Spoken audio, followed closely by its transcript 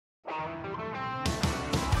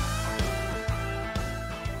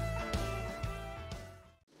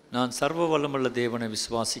நான் சர்வ வல்லமுள்ள தேவனை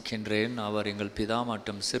விசுவாசிக்கின்றேன். அவர் எங்கள் பிதா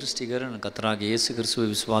மற்றும் சிருஷ்டிகர். கர்த்தராகிய இயேசு கிறிஸ்துவை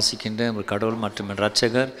விசுவாசிக்கின்றேன். அவர் கடவுள் மற்றும் என்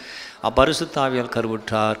இரட்சகர். பரிசுத்த ஆவியால்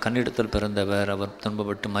கருவுற்றார், கன்னிடத்தில் பிறந்தவர். அவர்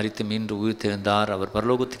துன்பப்பட்டு மரித்து மீண்டும் உயிர்த்தெழுந்தார். அவர்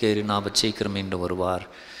பரலோகத்துக்கு ஏறினா அவர் சீக்கிரம் மீண்டும் வருவார்.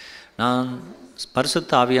 நான்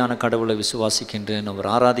பரிசுத்த ஆவியான கடவுளை விசுவாசிக்கின்றேன். அவர்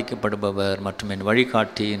ஆராதிக்கப்படுபவர் மற்றும் என்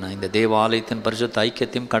வழிகாட்டி. நான் இந்த தேவ ஆலயத்தின் பரிசுத்த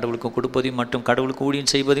ஐக்கியத்தையும் கடவுளுக்கு கொடுப்பதையும் மற்றும் கடவுளுக்கு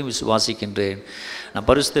ஊழியம் செய்வதையும் விசுவாசிக்கின்றேன். நான்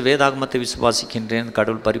பரிசுத்த வேதாகமத்தை விசுவாசிக்கின்றேன்.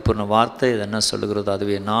 கடவுள் பரிபூர்ண வார்த்தை அது என்ன சொல்லுகிறதோ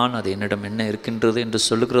அதுவே நான், அது என்னிடம் என்ன இருக்கின்றது என்று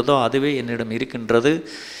சொல்லுகிறதோ அதுவே என்னிடம் இருக்கின்றது.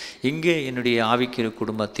 இங்கே என்னுடைய ஆவிக்கிற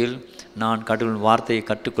குடும்பத்தில் நான் கடவுளின் வார்த்தையை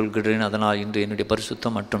கற்றுக்கொள்கிறேன். அதனால் இன்று என்னுடைய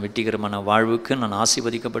பரிசுத்தம் மற்றும் வெற்றிகரமான வாழ்வுக்கு நான்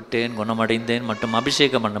ஆசீர்வதிக்கப்பட்டேன், குணமடைந்தேன் மற்றும்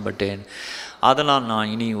அபிஷேகம் பண்ணப்பட்டேன். அதனால்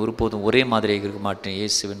நான் இனி ஒருபோதும் ஒரே மாதிரியாக இருக்க மாட்டேன்.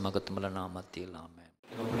 இயேசுவின் மகத்துவமுள்ள நாமத்தில் ஆமென்.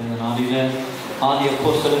 இந்த நாளில் ஆதி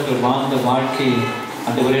அப்போஸ்தலர்கள் வாழ்ந்த வாழ்க்கையை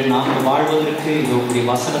ஆண்டவரே நாங்கள் வாழ்வதற்கு உங்களுடைய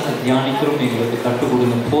வசனத்தை தியானிக்கிறோம். எங்களுக்கு கற்றுக்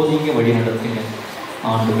கொடுங்க, போதிங்க, வழி நடத்துங்க.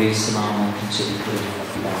 ஆண்டவரே இயேசு நாமத்தில் ஜெபிக்கிறோம்.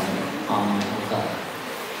 ஆமென்.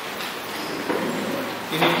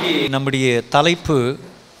 இன்னைக்கு நம்முடைய தலைப்பு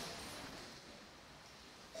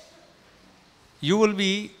you will be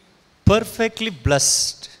perfectly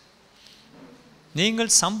blessed.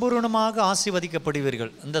 நீங்கள் சம்பூர்ணமாக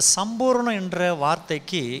ஆசீர்வதிக்கப்படுவீர்கள். இந்த சம்பூர்ணம் என்ற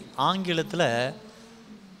வார்த்தைக்கு ஆங்கிலத்தில்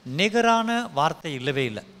நிகரான வார்த்தை இல்லவே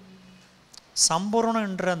இல்லை. சம்பூர்ணம்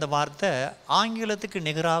என்ற அந்த வார்த்தை ஆங்கிலத்துக்கு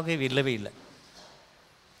நிகராகவே இல்லவே இல்லை.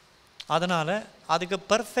 அதனால் அதுக்கு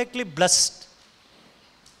பர்ஃபெக்ட்லி பிளஸ்ட்,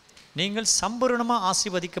 நீங்கள் சம்பூர்ணமாக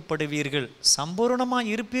ஆசீர்வதிக்கப்படுவீர்கள்.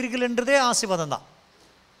 சம்பூர்ணமாக இருப்பீர்கள் என்றதே ஆசீர்வாதம் தான்.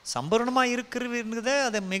 சம்பூர்ணமாக இருக்கிறதே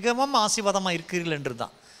அது மிகவும் ஆசீர்வாதமாக இருக்கிறீர்கள் என்று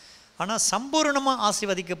தான். ஆனால் சம்பூர்ணமாக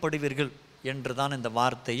ஆசீர்வதிக்கப்படுவீர்கள் என்று தான் இந்த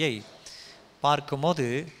வார்த்தையை பார்க்கும்போது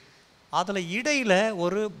அதில் இடையில்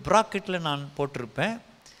ஒரு ப்ராக்கெட்டில் நான் போட்டிருப்பேன்,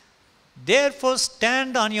 therefore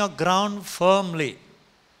stand on your ground firmly.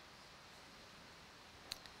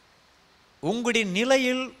 உங்களுடைய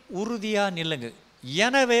நிலையில் உறுதியாக நில்லுங்க.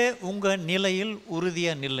 எனவே உங்கள் நிலையில்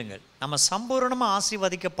உறுதியாக நில்லுங்கள். நம்ம சம்பூர்ணமாக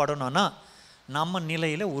ஆசீர்வதிக்கப்படணும்னா நம்ம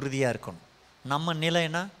நிலையில் உறுதியாக இருக்கணும். நம்ம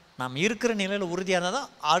நிலைன்னா நம்ம இருக்கிற நிலையில் உறுதியாக இருந்தால்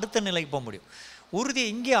தான் அடுத்த நிலைக்கு போக முடியும். உறுதியை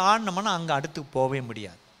இங்கே ஆடினோம்னா அங்கே அடுத்து போகவே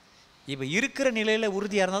முடியாது. இப்போ இருக்கிற நிலையில்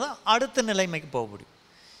உறுதியாக இருந்தால் தான் அடுத்த நிலைமைக்கு போக முடியும்.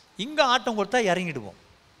 இங்கே ஆட்டம் கொடுத்தா இறங்கிடுவோம்,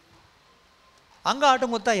 அங்கே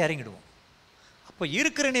ஆட்டம் கொடுத்தா இறங்கிடுவோம். அப்போ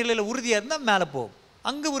இருக்கிற நிலையில் உறுதியாக இருந்தால் மேலே போகும்,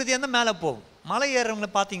 அங்கே உறுதியாக இருந்தால் மேலே போகும். மலை ஏறவங்களை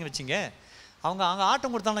பார்த்தீங்கன்னு வச்சுங்க, அவங்க அங்கே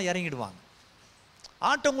ஆட்டம் கொடுத்தாலும் இறங்கிடுவாங்க,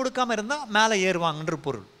 ஆட்டம் கொடுக்காமல் இருந்தால் மேலே ஏறுவாங்கன்ற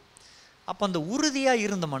பொருள். அப்போ அந்த உறுதியாக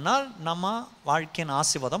இருந்தோம்னால் நம்ம வாழ்க்கையின்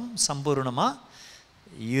ஆசீர்வாதம் சம்பூர்ணமாக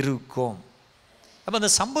இருக்கும். அப்போ அந்த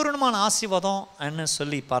சம்பூர்ணமான ஆசீர்வாதம் என்ன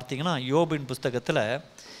சொல்லி பார்த்தீங்கன்னா, யோபின் புஸ்தகத்தில்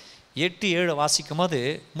 8:7 வாசிக்கும் போது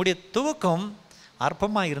முடிய துவக்கம்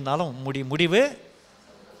அற்பமாக இருந்தாலும் முடிவு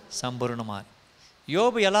சம்பூர்ணமாக.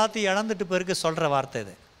 யோபு எல்லாத்தையும் இழந்துட்டு பிறகு சொல்கிற வார்த்தை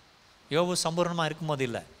இது. யோபு சம்பூர்ணமாக இருக்கும்போது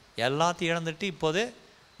இல்லை, எல்லாத்தையும் இழந்துட்டு இப்போது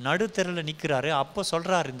நடுத்தெருவில் நிற்கிறாரு. அப்போ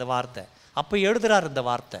சொல்கிறார் இந்த வார்த்தை, அப்போ எழுதுகிறார் இந்த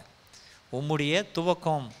வார்த்தை, உம்முடைய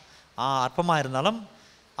துவக்கம் அற்பமாக இருந்தாலும்.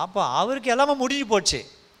 அப்போ அவருக்கு எல்லாமே முடிஞ்சு போச்சு.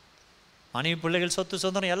 மனைவி, பிள்ளைகள், சொத்து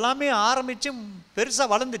சுதந்திரம் எல்லாமே ஆரம்பித்து பெருசாக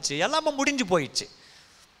வளர்ந்துச்சு, எல்லாமே முடிஞ்சு போயிடுச்சு.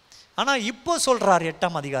 ஆனால் இப்போ சொல்கிறார்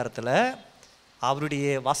 8ஆம் அதிகாரத்தில், அவருடைய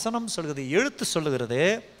வசனம் சொல்கிறது, எழுத்து சொல்லுகிறது,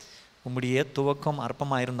 உம்முடைய துவக்கம்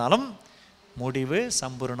அற்பமாக இருந்தாலும் முடிவு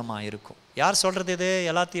சம்பூர்ணமாக இருக்கும். யார் சொல்கிறது இது?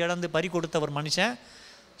 எல்லாத்தையும் இழந்து பறி கொடுத்த ஒரு மனுஷன்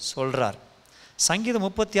சொல்கிறார். சங்கீதம்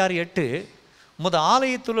 36:8, உமது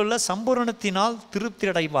ஆலயத்தில் உள்ள சம்பூரணத்தினால் திருப்தி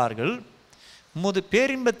அடைவார்கள், உமது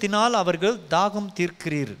பேரின்பத்தினால் அவர்கள் தாகம்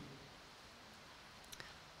தீர்க்கிறீர்.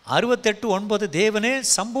 68:9, தேவனே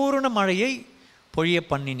சம்பூர்ண மழையை பொழிய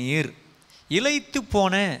பண்ணினீர், இளைத்து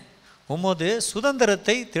போன உமது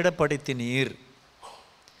சுதந்திரத்தை திடப்படுத்தினீர்.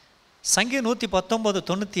 சங்கீதம்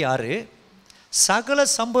 119:96, சகல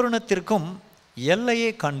சம்பூர்ணத்திற்கும்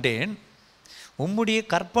எல்லையை கண்டேன், உம்முடைய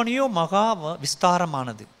கற்பனையோ மகா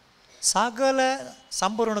விஸ்தாரமானது. சகல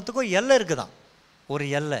சம்பூர்ணத்துக்கும் எல்லை இருக்குதான், ஒரு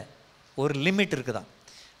எல்லை, ஒரு லிமிட் இருக்குதான்.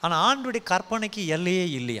 ஆனால் ஆண்டுடைய கற்பனைக்கு எல்லையே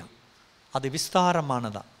இல்லையா, அது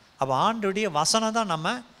விஸ்தாரமானதான். அப்போ ஆண்டுடைய வசனம் தான் நம்ம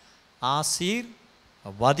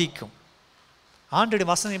ஆசீர்வதிக்கும். ஆண்டுடைய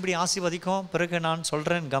வசனம் எப்படி ஆசீர்வதிக்கும்? பிறகு நான்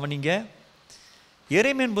சொல்கிறேன், கவனிங்க.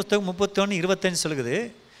 எரேமியாவின் புஸ்தகம் 31:25 சொல்லுது,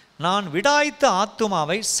 நான் விடாய்த்த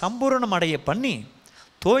ஆத்துமாவை சம்பூர்ணம் அடைய பண்ணி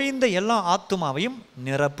தோய்ந்த எல்லா ஆத்துமாவையும்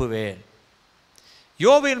நிரப்புவேன்.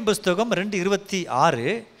 யோவேலின் புஸ்தகம்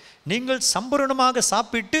 2:26, நீங்கள் சம்பூர்ணமாக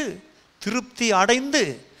சாப்பிட்டு திருப்தி அடைந்து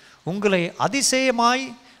உங்களை அதிசயமாய்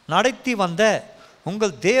நடத்தி வந்த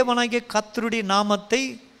உங்கள் தேவனாகிய கர்த்தருடைய நாமத்தை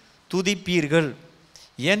துதிப்பீர்கள்,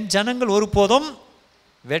 என் ஜனங்கள் ஒருபோதும்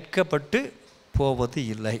வெட்கப்பட்டு போவது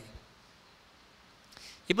இல்லை.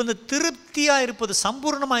 இப்போ இந்த திருப்தியாக இருப்பது,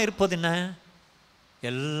 சம்பூர்ணமாக இருப்பது என்ன?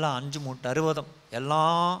 எல்லாம் 5 மூட்டை 60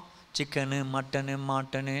 எல்லாம் சிக்கனு, மட்டனு,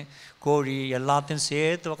 மாட்டனு, கோழி எல்லாத்தையும்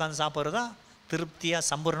சேர்த்து உட்காந்து சாப்பிட்றது தான் திருப்தியாக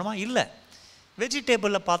சம்பூர்ணமாக இல்லை.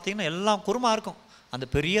 வெஜிடேபிளில் பார்த்தீங்கன்னா எல்லாம் குருமா இருக்கும். அந்த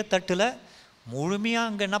பெரிய தட்டில் முழுமையாக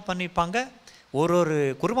அங்கே என்ன பண்ணியிருப்பாங்க, ஒரு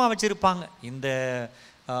குருமா வச்சுருப்பாங்க. இந்த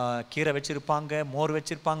கீரை வச்சுருப்பாங்க, மோர்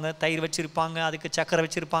வச்சுருப்பாங்க, தயிர் வச்சுருப்பாங்க, அதுக்கு சக்கரை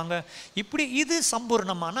வச்சுருப்பாங்க. இப்படி இது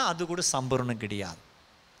சம்பூர்ணமான, அது கூட சம்பூர்ணம் கிடையாது.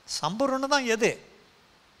 சம்பூர்ணம் தான் எது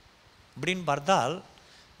அப்படின்னு பார்த்தால்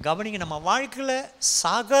கவனிங்க, நம்ம வாழ்க்கையில்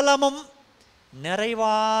சகலமும்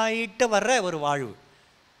நிறைவாயிட்டு வர்ற ஒரு வாழ்வு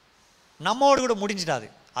நம்மோடு கூட முடிஞ்சிடாது.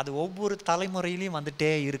 அது ஒவ்வொரு தலைமுறையிலையும் வந்துட்டே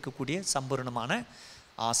இருக்கக்கூடிய சம்பூர்ணமான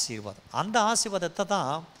ஆசீர்வாதம். அந்த ஆசீர்வாதத்தை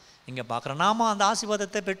தான் இங்கே பார்க்குறோம். நாம் அந்த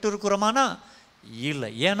ஆசீர்வாதத்தை பெற்றிருக்கிறோமானா இல்லை.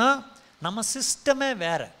 ஏன்னா நம்ம சிஸ்டமே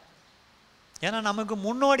வேறு. ஏன்னா நமக்கு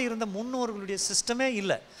முன்னோடி இருந்த முன்னோர்களுடைய சிஸ்டமே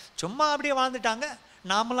இல்லை. சும்மா அப்படியே வாழ்ந்துட்டாங்க,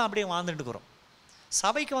 நாமளும் அப்படியே வாழ்ந்துட்டுருக்குறோம்.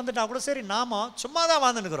 சபைக்கு வந்துட்டால் கூட சரி, நாம் சும்மா தான்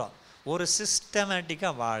வாழ்ந்துட்டுருக்குறோம். ஒரு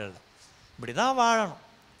சிஸ்டமேட்டிக்காக வாழலை. இப்படி தான் வாழணும்.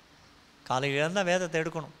 காலையில் இருந்தால் வேதத்தை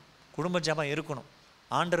எடுக்கணும், குடும்ப ஜபம் இருக்கணும்,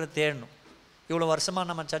 ஆண்டரை தேடணும். இவ்வளோ வருஷமாக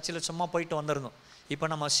நம்ம சர்ச்சில் சும்மா போயிட்டு வந்துருந்தோம். இப்போ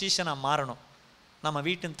நம்ம சீஷனாக மாறணும், நம்ம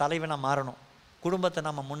வீட்டின் தலைவனாக மாறணும், குடும்பத்தை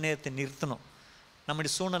நம்ம முன்னேற்றி நிறுத்தணும்,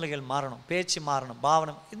 நம்முடைய சூழ்நிலைகள் மாறணும், பேச்சு மாறணும்,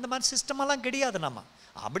 பாவனம். இந்த மாதிரி சிஸ்டமெல்லாம் கிடையாது. நம்ம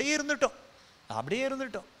அப்படியே இருந்துட்டோம்.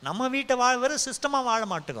 நம்ம வீட்டை வெறும் சிஸ்டமாக வாழ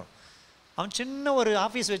மாட்டேங்கிறோம். அவன் சின்ன ஒரு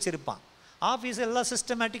ஆஃபீஸ் வச்சுருப்பான். ஆஃபீஸ் எல்லாம்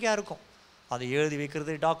சிஸ்டமேட்டிக்காக இருக்கும். அதை எழுதி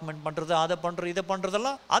வைக்கிறது, டாக்குமெண்ட் பண்ணுறது, அதை பண்ணுறது, இதை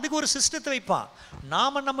பண்ணுறதெல்லாம் அதுக்கு ஒரு சிஸ்டத்தை வைப்பான்.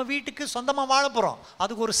 நாம் நம்ம வீட்டுக்கு சொந்தமாக வாழ போகிறோம்,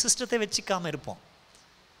 அதுக்கு ஒரு சிஸ்டத்தை வச்சுக்காமல் இருப்போம்.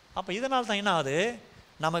 அப்போ இதனால் தான் என்ன ஆகுது,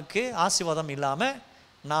 நமக்கு ஆசீர்வாதம் இல்லாமல்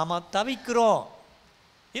நாம் தவிக்கிறோம்.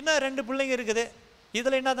 இன்னும் 2 பிள்ளைங்க இருக்குது,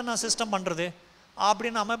 இதில் என்னதை நான் சிஸ்டம் பண்ணுறது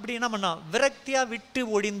அப்படின்னு நம்ம எப்படி என்ன பண்ணோம், விரக்தியாக விட்டு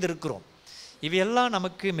ஒழிந்திருக்கிறோம். இவையெல்லாம்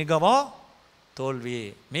நமக்கு மிகவும் தோல்வி,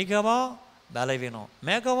 மிகவும் பலவீனம்,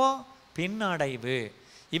 மிகவும் பின்னடைவு.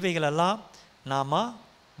 இவைகளெல்லாம் நாம்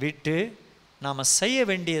விட்டு நாம் செய்ய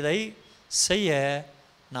வேண்டியதை செய்ய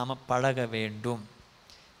நாம் பழக வேண்டும்.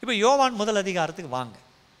 இப்போ யோவான் 1 அதிகாரத்துக்கு வாங்க.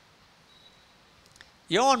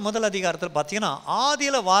 யோவான் 1 அதிகாரத்தில் பார்த்தீங்கன்னா,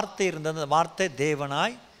 ஆதியில் வார்த்தை இருந்தது, அந்த வார்த்தை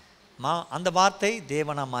தேவனாய் அந்த வார்த்தை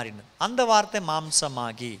தேவனாக மாறினது, அந்த வார்த்தை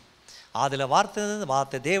மாம்சமாகி. அதில் வார்த்தை இருந்தது,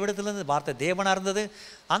 வார்த்தை தேவனிடத்தில் இருந்தது, வார்த்தை தேவனாக இருந்தது,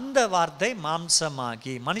 அந்த வார்த்தை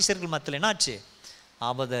மாம்சமாகி மனுஷர்கள் மத்தியில் என்னாச்சு,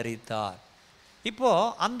 அவதரித்தார்.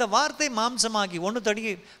 இப்போது அந்த வார்த்தை மாம்சமாகி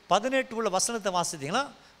 1:18 உள்ள வசனத்தை வாசித்தீங்கன்னா,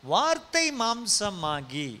 வார்த்தை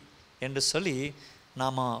மாம்சமாகி என்று சொல்லி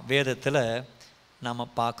நாம் வேதத்தில்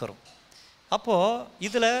நாம் பார்க்குறோம். அப்போது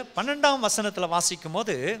இதில் 12ஆம் வசனத்தில் வாசிக்கும்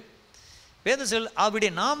போது வேத சொல்,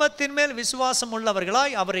 அவருடைய நாமத்தின் மேல் விசுவாசம்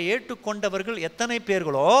உள்ளவர்களாய் அவரை ஏற்றுக்கொண்டவர்கள் எத்தனை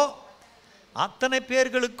பேர்களோ அத்தனை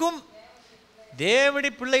பேர்களுக்கும்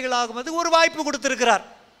தேவனுடைய பிள்ளைகளாகும்போது ஒரு வாய்ப்பு கொடுத்திருக்கிறார்.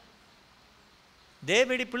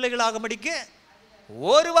 தேவனுடைய பிள்ளைகளாகும்படிக்கு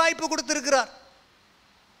ஒரு வாய்ப்பு கொடுத்திருக்கிறார்.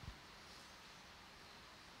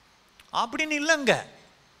 அப்படின்னு இல்லைங்க,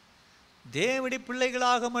 தேவனுடைய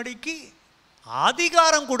பிள்ளைகளாகும்படிக்கு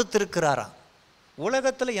அதிகாரம் கொடுத்திருக்கிறாராம்.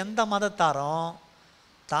 உலகத்தில் எந்த மதத்தாரும்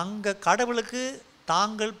கடவுளுக்கு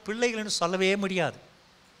தாங்கள் பிள்ளைகள்னு சொல்லவே முடியாது.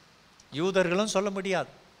 யூதர்களும் சொல்ல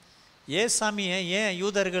முடியாது. ஏசாமியை ஏன்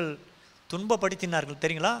யூதர்கள் துன்பப்படுத்தினார்கள்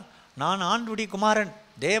தெரியுங்களா? நான் ஆண்டுடைய குமாரன்,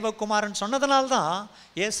 தேவகுமாரன் சொன்னதுனால்தான்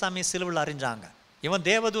ஏசாமி சிலுவையில் அறிஞ்சாங்க. இவன்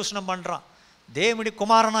தேவதூஷணம் பண்ணுறான், தேவனுடைய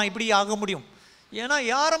குமாரனா இப்படி ஆக முடியும். ஏன்னா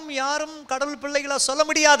யாரும் கடவுள் பிள்ளைகளாக சொல்ல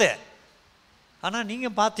முடியாது. ஆனால்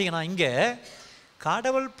நீங்கள் பார்த்தீங்கன்னா இங்கே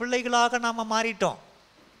கடவுள் பிள்ளைகளாக நாம் மாறிட்டோம்.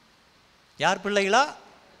 யார் பிள்ளைகளா?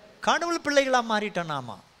 கடவுள் பிள்ளைகளாக மாறிட்டோம்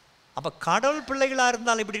நாம். அப்போ கடவுள் பிள்ளைகளாக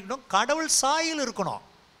இருந்தால் எப்படி இருக்கணும்? கடவுள் சாயல் இருக்கணும்,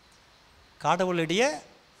 கடவுளுடைய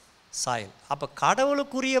சாயல். அப்போ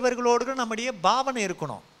கடவுளுக்குரியவர்களோடு நம்முடைய பாவனை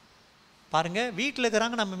இருக்கணும். பாருங்கள், வீட்டில்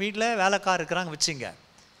இருக்கிறாங்க, நம்ம வீட்டில் வேலைக்காரர் இருக்கிறாங்க வச்சுங்க.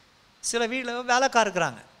 சில வீட்டில் வேலைக்காரர்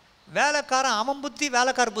இருக்கிறாங்க, வேலைக்காரன் அவன் புத்தி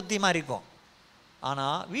வேலைக்கார புத்தி மாதிரி இருக்கும்.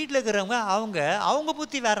 ஆனால் வீட்டில் இருக்கிறவங்க அவங்க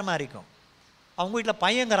புத்தி வேறு மாதிரி இருக்கும். அவங்க வீட்டில்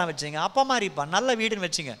பையங்கிறான் வச்சுங்க, அப்பா மாதிரி இருப்பான், நல்ல வீடுன்னு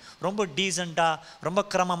வச்சுங்க, ரொம்ப டீசெண்டாக ரொம்ப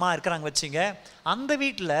கிரமமாக இருக்கிறாங்க வச்சுங்க. அந்த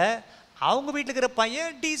வீட்டில் அவங்க வீட்டில் இருக்கிற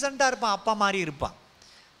பையன் டீசெண்டாக இருப்பான், அப்பா மாதிரி இருப்பான்.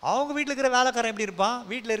 அவங்க வீட்டில் இருக்கிற வேலைக்காரன் எப்படி இருப்பான்?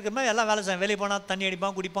 வீட்டில் இருக்கிற எல்லாம் வேலை செய்வான், வெளியே போனால் தண்ணி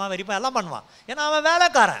அடிப்பான், குடிப்பான், வெறிப்பான், எல்லாம் பண்ணுவான். ஏன்னா அவன்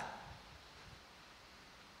வேலைக்காரன்.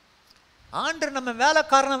 ஆண்டவர் நம்ம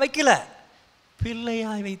வேலைக்காரனை வைக்கல,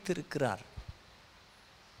 பிள்ளையாய் வைத்திருக்கிறார்.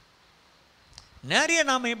 நிறைய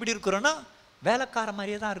நாம் எப்படி இருக்கிறோன்னா வேலைக்கார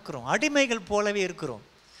மாதிரியே தான் இருக்கிறோம், அடிமைகள் போலவே இருக்கிறோம்.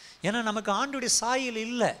 ஏன்னா நமக்கு ஆண்டுடைய சாயல்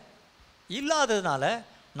இல்லாததுனால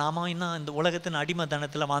நாம் இன்னும் இந்த உலகத்தின்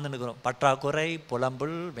அடிமைத்தனத்தில் வாழ்ந்துருக்கிறோம். பற்றாக்குறை,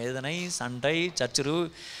 புலம்பல், வேதனை, சண்டை, சச்சுரு,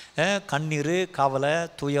 கண்ணீர், கவலை,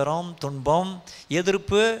 துயரம், துன்பம்,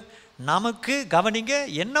 எதிர்ப்பு, நமக்கு கவனிங்க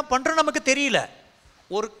என்ன பண்ணுறோம் நமக்கு தெரியல.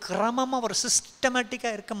 ஒரு கிரமமாக ஒரு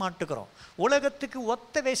சிஸ்டமேட்டிக்காக இருக்க மாட்டுக்கிறோம். உலகத்துக்கு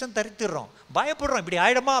ஒத்த வேஷம் தரித்திடுறோம், பயப்படுறோம். இப்படி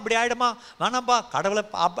ஆகிடுமா அப்படி ஆகிடுமா, வேணாம்ப்பா கடவுளை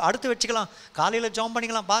அடுத்து வச்சுக்கலாம், காலையில் ஜெபம்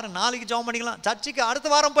பண்ணிக்கலாம், பாரு நாளைக்கு ஜெபம் பண்ணிக்கலாம், சர்ச்சுக்கு அடுத்த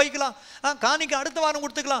வாரம் போய்க்கலாம், காணிக்கு அடுத்த வாரம்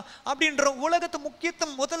கொடுத்துக்கலாம் அப்படின்றோம். உலகத்து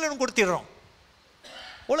முக்கியத்துவம் முதலிடம் கொடுத்துடுறோம்,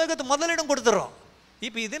 உலகத்து முதலிடம் கொடுத்துட்றோம்.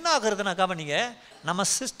 இப்போ இது என்ன ஆகுறதுன்னா கவனிங்க, நம்ம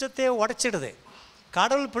சிஸ்டத்தையே உடைச்சிடுது.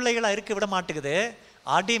 கடவுள் பிள்ளைகளாக இருக்க விட மாட்டேங்குது,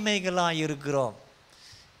 அடிமைகளாக இருக்கிறோம்.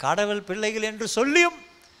 கடவுள் பிள்ளைகள் என்று சொல்லியும்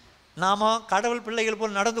நாம் கடவுள் பிள்ளைகள்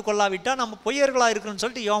போல் நடந்து கொள்ளாவிட்டால் நம்ம பொய்யர்களாக இருக்கிறோன்னு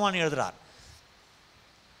சொல்லிட்டு யோவான் எழுதுகிறார்.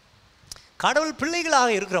 கடவுள்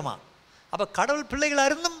பிள்ளைகளாக இருக்கிறோமா? அப்போ கடவுள் பிள்ளைகளாக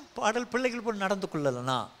இருந்தும் கடவுள் பிள்ளைகள் போல் நடந்து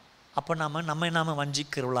கொள்ளலைன்னா அப்போ நம்ம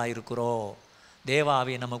வஞ்சிக்கிறவளாக இருக்கிறோம்,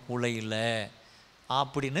 தேவாவே நமக்கு உள்ள இல்லை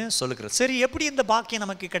அப்படின்னு சொல்லுகிறது. சரி, எப்படி இந்த பாக்கியம்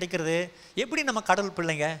நமக்கு கிடைக்கிறது? எப்படி நம்ம கடவுள்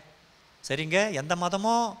பிள்ளைங்க? சரிங்க, எந்த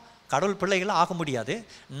மதமும் கடவுள் பிள்ளைகள் ஆக முடியாது.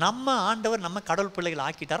 நம்ம ஆண்டவர் நம்ம கடவுள் பிள்ளைகள்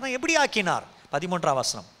ஆக்கிட்டார்னா எப்படி ஆக்கினார்? 13ஆம்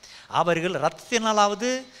வசனம், அவர்கள் இரத்தத்தினாலாவது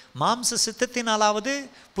மாம்ச சித்தத்தினாலாவது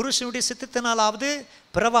புருஷனுடைய சித்தத்தினாலாவது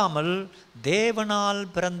பிறவாமல் தேவனால்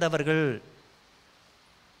பிறந்தவர்கள்.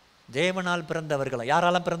 தேவனால் பிறந்தவர்கள்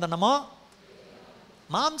யாரால பிறந்தனமோ?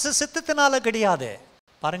 மாம்ச சித்தத்தினால கிடையாது.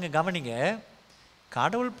 பாருங்க கவனிங்க,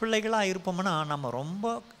 கடவுள் பிள்ளைகளாக இருப்போம்னா நம்ம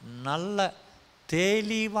ரொம்ப நல்ல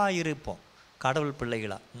தெளிவாக இருப்போம். கடவுள்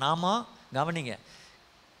பிள்ளைகளாக நாம் கவனிங்க,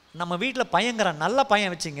 நம்ம வீட்டில் பையங்கிறான், நல்ல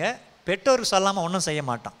பையன் வச்சுங்க, பெற்றோருக்கு சொல்லாமல் ஒன்றும் செய்ய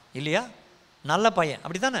மாட்டான் இல்லையா? நல்ல பையன்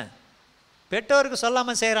அப்படி தானே? பெற்றோருக்கு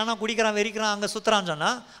சொல்லாமல் செய்கிறானா, குடிக்கிறான், வெறிக்கிறான், அங்கே சுற்றுறான்னு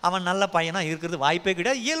சொன்னால் அவன் நல்ல பையனாக இருக்கிறது வாய்ப்பே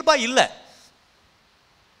கிடையாது, இயல்பாக இல்லை.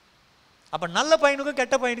 அப்போ நல்ல பையனுக்கும்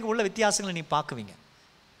கெட்ட பையனுக்கும் உள்ள வித்தியாசங்களை நீ பார்க்குவீங்க.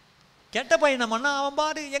 கெட்ட பையனை பண்ணால் அவன்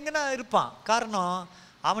பாடு எங்கன்னா இருப்பான். காரணம்,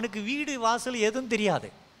 அவனுக்கு வீடு வாசல் எதுவும் தெரியாது,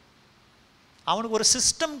 அவனுக்கு ஒரு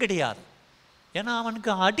சிஸ்டம் கிடையாது. ஏன்னா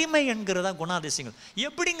அவனுக்கு அடிமை என்கிறதா குணாதிசயங்கள்.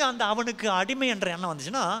 எப்படிங்க அந்த அவனுக்கு அடிமை என்ற எண்ணம்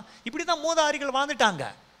வந்துச்சுன்னா, இப்படி தான் மூதாரிகள் வாழ்ந்துட்டாங்க.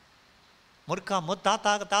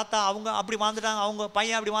 தாத்தா அவங்க அப்படி வாழ்ந்துட்டாங்க, அவங்க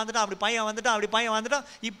பையன் அப்படி வாழ்ந்துட்டான், அப்படி பையன் வந்துட்டான், அப்படி பையன் வந்துட்டான்,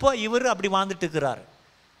 இப்போ இவர் அப்படி வாழ்ந்துட்டு இருக்கிறாரு.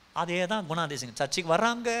 அதே தான் குணாதிசயங்கள். சர்ச்சுக்கு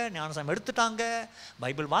வர்றாங்க, ஞானசாமி எடுத்துட்டாங்க,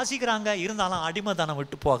 பைபிள் வாசிக்கிறாங்க, இருந்தாலும் அடிமைதானம்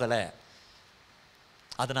விட்டு போகலை.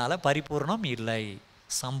 அதனால் பரிபூர்ணம் இல்லை,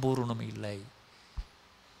 சம்பூர்ணம் இல்லை.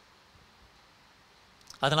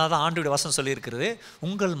 அதனால தான் ஆண்டவருடைய வசனம் சொல்லியிருக்கிறது,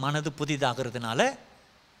 உங்கள் மனது புதிதாகிறதுனால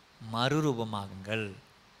மறுரூபமாகுங்கள்.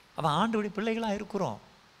 அப்போ ஆண்டவருடைய பிள்ளைகளாக இருக்கிறோம்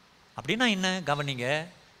அப்படின்னா என்ன கவனிங்க,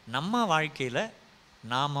 நம்ம வாழ்க்கையில்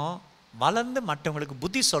நாம் வளர்ந்து மற்றவங்களுக்கு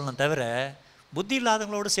புத்தி சொல்லணும் தவிர புத்தி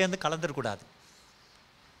இல்லாதவங்களோடு சேர்ந்து கலந்துடக்கூடாது.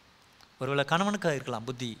 ஒருவேளை கணவனுக்கு இருக்கலாம்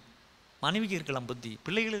புத்தி, மனைவிக்கு இருக்கலாம் புத்தி,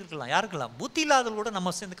 பிள்ளைகளுக்கு இருக்கலாம், யாருக்கலாம், புத்தி இல்லாதவங்களோட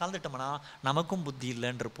நம்ம சேர்ந்து கலந்துட்டோம்னா நமக்கும் புத்தி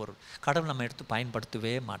இல்லைன்ற பொருள். கடவுள் நம்ம எடுத்து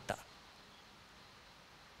பயன்படுத்தவே மாட்டார்.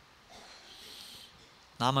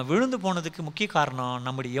 நாம் விழுந்து போனதுக்கு முக்கிய காரணம்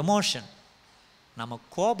நம்முடைய எமோஷன். நம்ம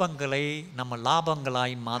கோபங்களை நம்ம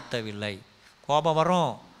லாபங்களாய் மாற்றவில்லை. கோபம்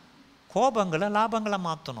வரும், கோபங்களை லாபங்களாக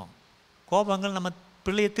மாற்றணும். கோபங்கள் நம்ம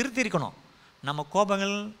பிள்ளையை திருத்திருக்கணும், நம்ம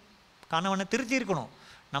கோபங்கள் கணவனை திருத்திருக்கணும்,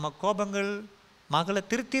 நம்ம கோபங்கள் மகளை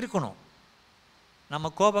திருத்திருக்கணும்,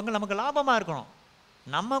 நம்ம கோபங்கள் நமக்கு லாபமாக இருக்கணும்.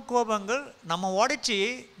 நம்ம கோபங்கள் நம்ம உடைச்சி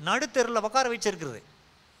நடுத்தெருவில் உட்கார வச்சிருக்கிறது.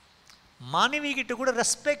 மனைவி கிட்ட கூட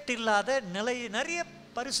ரெஸ்பெக்ட் இல்லாத நிலை நிறைய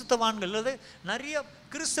பரிசுத்தவான்கள் அல்லது நிறைய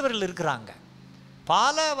கிறிஸ்தவர்கள் இருக்கிறாங்க.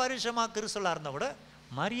 பல வருஷமாக கிறிஸ்தவர்களாக இருந்தால் கூட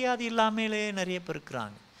மரியாதை இல்லாமலே நிறைய பேர்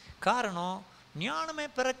இருக்கிறாங்க. காரணம், ஞானமே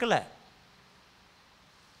பிறக்கலை.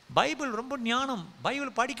 பைபிள் ரொம்ப ஞானம்,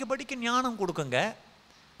 பைபிள் படிக்க படிக்க ஞானம் கொடுக்குங்க.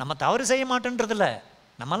 நம்ம தவறு செய்ய மாட்டேன்றதில்ல,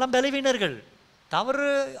 நம்மெல்லாம் பலவீனர்கள், தவறு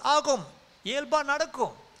ஆகும், இயல்பாக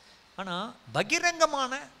நடக்கும். ஆனால்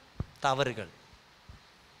பகிரங்கமான தவறுகள்,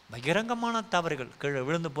 பகிரங்கமான தவறுகள், கீழே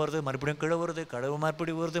விழுந்து போகிறது, மறுபடியும் கீழே வருது, கடவு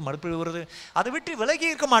மறுபடியும் வருது, அதை விட்டு விலகி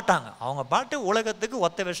இருக்க மாட்டாங்க. அவங்க பாட்டு உலகத்துக்கு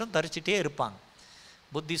ஒத்த விஷம் தரிச்சிட்டே இருப்பாங்க.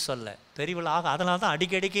 புத்தி சொல்ல பெரியவளாக. அதனால தான்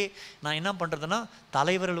அடிக்கடிக்கு நான் என்ன பண்ணுறதுன்னா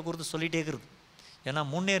தலைவர்களை குறித்து சொல்லிகிட்டே இருக்கிறது. ஏன்னா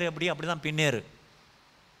முன்னேறு அப்படி தான் பின்னேறு.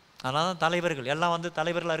 அதனால தான் தலைவர்கள் எல்லாம்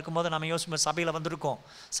தலைவர்களாக இருக்கும்போது நம்ம யோசிப்போம், சபையில் வந்திருக்கோம்,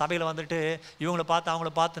 சபையில் வந்துட்டு இவங்களை பார்த்து அவங்கள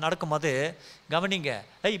பார்த்து நடக்கும்போது கவனிங்க,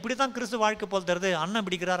 இப்படி தான் கிறிஸ்து வாழ்க்கை போல் தருது, அண்ணன்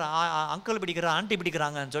பிடிக்கிறார், அங்கிள் பிடிக்கிறார், ஆண்டி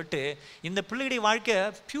பிடிக்கிறாங்கன்னு சொல்லிட்டு இந்த பிள்ளைகளுடைய வாழ்க்கை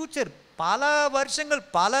ஃப்யூச்சர் பல வருஷங்கள்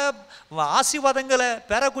பல ஆசீர்வாதங்களை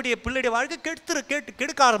பெறக்கூடிய பிள்ளைடைய வாழ்க்கை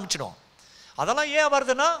கெடுக்க ஆரம்பிச்சிடும். அதெல்லாம் ஏன்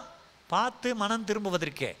வருதுன்னா பார்த்து மனம்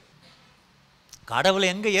திரும்புவதற்கே. கடவுளை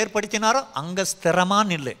எங்கே ஏற்படுத்தினாரோ அங்கே ஸ்திரமாக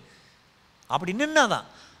நில்லு. அப்படி நின்னாதான்.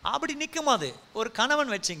 அப்படி நிற்கும் போது ஒரு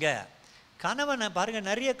கணவன் வச்சுங்க, கணவனை பாருங்கள்,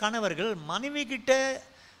 நிறைய கணவர்கள் மனைவி கிட்ட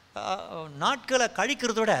நாட்களை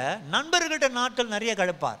கழிக்கிறத விட நண்பர்கள்ட்ட நாட்கள் நிறைய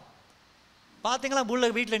கழிப்பார். பார்த்தீங்களா,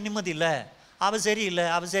 வீட்டில் நிம்மதி இல்லை, அவள்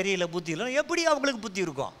சரியில்லை புத்தி இல்லை. எப்படி அவங்களுக்கு புத்தி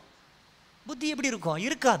இருக்கும்? புத்தி எப்படி இருக்கும்?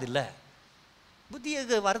 இருக்காது. இல்லை, புத்தி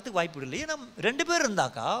வரத்துக்கு வாய்ப்பு இல்லை. ஏன்னா 2 பேர்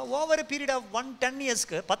இருந்தாக்கா ஓவர் பீரியட் ஆஃப் 10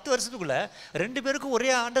 இயர்ஸ்க்கு 10 வருஷத்துக்குள்ளே 2 பேருக்கும் ஒரே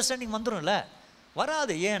அண்டர்ஸ்டாண்டிங் வந்துடும்ல?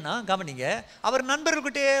 வராது. ஏன்னா கவனிங்க, அவர்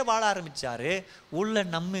நண்பர்கிட்டே வாழ ஆரம்பித்தார். உள்ள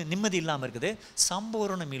நிம்மதி இல்லாமல் இருக்குது,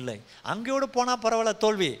 சம்பூரணம் இல்லை. அங்கேயோடு போனால் பரவாயில்ல,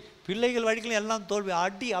 தோல்வி. பிள்ளைகள் வழிகளும் எல்லாம் தோல்வி.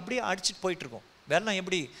 அப்படியே அடிச்சுட்டு போயிட்டுருக்கோம். வெள்ளம்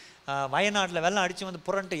எப்படி வயநாட்டில் வெள்ளம் அடித்து வந்து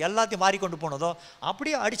புரண்டு எல்லாத்தையும் வாரி கொண்டு போனதோ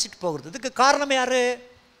அப்படியே அடிச்சுட்டு போகிறது. இதுக்கு காரணம் யார்?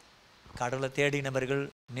 கடவுளை தேடினவர்கள்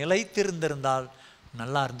நிலைத்திருந்திருந்தால்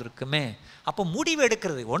நல்லா இருந்திருக்குமே. அப்போ முடிவு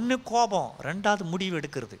எடுக்கிறது, ஒன்று கோபம், 2வது முடிவு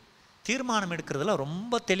எடுக்கிறது, தீர்மானம் எடுக்கிறதுல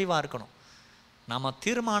ரொம்ப தெளிவாக இருக்கணும். நம்ம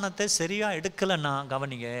தீர்மானத்தை சரியாக எடுக்கலைன்னா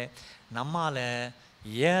கவனிங்க, நம்மால்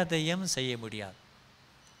எதையும் செய்ய முடியாது.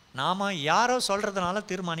 நாம் யாரோ சொல்கிறதுனால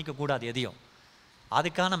தீர்மானிக்கக்கூடாது எதையும்.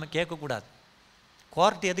 அதுக்காக நம்ம கேட்கக்கூடாது.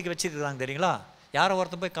 கோர்ட் எதுக்கு வச்சுருக்குறாங்க தெரியுங்களா? யாரோ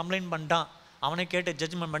ஒருத்தன் போய் கம்ப்ளைண்ட் பண்ணிட்டான், அவனை கேட்டு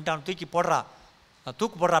ஜட்ஜ்மெண்ட் பண்ணிட்டான், தூக்கி போடுறா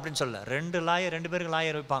அப்படின்னு சொல்ல 2 பேருக்கு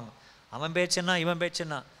லாயர் வைப்பாங்க. அவன் பேச்சுன்னா இவன்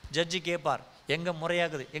பேச்சுன்னா ஜட்ஜி கேட்பார், எங்கே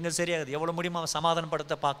முறையாகுது எங்கே சரியாகுது, எவ்வளோ முடியுமோ அவன்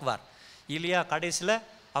சமாதானப்படுத்த பார்க்குவார். இல்லையா கடைசியில்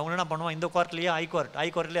அவங்க என்ன பண்ணுவான், இந்த கோர்ட்லேயே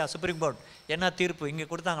ஹைகோர்ட்லேயே சுப்ரீம் கோர்ட் என்ன தீர்ப்பு இங்கே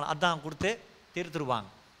கொடுத்தாங்களோ அதான் கொடுத்து தீர்த்துருவாங்க.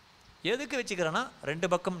 எதுக்கு வச்சுக்கிறேன்னா 2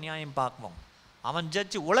 பக்கம் நியாயம் பார்க்குவோம். அவன்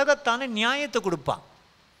ஜட்ஜி உலகத்தானே நியாயத்தை கொடுப்பான்.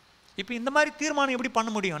 இப்போ இந்த மாதிரி தீர்மானம் எப்படி பண்ண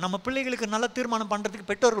முடியும்? நம்ம பிள்ளைகளுக்கு நல்ல தீர்மானம் பண்ணுறதுக்கு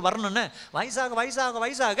பெற்றோர்கள் வரணுன்னு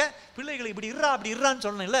வயசாக பிள்ளைகளுக்கு இப்படி அப்படி இருறான்னு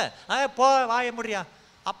சொல்லணும். இல்லை போ வாய முடியா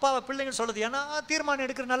அப்பாவை பிள்ளைங்க சொல்லுது. ஏன்னா தீர்மானம்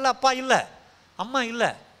எடுக்கிற நல்ல அப்பா இல்லை, அம்மா இல்லை.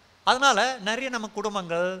 அதனால் நிறைய நம்ம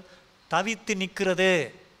குடும்பங்கள் தவித்து நிற்கிறது.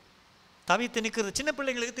 சின்ன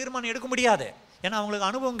பிள்ளைங்களுக்கு தீர்மானம் எடுக்க முடியாது, ஏன்னா அவங்களுக்கு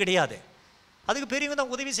அனுபவம் கிடையாது. அதுக்கு பெரியவங்க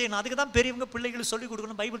தான் உதவி செய்யணும். அதுக்கு தான் பெரியவங்க பிள்ளைகளுக்கு சொல்லிக்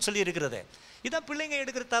கொடுக்கணும், பைபிள் சொல்லி இருக்கிறது. இதான் பிள்ளைங்க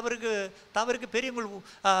எடுக்கிற தவறுக்கு பெரியவங்க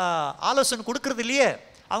ஆலோசனை கொடுக்கறது இல்லையே.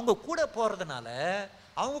 அவங்க கூட போகிறதுனால,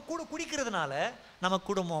 அவங்க கூட குடிக்கிறதுனால நம்ம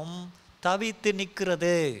குடும்பம் தவித்து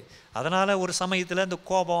நிற்கிறது. அதனால் ஒரு சமயத்தில் இந்த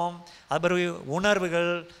கோபம், அது பிறகு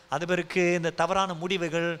உணர்வுகள், அது பிறகு இந்த தவறான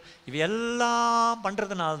முடிவுகள், இவையெல்லாம்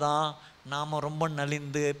பண்ணுறதுனால தான் நாம் ரொம்ப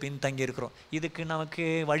நலிந்து பின்தங்கி இருக்கிறோம். இதுக்கு நமக்கு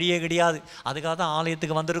வழியே கிடையாது. அதுக்காக தான்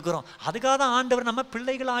ஆலயத்துக்கு வந்திருக்கிறோம். அதுக்காக தான் ஆண்டவர் நம்ம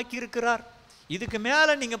பிள்ளைகள் ஆக்கியிருக்கிறார். இதுக்கு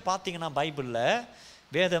மேலே நீங்கள் பார்த்தீங்கன்னா பைபிளில்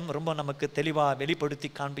வேதம் ரொம்ப நமக்கு தெளிவாக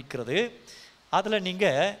வெளிப்படுத்தி காண்பிக்கிறது. அதில்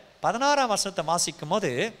நீங்கள் 16ஆம் வசனத்தை வாசிக்கும்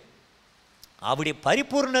போது, அவருடைய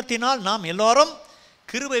பரிபூர்ணத்தினால் நாம் எல்லோரும்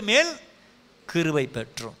கிருபை மேல் கிருபை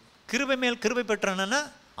பெற்றோம். கிருபை மேல் கிருபை பெற்றோன்னா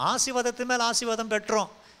ஆசீர்வாதத்தின் மேல் ஆசீர்வாதம்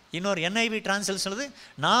பெற்றோம். இன்னொரு NIV டிரான்ஸ்லேஷன் சொல்லுது,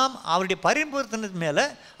 நாம் அவருடைய பரிபூரணத்தின் மேலே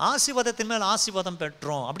ஆசீர்வாதத்தின் மேல் ஆசீர்வாதம்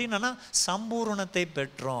பெற்றோம். அப்படின்னா சம்பூரணத்தை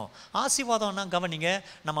பெற்றோம். ஆசீர்வாதம்னா கவனிங்க,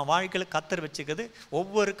 நம்ம வாழ்க்கையில் கத்தர் வச்சுக்கிறது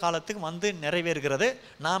ஒவ்வொரு காலத்துக்கும் வந்து நிறைவேறுகிறது.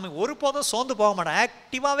 நாம் ஒருபோதும் சோர்ந்து போக மாட்டோம்,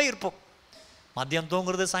 ஆக்டிவாகவே இருப்போம். மதியம்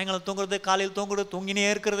தூங்குறது, சாயங்காலம் தூங்குறது, காலையில் தூங்குறது, தூங்கினே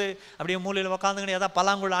இருக்கிறது, அப்படியே மூலையில் உட்காந்துக்கிட்டு எதாவது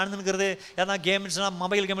பல்லாங்குள்ள ஆழ்ந்துக்கிறது, எதாவது கேம்ஸ்லாம்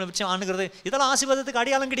மொபைல் கேமில் வச்சு ஆணுங்கிறது, இதெல்லாம் ஆசீர்வாதத்துக்கு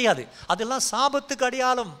அடையாளம் கிடையாது. அதெல்லாம் சாபத்துக்கு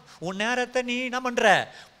அடையாளம். உன் நேரத்தை நீ என்ன பண்ணுற,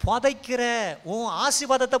 புதைக்கிற. உன்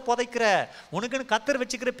ஆசீர்வாதத்தை புதைக்கிற. உனக்குன்னு கத்தர்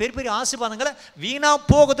வச்சுக்கிற பெரிய பெரிய ஆசீர்வாதங்களை வீணாக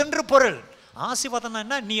போகுதுன்ற பொருள். ஆசீர்வாதம்னா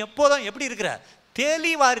என்ன, நீ எப்போதான் எப்படி இருக்கிற,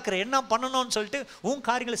 தெளிவாக இருக்கிற, என்ன பண்ணணும்னு சொல்லிட்டு உன்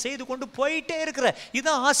காரியங்களை செய்து கொண்டு போயிட்டே இருக்கிற.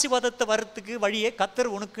 இதான் ஆசீர்வாதத்தை வரத்துக்கு வழியே கத்தர்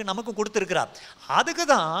நமக்கு கொடுத்துருக்கிறார். அதுக்கு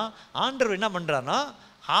தான் ஆண்டவர் என்ன பண்ணுறாருன்னா,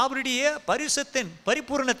 அவருடைய பரிசுத்தின்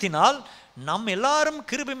பரிபூரணத்தினால் நம்ம எல்லாரும்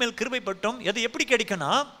கிருபை மேல் கிருபை பட்டோம். எது எப்படி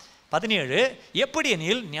கிடைக்கும்னா 17, எப்படி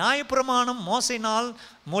எனில் நியாயப்பிரமாணம் மோசையினால்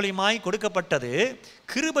மூலியமாய் கொடுக்கப்பட்டது,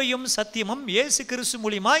 கிருபையும் சத்தியமும் இயேசு கிறிஸ்து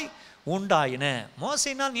மூலியமாய் உண்டாயின.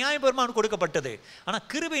 மோசையினால் நியாயப்பிரமாணம் கொடுக்கப்பட்டது, ஆனால்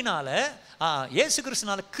கிருபையினால இயேசு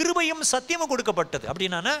கிறிஸ்துனால கிருபையும் சத்தியமும் கொடுக்கப்பட்டது.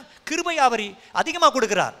 அப்படின்னா கிருபை அவர் அதிகமாக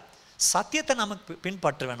கொடுக்குறார், சத்தியத்தை நமக்கு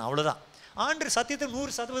பின்பற்ற வேணும், அவ்வளோதான். ஆண்டு சத்தியத்தை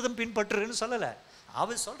 100% பின்பற்றுன்னு சொல்லலை.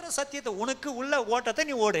 அவர் சொல்கிற சத்தியத்தை, உனக்கு உள்ள ஓட்டத்தை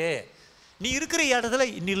நீ ஓடு, நீ இருக்கிற இடத்துல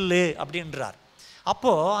நில்லு அப்படின்றார்.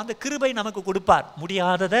 அப்போது அந்த கிருபை நமக்கு கொடுப்பார்.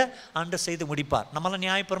 முடியாததை ஆண்டவர் செய்து முடிப்பார். நம்மளால்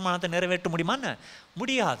நியாயப்பிரமாணத்தை நிறைவேற்ற முடியுமான்னு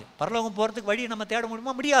முடியாது. பரலோகம் போகிறதுக்கு வழியை நம்ம தேட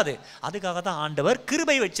முடியுமா? முடியாது. அதுக்காக தான் ஆண்டவர்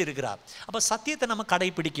கிருபை வச்சிருக்கிறார். அப்போ சத்தியத்தை நம்ம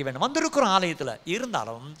கடைப்பிடிக்க வேண்டும். வந்திருக்கிறோம் ஆலயத்தில்,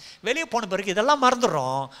 இருந்தாலும் வெளியே போன பிறகு இதெல்லாம்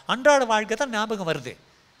மறந்துடுறோம். அன்றாட வாழ்க்கை தான் ஞாபகம் வருது.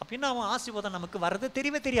 அப்படின்னா அவன் ஆசீர்வாதம் நமக்கு வர்றது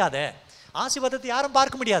தெரியவே தெரியாது. ஆசீர்வாதத்தை யாரும்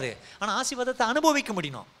பார்க்க முடியாது, ஆனால் ஆசீர்வாதத்தை அனுபவிக்க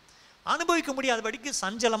முடியும். அனுபவிக்க முடியாதபடிக்கு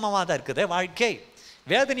சஞ்சலமாக தான் இருக்குது வாழ்க்கை,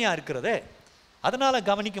 வேதனையாக இருக்கிறது. அதனால்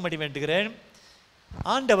கவனிக்கும்படி வேண்டுகிறேன்.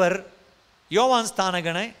 ஆண்டவர் யோவான்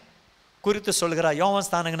ஸ்நானகனை குறித்து சொல்கிறார். யோவான்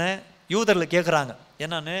ஸ்நானகனை யூதரில் கேட்குறாங்க,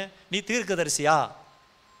 என்னன்னு, நீ தீர்க்கதரிசியா?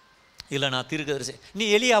 இல்லை நான் தீர்க்கதரிசி. நீ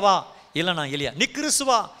எலியாவா? இல்லை நான் எலியா. நீ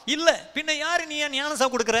கிறிஸ்துவா? இல்லை. பின்ன யார் நீ ஏன்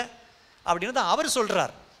ஞானசானம் கொடுக்குற அப்படின்னு தான் அவர்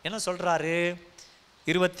சொல்கிறார். என்ன சொல்கிறாரு?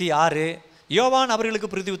 26, யோவான்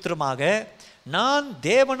அவர்களுக்கு பிரதி உத்தரமாக, நான்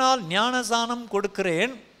தேவனால் ஞானசானம்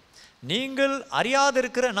கொடுக்கிறேன், நீங்கள்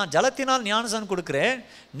அறியாதிருக்கிற, நான் ஜலத்தினால் ஞானஸ்நானம் கொடுக்கிறேன்,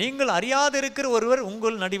 நீங்கள் அறியாதிருக்கிற ஒருவர்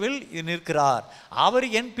உங்கள் நடுவில் நிற்கிறார். அவர்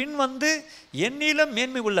என் பின் வந்து என்னிலும்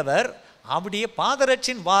மேன்மை உள்ளவர், அவருடைய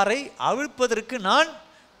பாதரட்சின் வாரை அவிழ்ப்பதற்கு நான்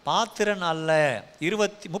பாத்திரன் அல்ல.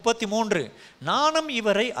 33 நானும்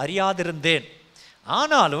இவரை அறியாதிருந்தேன்,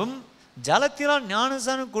 ஆனாலும் ஜலத்தினால்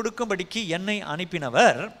ஞானஸ்நானம் கொடுக்கும்படிக்கு என்னை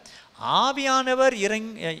அனுப்பினவர் ஆவியானவர்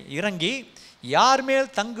இறங்கி யார் மேல்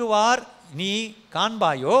தங்குவார் நீ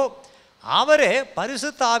காண்பாயோ அவரே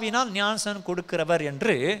பரிசுத்த ஆவியினால் ஞானஸ்நானம் கொடுக்கிறவர்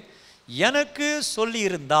என்று எனக்கு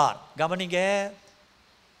சொல்லியிருந்தார். கவனிங்க,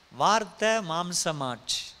 வார்த்தை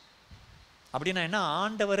மாம்சமாச்சு அப்படின்னா என்ன?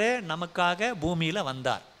 ஆண்டவரே நமக்காக பூமியில்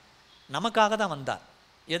வந்தார், நமக்காக தான் வந்தார்.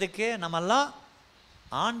 எதுக்கு? நம்மெல்லாம்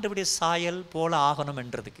ஆண்டவருடைய சாயல் போல ஆகணும்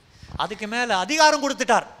என்றதுக்கு. அதுக்கு மேலே அதிகாரம்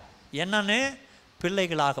கொடுத்துட்டார். என்னன்னு?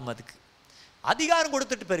 பிள்ளைகளாகும். அதுக்கு அதிகாரம்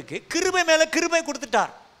கொடுத்துட்டு பிறகு கிருபை மேலே கிருபை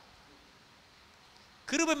கொடுத்துட்டார்.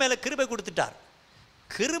 கிருபை மேலே கிருபை கொடுத்துட்டார்.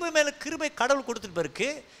 கிருபை மேலே கிருபை கடவுள் கொடுத்துட்டு பிறகு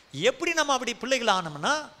எப்படி நம்ம அப்படி பிள்ளைகள்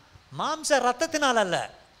ஆனோம்னா, மாம்ச ரத்தத்தினால் அல்ல,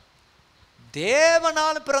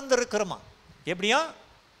 தேவனால் பிறந்திருக்கிறோமா. எப்படியா?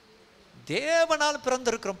 தேவனால்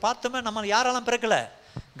பிறந்திருக்கிறோம். பார்த்தோமே, நம்ம யாரெல்லாம் பிறக்கல.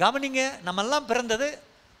 கவனிங்க, நம்மெல்லாம் பிறந்தது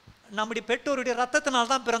நம்முடைய பெற்றோருடைய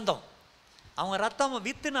ரத்தத்தினால் தான் பிறந்தோம். அவங்க ரத்தம்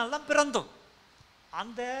வித்தினால் தான் பிறந்தோம்.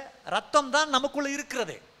 அந்த ரத்தம் தான் நமக்குள்ள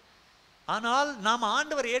இருக்கிறது. ஆனால் நாம்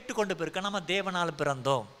ஆண்டவரை ஏற்றுக்கொண்டு பிறக்க நம்ம தேவனால்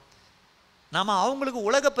பிறந்தோம். நாம் அவங்களுக்கு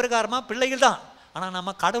உலக பிரகாரமாக பிள்ளைகள் தான், ஆனால்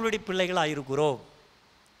நம்ம கடவுளுடைய பிள்ளைகளாக இருக்கிறோம்.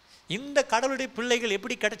 இந்த கடவுளுடைய பிள்ளைகள்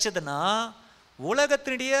எப்படி கிடைச்சதுன்னா,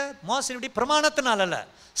 உலகத்தினுடைய மோசனுடைய பிரமாணத்தினால் அல்ல,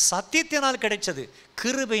 சத்தியத்தினால் கிடைச்சது.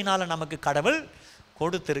 கிருபையினால் நமக்கு கடவுள்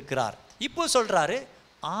கொடுத்திருக்கிறார். இப்போ சொல்றாரு,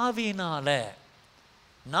 ஆவியினால.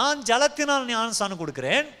 நான் ஜலத்தினால் ஞானஸ்நானம்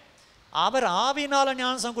கொடுக்கிறேன், அவர் ஆவியினால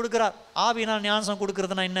ஞானஸ்நானம் கொடுக்கிறார். ஆவியினால் ஞானஸ்நானம்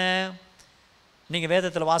கொடுக்கறதுனா என்ன? நீங்கள்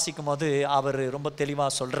வேதத்தில் வாசிக்கும் போது அவர் ரொம்ப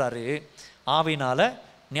தெளிவாக சொல்கிறாரு, ஆவியினால்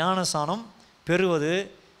ஞானஸ்நானம் பெறுவது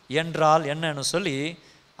என்றால் என்னன்னு சொல்லி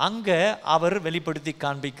அங்கே அவர் வெளிப்படுத்தி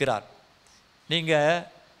காண்பிக்கிறார். நீங்கள்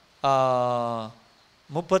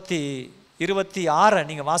 26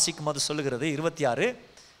 நீங்கள் வாசிக்கும் போது சொல்லுகிறது 26.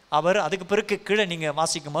 அவர் அதுக்கு பிறகு கீழே நீங்கள்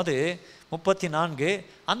வாசிக்கும் போது 34,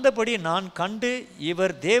 அந்தபடி நான் கண்டு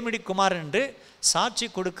இவர் தேவனுடைய குமாரன் என்று சாட்சி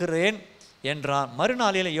கொடுக்கிறேன் என்றான்.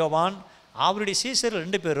 மறுநாளில் யோவான் அவருடைய சீசர்கள்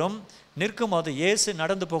 2 பேரும் நிற்கும்போது இயேசு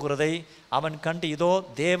நடந்து போகிறதை அவன் கண்டு இதோ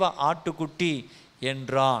தேவ ஆட்டுக்குட்டி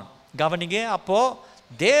என்றான். கவனிங்க, அப்போது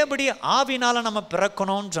தேவனுடைய ஆவினால் நம்ம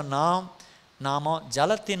பிறக்கணும்னு சொன்னால் நாம்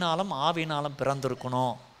ஜலத்தினாலும் ஆவினாலும்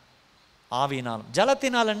பிறந்திருக்கணும். ஆவினாலும்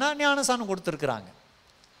ஜலத்தினாலன்னா ஞானஸ்நானம் கொடுத்துருக்குறாங்க.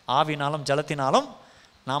 ஆவினாலும் ஜலத்தினாலும்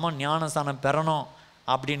நாம் ஞானஸ்நானம் பெறணும்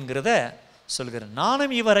அப்படிங்கிறத சொல்கிறேன்.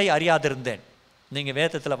 நானும் இவரை அறியாதிருந்தேன். நீங்கள்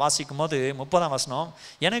வேதத்தில் வாசிக்கும் போது 30ஆம் வசனம்,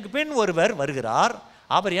 எனக்கு பின் ஒருவர் வருகிறார்,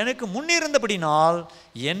 அவர் எனக்கு முன்னிருந்தபடினால்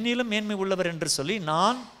என்னிலும் மேன்மை உள்ளவர் என்று சொல்லி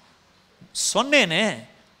நான் சொன்னேனே,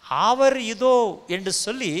 அவர் இதோ என்று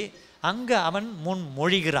சொல்லி அங்கே அவன் முன்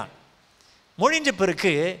மொழிகிறான். மொழிஞ்ச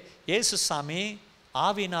பிறகு இயேசு சாமி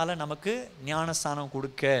ஆவியினால் நமக்கு ஞானஸ்நானம்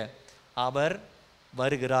கொடுக்க அவர்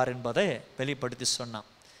வருகிறார் என்பதை வெளிப்படுத்தி சொன்னான்.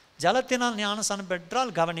 ஜலத்தினால் ஞானஸ்நானம்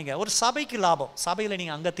பெற்றால் கவனிங்க, ஒரு சபைக்கு லாபம். சபையில்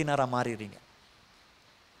நீங்கள் அங்கத்தினராக மாறிடுறீங்க.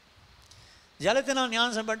 ஜலத்தினால்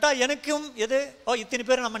ஞானஸ்நானம் பெற்றால் எனக்கும் எது, இத்தனை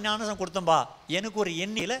பேர் நம்ம ஞானஸ்நானம் கொடுத்தோம்பா, எனக்கு ஒரு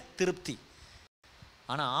எண்ணியில் திருப்தி.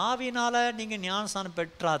 ஆனால் ஆவியினால் நீங்கள் ஞானஸ்நானம்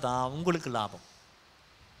பெற்றாதான் உங்களுக்கு லாபம்.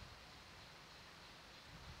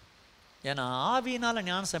 ஏன்னா ஆவியினால்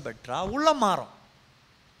ஞானஸ்நானம் பெற்றால் உள்ளம் மாறும்.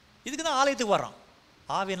 இதுக்கு தான் ஆலயத்துக்கு வர்றோம்.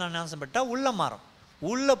 ஆவியினால் ஞானஸ்நானம் பெற்றால் உள்ளம் மாறும்.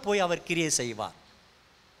 உள்ளே போய் அவர் கிரியை செய்வார்.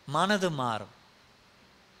 மனது மாறும்,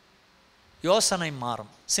 யோசனை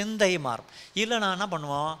மாறும், சிந்தை மாறும். இல்லைனா என்ன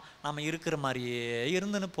பண்ணுவோம், நம்ம இருக்கிற மாதிரியே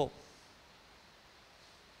இருந்துனுப்போம்.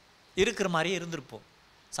 இருக்கிற மாதிரியே இருந்திருப்போம்.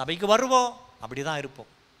 சபைக்கு வருவோம், அப்படி தான் இருப்போம்.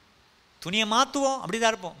 துணியை மாற்றுவோம், அப்படி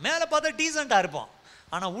தான் இருப்போம். மேலே பார்த்தா டீசெண்டாக இருப்போம்,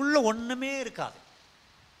 ஆனால் உள்ளே ஒன்றுமே இருக்காது.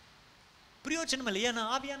 பிரயோஜனம் இல்லை. ஏன்னா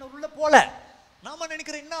ஆவியானவர் உள்ளே போல. நாம்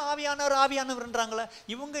நினைக்கிறோம், என்ன ஆவியானவர் ஆவியானவர்ன்றாங்களே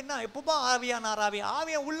இவங்க, என்ன எப்பப்பா ஆவியானார்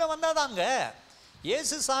ஆவியா உள்ளே வந்தாதாங்க.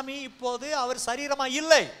 இயேசு சாமி இப்போது அவர் சரீரமாக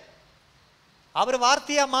இல்லை, அவர்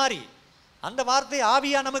வார்த்தையாக மாறி அந்த வார்த்தை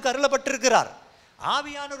ஆவியாக நமக்கு அருளப்பட்டிருக்கிறார்.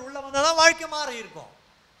 ஆவியானவர் உள்ளே வந்தால் தான் வாழ்க்கை மாறி இருக்கும்.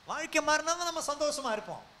 வாழ்க்கை மாறினா தான் நம்ம சந்தோஷமாக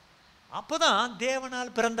இருப்போம். அப்போ தான்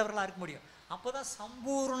தேவனால் பிறந்தவர்களாக இருக்க முடியும். அப்போ தான்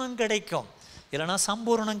சம்பூர்ணம் கிடைக்கும். இல்லைன்னா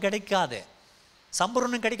சம்பூர்ணம் கிடைக்காது.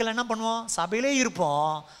 சம்பூர்ணம் கிடைக்கல என்ன பண்ணுவோம், சபையிலே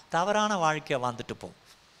இருப்போம், தவறான வாழ்க்கையை வாழ்ந்துட்டு போவோம்.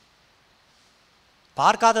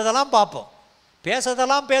 பார்க்காததெல்லாம் பார்ப்போம்,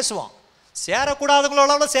 பேசுறதெல்லாம் பேசுவோம்,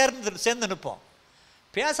 சேரக்கூடாதவங்களோட சேர்ந்து நிற்போம்,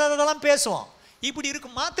 பேசாததெல்லாம் பேசுவோம். இப்படி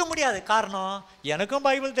இருக்கும். மாற்ற முடியாது. காரணம், எனக்கும்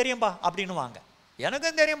பைபிள் தெரியும்பா அப்படின்னுவாங்க.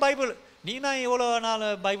 எனக்கும் தெரியும் பைபிள், நீனா எவ்வளோ நாள்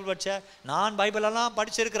பைபிள் படித்த, நான் பைபிளெல்லாம்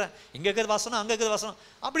படிச்சிருக்கிறேன், இங்கே இருக்கிறது வசனம் அங்கே இருக்கிறது வசனம்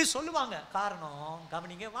அப்படி சொல்லுவாங்க. காரணம்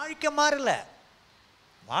கவனிங்க, வாழ்க்கை மாறல.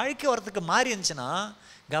 வாழ்க்கை ஒருத்துக்கு மாறி இருந்துச்சுன்னா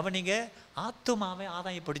கவனிங்க, ஆத்துமாவை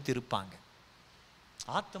ஆதாயப்படுத்தி இருப்பாங்க,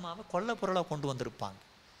 ஆத்துமாவை கொள்ள பொருளை கொண்டு வந்திருப்பாங்க,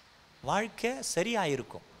 வாழ்க்கை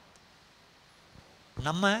சரியாயிருக்கும்.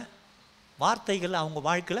 நம்ம வார்த்தைகள் அவங்க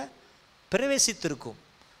வாழ்க்கையில் பிரவேசித்திருக்கும்,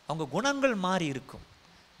 அவங்க குணங்கள் மாறி இருக்கும்.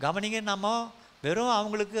 கவனிங்க, நம்ம வெறும்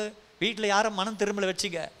அவங்களுக்கு வீட்டில் யாரும் மனம் திரும்பலை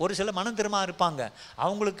வச்சுக்க, ஒரு சில மனம் திரும்ப இருப்பாங்க,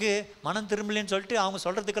 அவங்களுக்கு மனம் திரும்பலன்னு சொல்லிட்டு அவங்க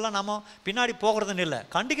சொல்கிறதுக்கெல்லாம் நம்ம பின்னாடி போகிறதுன்னு இல்லை,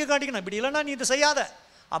 கண்டிக்கணும். இப்படி இல்லைன்னா நீ இதை செய்யாத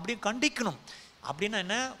அப்படி கண்டிக்கணும். அப்படின்னா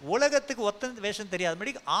என்ன, உலகத்துக்கு ஒத்த வேஷம்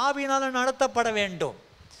தெரியாதபடி ஆவியினால் நடத்தப்பட வேண்டும்.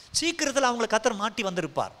 சீக்கிரத்தில் அவங்களை கர்த்தர் மாட்டி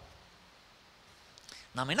வந்திருப்பார்.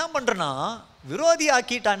 நம்ம என்ன பண்ணுறோன்னா, விரோதி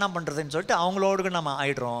ஆக்கிட்டா என்ன பண்ணுறதுன்னு சொல்லிட்டு அவங்களோடு நம்ம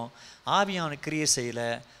ஆயிடுறோம். ஆவியான கிரியை செய்யலை,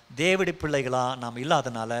 தேவடி பிள்ளைகளாக நாம்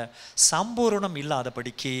இல்லாதனால சம்பூரணம்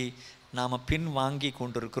இல்லாதபடிக்கு நாம் பின் வாங்கி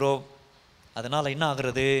கொண்டிருக்கிறோம். அதனால் என்ன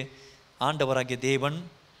ஆகிறது, ஆண்டவராகிய தேவன்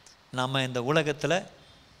நம்ம இந்த உலகத்தில்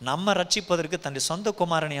நம்ம ரட்சிப்பதற்கு தன்னுடைய சொந்த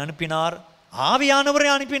குமாரனை அனுப்பினார், ஆவியானவரை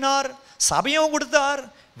அனுப்பினார், சபையும் கொடுத்தார்,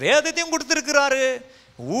 வேதத்தையும் கொடுத்துருக்கிறாரு,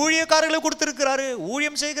 ஊழியக்காரர்களை கொடுத்துருக்கிறாரு,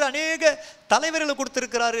 ஊழியம் செய்கிற அநேக தலைவர்களை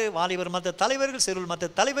கொடுத்துருக்கிறாரு, வாலிபர் மற்ற தலைவர்கள், சிறுவர் மற்ற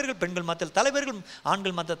தலைவர்கள், பெண்கள் மற்ற தலைவர்கள்,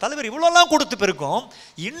 ஆண்கள் மற்ற தலைவர், இவ்வளோலாம் கொடுத்து பிறக்கும்.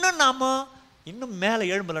 இன்னும் மேலே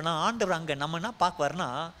எழும்பலைன்னா ஆண்டவர் அங்கே நம்ம என்ன பார்க்குவார்னா,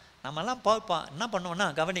 நம்மெல்லாம் என்ன பண்ணுவோம்னா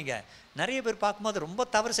கவனிங்க, நிறைய பேர் பார்க்கும்போது ரொம்ப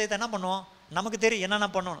தவறு செய்த என்ன பண்ணுவோம், நமக்கு தெரியும் என்னென்ன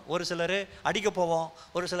பண்ணணும். ஒரு சிலர் அடிக்க போவோம்,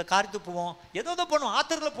 ஒரு சிலர் காரி துப்புவோம், ஏதோ பண்ணுவோம்,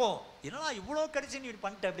 ஆத்திரத்தில் போவோம், என்னன்னா இவ்வளோ கிடைச்சி நீ இப்படி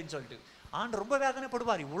பண்ணிட்டேன் அப்படின்னு சொல்லிட்டு ஆண்டு ரொம்ப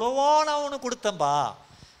வேதனைப்படுவார். இவ்வளோவோ நான் ஒன்று கொடுத்தேன்பா,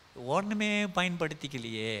 ஒன்றுமே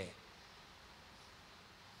பயன்படுத்திக்கலையே,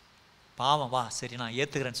 பாவம், வா சரி நான்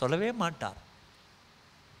ஏற்றுக்கிறேன்னு சொல்லவே மாட்டார்.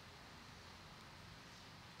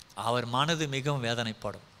 அவர் மனது மிகவும்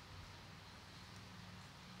வேதனைப்படும்.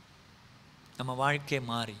 நம்ம வாழ்க்கை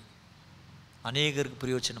மாறி அநேகருக்கு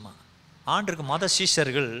பிரயோஜனமா ஆண்டுக்கு மத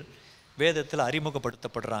சீஷர்கள் வேதத்தில்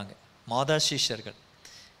அறிமுகப்படுத்தப்படுறாங்க. மத சீஷர்கள்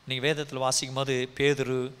நீங்கள் வேதத்தில் வாசிக்கும் போது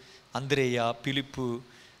பேதுரு, அந்திரேயா, பிலிப்பு,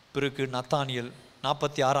 பிறகு நத்தானியல்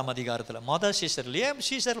 46ஆம் அதிகாரத்தில் மத சீஷர்கள்.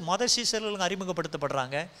 ஏன் மத சீஷர்கள்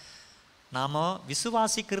அறிமுகப்படுத்தப்படுறாங்க? நாம்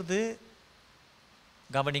விசுவாசிக்கிறது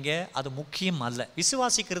கவனிங்க, அது முக்கியம் அல்ல.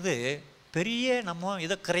 விசுவாசிக்கிறது பெரிய நம்ம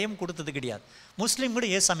இதை கிரயம் கொடுத்தது கிடையாது. முஸ்லீம் கூட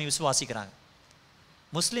ஏசாமி விசுவாசிக்கிறாங்க.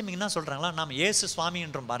 முஸ்லீம் என்ன சொல்கிறாங்களா, நாம் ஏசு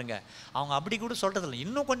சுவாமின்றோம் பாருங்க, அவங்க அப்படி கூட சொல்கிறதில்ல.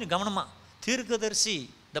 இன்னும் கொஞ்சம் கவனமாக தீர்க்கதரிசி,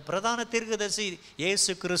 இந்த பிரதான தீர்க்கதரிசி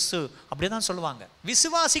ஏசு கிறிஸ்து அப்படி தான் சொல்லுவாங்க.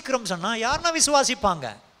 விசுவாசிக்கிறோம் சொன்னால் யாருன்னா விசுவாசிப்பாங்க,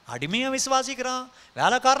 அடிமையாக விசுவாசிக்கிறான்,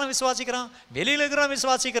 வேலைக்காரனை விசுவாசிக்கிறான், வெளியில் இருக்கிறான்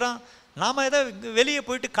விசுவாசிக்கிறான். நாம் எதை வெளியே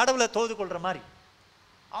போயிட்டு கடவுளை தோது கொள்கிற மாதிரி,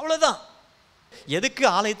 அவ்வளோதான். எதுக்கு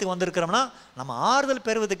ஆலயத்துக்கு வந்திருக்கிறோம்னா நம்ம ஆறுதல்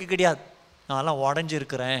பெறுவதுக்கு கிடையாது. நான்லாம் உடஞ்சி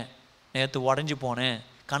இருக்கிறேன், நேற்று உடஞ்சி போனேன்,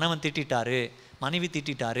 கணவன் திட்டாரு, மனைவி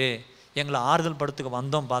திட்டாரு, எங்களை ஆறுதல் படுத்துக்க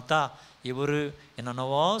வந்தோம், பார்த்தா இவர்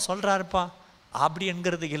என்னென்னவோ சொல்கிறாருப்பா அப்படி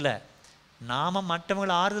என்கிறதுக்கு இல்லை. நாம்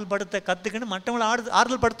மற்றவங்களை ஆறுதல் படுத்த கற்றுக்கின்னு மற்றவங்களை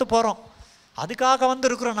ஆறுதல் படுத்த போகிறோம். அதுக்காக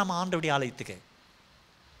வந்துருக்குறோம் நம்ம ஆண்டவருடைய ஆலயத்துக்கு.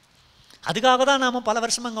 அதுக்காக தான் நாம் பல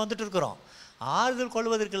வருஷம் அங்கே வந்துட்டு இருக்கிறோம். ஆறுதல்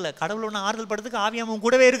கொள்வதற்கு இல்லை, கடவுள் ஒன்று ஆறுதல் படுறதுக்கு ஆவியானவர்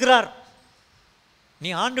கூடவே இருக்கிறார். நீ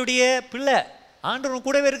ஆண்டுடைய பிள்ளை, ஆண்டவர்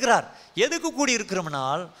கூடவே இருக்கிறார். எதுக்கு கூடி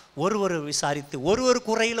இருக்கிறோம்னால் ஒருவர் விசாரித்து, ஒருவர்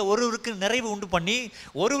குறையில் ஒருவருக்கு நிறைவு உண்டு பண்ணி,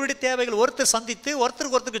 ஒருவருடைய தேவைகள் ஒருத்தர் சந்தித்து,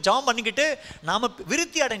 ஒருத்தருக்கு ஜெபம் பண்ணிக்கிட்டு நாம்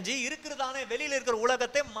விருத்தி அடைஞ்சு இருக்கிறதான வெளியில் இருக்கிற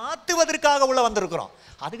உலகத்தை மாற்றுவதற்காக உள்ள வந்திருக்கிறோம்.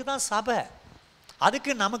 அதுக்கு தான் சபை.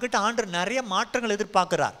 அதுக்கு நம்மக்கிட்ட ஆண்டவர் நிறைய மாற்றங்கள்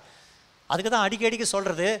எதிர்பார்க்குறார். அதுக்கு தான் அடிக்கடிக்கு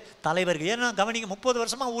சொல்கிறது தலைவர்கள். ஏன்னா கவனிங்க, 30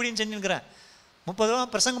 வருஷமாக ஊழியம் செஞ்சுருக்கிறேன், 30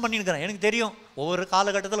 வருஷம் பிரசங்கம் பண்ணியிருக்கிறேன். எனக்கு தெரியும் ஒவ்வொரு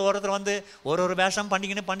காலகட்டத்தில் ஒருத்தர் வந்து ஒரு வேஷம்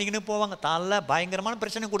பண்ணிக்கின்னு போவாங்க. தலை பயங்கரமான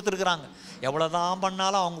பிரச்சனை கொடுத்துருக்குறாங்க. எவ்வளோ தான்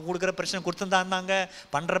பண்ணாலும் அவங்க கொடுக்குற பிரச்சனை கொடுத்துருந்தா இருந்தாங்க,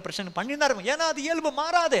 பண்ணுற பிரச்சனை பண்ணியிருந்தா இருப்பாங்க. ஏன்னா அது இயல்பு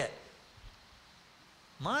மாறாது,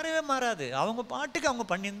 மாறவே மாறாது. அவங்க பாட்டுக்கு அவங்க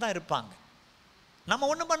பண்ணின்னு தான் இருப்பாங்க. நம்ம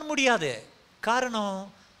ஒன்றும் பண்ண முடியாது. காரணம்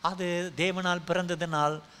அது தேவனால்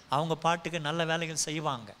பிறந்ததுனால் அவங்க பாட்டுக்கு நல்ல வேலைகள்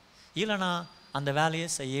செய்வாங்க. இல்லைனா அந்த வேலையை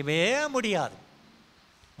செய்யவே முடியாது.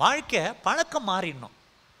 வாழ்க்கை பழக்கம் மாறிடணும்,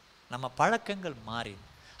 நம்ம பழக்கங்கள்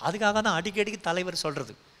மாறிடணும். அதுக்காக தான் அடிக்கடிக்கு தலைவர்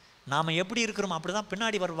சொல்கிறது, நாம் எப்படி இருக்கிறோமோ அப்படி தான்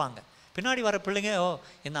பின்னாடி வருவாங்க. பின்னாடி வர பிள்ளைங்க, ஓ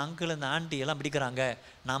இந்த அங்கிள் இந்த ஆண்டி எல்லாம் பிடிக்கிறாங்க,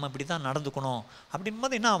 நாம் இப்படி தான் நடந்துக்கணும்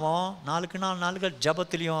அப்படின்போது என்ன ஆகும், நாளுக்கு நாளுகள்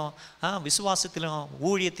ஜபத்திலையும் விசுவாசத்திலையும்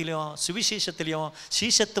ஊழியத்திலையும் சுவிசேஷத்திலையும்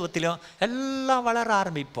சீஷத்துவத்திலையும் எல்லாம் வளர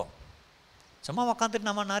ஆரம்பிப்போம். சும்மா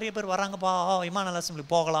உக்காந்துட்டு நம்ம நிறைய பேர் வராங்கப்பா, இமானுவேல் அசெம்பிளி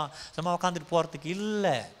போகலாம், சும்மா உக்காந்துட்டு போகிறதுக்கு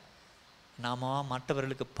இல்லை. நாம்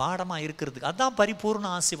மற்றவர்களுக்கு பாடமாக இருக்கிறதுக்கு, அதுதான் பரிபூர்ண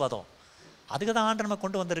ஆசீர்வாதம். அதுக்கு தான் ஆண்டு நம்ம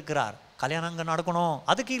கொண்டு வந்திருக்கிறார். கல்யாணம் அங்கே நடக்கணும்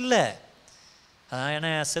அதுக்கு இல்லை, ஏன்னா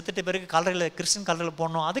செத்துட்டு பிறகு கல்லறையில் கிறிஸ்டின் கல்லறையில்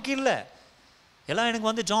போடணும் அதுக்கு இல்லை. எல்லாம் எனக்கு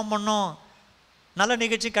வந்து ஜாம் பண்ணோம், நல்ல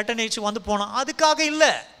நிகழ்ச்சி கெட்ட நிகழ்ச்சி வந்து போனோம், அதுக்காக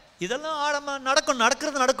இல்லை. இதெல்லாம்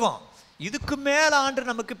நடக்கிறது நடக்கும். இதுக்கு மேலே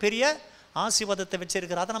ஆண்டு நமக்கு பெரிய ஆசீர்வாதத்தை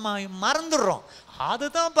வச்சிருக்கிறார். அதை நம்ம மறந்துடுறோம்.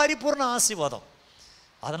 அதுதான் பரிபூர்ண ஆசீர்வாதம்.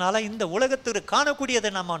 அதனால் இந்த உலகத்தில் காணக்கூடியதை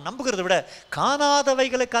நம்ம நம்புகிறத விட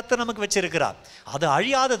காணாதவைகளை கர்த்தர் நமக்கு வச்சிருக்கிறார். அது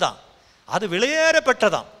அழியாதுதான், அது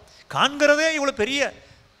விலையேறப்பட்டதான். காண்கிறதே இவ்வளோ பெரிய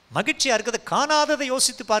மகிழ்ச்சியாக இருக்குது. காணாததை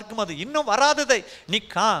யோசித்து பார்க்கும்போது, இன்னும் வராததை நீ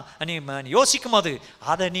யோசிக்கும் போது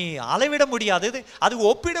அதை நீ அளவிட முடியாதது, அது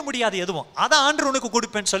ஒப்பிட முடியாது எதுவும். அதை ஆண்டு உனக்கு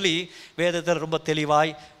கொடுப்பேன்னு சொல்லி வேதத்தில் ரொம்ப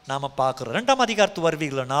தெளிவாய் நாம் பார்க்குறோம். 2ஆம் அதிகாரத்து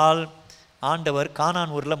வருவீர்களானால் ஆண்டவர்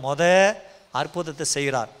கானான் ஊரில் அற்புதத்தை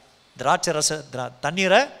செய்கிறார்.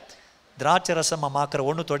 தண்ணீரை திராட்சை ரசமாக மாக்கிற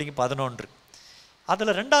 1-11.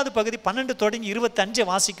 அதில் 2வது பகுதி 12-25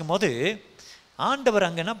 வாசிக்கும் போது ஆண்டவர்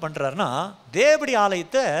அங்கே என்ன பண்ணுறாருன்னா தேவடி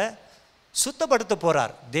ஆலயத்தை சுத்தப்படுத்த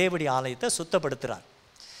போகிறார். தேவடி ஆலயத்தை சுத்தப்படுத்துகிறார்.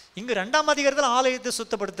 இங்கே 2ஆம் அதிகாரத்தில் ஆலயத்தை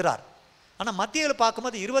சுத்தப்படுத்துகிறார். ஆனால் மத்தியில்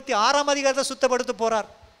பார்க்கும்போது 26ஆம் அதிகாரத்தை சுத்தப்படுத்த போகிறார்.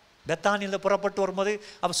 பெத்தானியில் புறப்பட்டு வரும்போது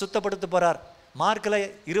அவர் சுத்தப்படுத்த போகிறார். மார்க்கில்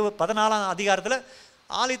 14ஆம் அதிகாரத்தில்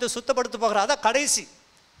ஆலயத்தை சுத்தப்படுத்த போகிறார். அதான் கடைசி,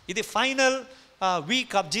 இது final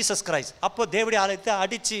week of Jesus Christ. அப்போ தேவடி ஆலயத்தை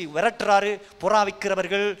அடித்து விரட்டுறாரு. புறா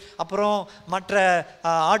விற்கிறவர்கள், அப்புறம் மற்ற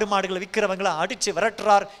ஆடு மாடுகளை விற்கிறவங்களை அடித்து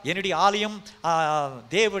விரட்டுறார். என்னுடைய ஆலயம்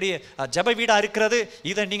தேவடி ஜப வீடாக இருக்கிறது,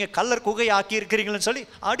 இதை நீங்கள் கல்லர் குகை ஆக்கி இருக்கிறீங்கன்னு சொல்லி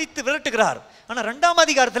அடித்து விரட்டுகிறார். ஆனால் 2ஆம்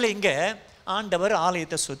அதிகாரத்தில் இங்கே ஆண்டவர்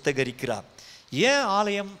ஆலயத்தை சுத்தகரிக்கிறார். ஏன்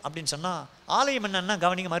ஆலயம் அப்படின்னு சொன்னால், ஆலயம் என்னன்னா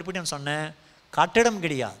கவனிங்க, மறுபடியும் சொன்னேன், கட்டிடம்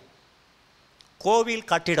கிடையாது. கோவில்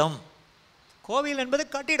கட்டிடம், கோவில் என்பது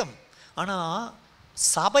கட்டிடம். ஆனால்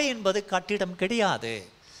சபை என்பது கட்டிடம் கிடையாது.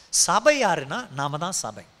 சபை யாருன்னா நாம தான்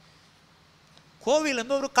சபை. கோவில்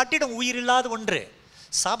என்பது ஒரு கட்டிடம், உயிர் இல்லாத ஒன்று.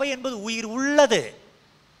 சபை என்பது உயிர் உள்ளது.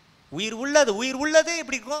 உயிர் உள்ளது, உயிர் உள்ளது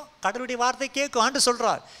எப்படி இருக்கும்? கடவுளுடைய வார்த்தை கேட்கும். ஆண்டு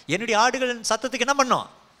சொல்றார், என்னுடைய ஆடுகளின் சத்தத்துக்கு என்ன பண்ணோம்?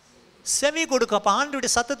 செவி கொடுக்கும். அப்போ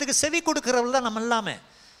ஆண்டுடைய சத்தத்துக்கு செவி கொடுக்கிறவள் தான் நம்ம எல்லாமே.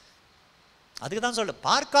 அதுக்கு தான் சொல்ல,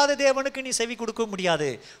 பார்க்காத தேவனுக்கு நீ செவி கொடுக்க முடியாது,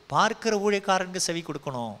 பார்க்கிற ஊழியக்காரனுக்கு செவி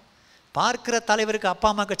கொடுக்கணும், பார்க்கிற தலைவருக்கு அப்பா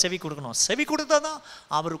அம்மாவுக்கு செவி கொடுக்கணும். செவி கொடுத்தா தான்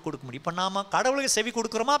அவருக்கு கொடுக்க முடியும். இப்போ நாம் கடவுளுக்கு செவி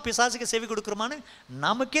கொடுக்குறோமா பிசாசுக்கு செவி கொடுக்குறோமான்னு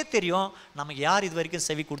நமக்கே தெரியும். நமக்கு யார் இது வரைக்கும்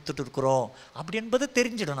செவி கொடுத்துட்டு இருக்கிறோம் அப்படி என்பது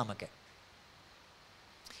தெரிஞ்சிடும் நமக்கு.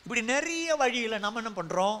 இப்படி நிறைய வழியில் நம்ம என்ன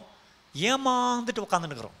பண்ணுறோம்? ஏமாந்துட்டு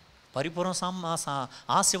உட்காந்துருக்குறோம். பரிபூர்ணம்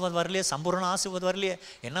ஆசீர்வாதம் வரலையே, சம்பூர்ண ஆசீர்வாதம் வரலையே,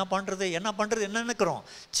 என்ன பண்ணுறது என்ன நினைக்கிறோம்?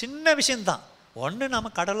 சின்ன விஷயந்தான். ஒன்று, நம்ம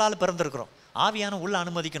கடலால் பிறந்திருக்கிறோம், ஆவியான உள்ள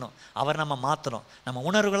அனுமதிக்கணும், அவர் நம்ம மாற்றணும், நம்ம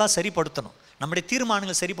உணர்வுகளாக சரிப்படுத்தணும், நம்முடைய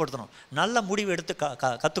தீர்மானங்களை சரிப்படுத்தணும், நல்ல முடிவு எடுத்து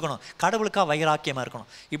கற்றுக்கணும், கடவுளுக்காக வைராக்கியமாக இருக்கணும்.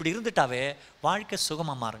 இப்படி இருந்துட்டாவே வாழ்க்கை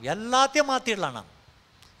சுகமாக மாறும். எல்லாத்தையும் மாற்றிடலாம், நாம்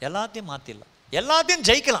எல்லாத்தையும் மாற்றிடலாம், எல்லாத்தையும்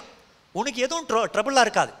ஜெயிக்கலாம். உனக்கு எதுவும் ட்ரபிளாக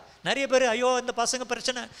இருக்காது. நிறைய பேர், ஐயோ இந்த பசங்க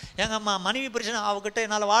பிரச்சனை, எங்கள் மனைவி பிரச்சனை, அவகிட்ட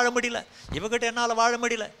என்னால் வாழ முடியல, இவகிட்ட என்னால் வாழ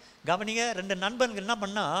முடியல. கவனிங்க, 2 நண்பர்கள் என்ன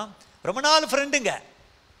பண்ணால் ரொம்ப நாள்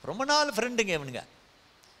ஃப்ரெண்டுங்க இவனுங்க.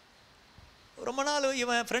 ரொம்ப நாள்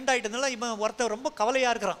இவன் ஃப்ரெண்ட் ஆகிட்டதுனால இவன் ஒருத்தர் ரொம்ப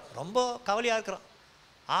கவலையாக இருக்கிறான்.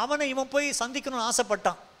 அவனை இவன் போய் சந்திக்கணும்னு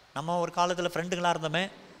ஆசைப்பட்டான். நம்ம ஒரு காலத்தில் ஃப்ரெண்டுங்களாக இருந்தோமே,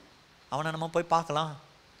 அவனை நம்ம போய் பார்க்கலாம்,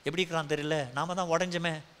 எப்படி இருக்கிறான்னு தெரியல, நாம் தான்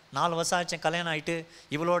உடஞ்சமே, 4 வருஷம் ஆச்சு கல்யாணம் ஆகிட்டு,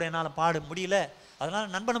 இவளோட என்னால் பாட முடியல,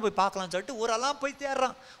 அதனால் நண்பனை போய் பார்க்கலான்னு சொல்லிட்டு ஊரெல்லாம் போய்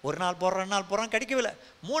தேடுறான். ஒரு நாள் போடுறான், 2 நாள் போடுறான், கிடைக்கவில்லை.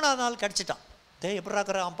 3ஆவது நாள் கிடச்சிட்டான். எப்படி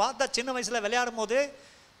இருக்கிறான்? அவன் பார்த்தா சின்ன வயசில் விளையாடும் போது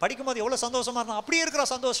படிக்கும் போது எவ்வளோ சந்தோஷமாக இருந்தான், அப்படியே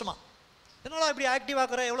இருக்கிறான் சந்தோஷமாக. என்னடா இப்படி ஆக்டிவாக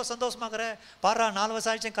இருக்கிற, எவ்வளோ சந்தோஷமாக்குற, பாடுறா 4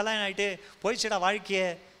 வருஷம் ஆயிடுச்சு கல்யாணம் ஆகிட்டு போயிடுச்சுடா வாழ்க்கையே,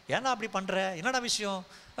 ஏன்னா அப்படி பண்ணுற, என்னடா விஷயம்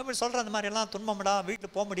அப்படி சொல்கிறேன். அந்த மாதிரி எல்லாம் துன்பம்டா,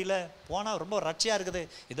 வீட்டில் போக முடியல, போனால் ரொம்ப ரட்சியாக இருக்குது,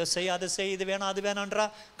 இதை செய் அதை செய், இது வேணாம் அது வேணான்றா,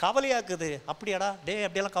 கவலையாக இருக்குது. அப்படியாடா டே,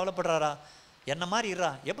 அப்படியெல்லாம் கவலைப்படுறாரா, என்ன மாதிரி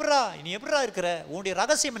இருறா, எப்படா நீ எப்படா இருக்கிற, உன்னுடைய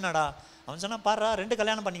ரகசியம் என்னடா? அவன் சொன்னான், பாடுறா 2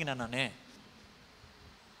 கல்யாணம் பண்ணிக்கினேன் நான்,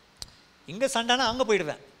 இங்கே சண்டைனா அங்கே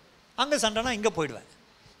போயிடுவேன், அங்கே சண்டைனா இங்கே போயிடுவேன்.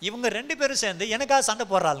 இவங்க 2 பேரும் சேர்ந்து எனக்காக சண்டை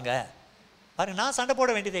போடுறாளுங்க பாருங்க. நான் சண்டை போட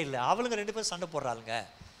வேண்டியதே இல்லை, அவளுங்க 2 பேரும் சண்டை போடுறாளுங்க.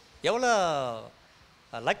 எவ்வளோ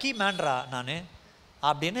லக்கி மேன்ரா நான்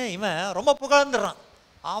அப்படின்னு இவன் ரொம்ப புகழ்ந்துடுறான்.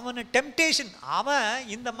 அவனை டெம்டேஷன், அவன்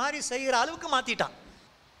இந்த மாதிரி செய்கிற அளவுக்கு மாற்றிட்டான்.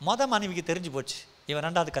 மனைவிக்கு தெரிஞ்சு போச்சு, இவன்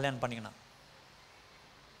 2வது கல்யாணம் பண்ணிக்கினான்.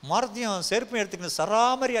 மரத்தையும் செருப்பையும் எடுத்துக்கணும்,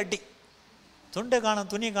 சராமரி அடி, துண்டை காணும்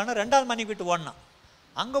துணியை காணும். 2வது மனைவி விட்டு ஓடினான்.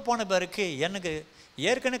 அங்கே போன பிறகு எனக்கு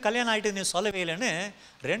ஏற்கனவே கல்யாணம் ஆகிட்டு நீ சொல்லவே இல்லைன்னு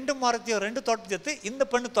 2 மரத்தையும் 2 தோட்டத்தையும் எடுத்து இந்த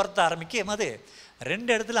பெண்ணு துரத்த ஆரம்பிக்கும் போது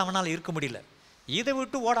 2 இடத்துல அவனால் இருக்க முடியல. இதை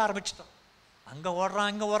விட்டு ஓட ஆரம்பிச்சிட்டான். அங்கே ஓடுறான்,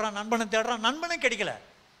 இங்கே ஓடுறான், நண்பனை தேடுறான், நண்பனும் கிடைக்கல.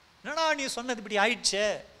 என்னடா நீ சொன்னது இப்படி ஆயிடுச்சே,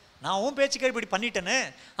 நான் உன் பேச்சுக்கே இப்படி பண்ணிட்டேன்னு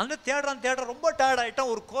அந்த தேடுறான். ரொம்ப டயர்ட்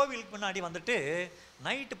ஆகிட்டான். ஒரு கோவிலுக்கு முன்னாடி வந்துட்டு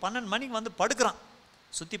நைட்டு 12 மணிக்கு வந்து படுக்கிறான்.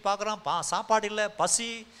 சுற்றி பார்க்குறான், சாப்பாடு இல்லை, பசி,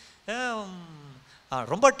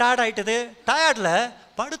 ரொம்ப டயர்ட் ஆகிட்டுது. டயர்டில்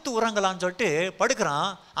படுத்து உறங்கலான்னு சொல்லிட்டு படுக்கிறான்.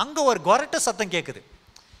 அங்கே ஒரு கொரட்டை சத்தம் கேட்குது.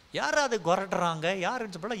 யாராவது கொரட்டுறாங்க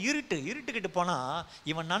யாருன்னு சொல்லலாம். இருட்டுக்கிட்டு போனால்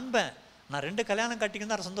இவன் நண்பன், நான் 2 கல்யாணம்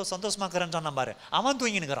கட்டிக்கின்னு தான் சந்தோஷமாக்குறேன்னு சொன்னான் பாரு, அவன்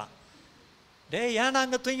தூங்கினுக்கிறான். டே ஏன்னா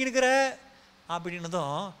அங்கே தூங்கினுக்கிற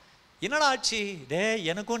அப்படின்னதும், என்னடா ஆச்சு? டே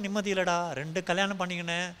எனக்கும் நிம்மதி இல்லைடா, 2 கல்யாணம்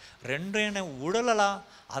பண்ணிக்கினேன், 2 என்னை உடலலாம்,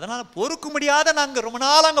 அதனால் பொறுக்க முடியாத நான் அங்கே ரொம்ப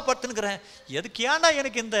நாள் அங்கே படுத்துனுக்கிறேன். எதுக்கு ஏன்டா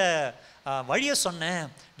எனக்கு இந்த வழியை சொன்னேன்?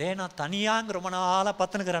 டே நான் தனியாக அங்கே ரொம்ப நாளாக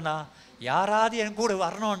படுத்துனுக்கிறேன்டா, யாராவது என் கூட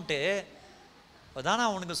வரணும்ன்ட்டு அதான்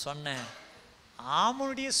நான் அவனுக்கு சொன்னேன்.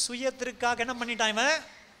 அவனுடைய சுயத்திற்காக என்ன பண்ணிட்டான் இவன்?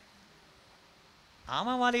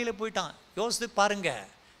 அவன் வாழையில் போயிட்டான். யோசித்து பாருங்க,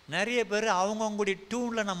 நிறைய பேர் அவங்கவுங்களுடைய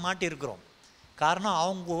டியூனில் நம்ம மாட்டியிருக்கிறோம். காரணம்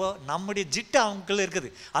அவங்க நம்முடைய ஜிட்டு அவங்களுக்குள்ள இருக்குது,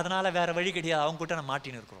 அதனால் வேறு வழி கிடையாது, அவங்ககிட்ட நம்ம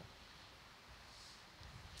மாட்டின்னு இருக்கிறோம்.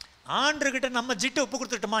 ஆண்டுகிட்ட நம்ம ஜிட்டை ஒப்பு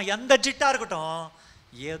கொடுத்துட்டோமா, எந்த ஜிட்டாக இருக்கட்டும்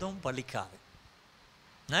எதுவும் பலிக்காது.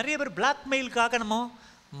 நிறைய பேர் பிளாக்மெயிலுக்காக நம்ம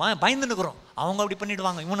பயந்துன்னுக்குறோம். அவங்க அப்படி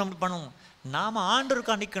பண்ணிவிடுவாங்க, இவன் அப்படி பண்ணுவோம். நாம்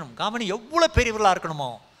ஆண்டருக்கா நிற்கணும். கவனி, எவ்வளோ பெரியவர்களாக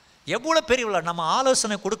இருக்கணுமோ, எவ்வளோ பெரியவர்களாக நம்ம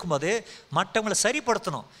ஆலோசனை கொடுக்கும்போது மற்றவங்களை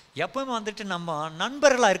சரிப்படுத்தணும். எப்பவுமே வந்துட்டு நம்ம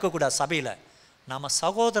நண்பர்களாக இருக்கக்கூடாது. சபையில் நம்ம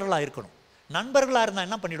சகோதரர்களாக இருக்கணும். நண்பர்களாக இருந்தால்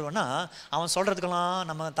என்ன பண்ணிவிடுவோன்னா, அவன் சொல்கிறதுக்கெல்லாம்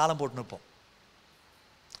நம்ம தாளம் போட்டு நிற்போம்.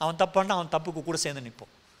 அவன் தப்பு பண்ணால் அவன் தப்புக்கு கூட சேர்ந்து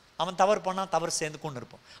நிற்போம். அவன் தவறு பண்ணால் தவறு சேர்ந்து கொண்டு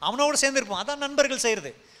இருப்போம். அவனோடு சேர்ந்து இருப்போம். அதான் நண்பர்கள்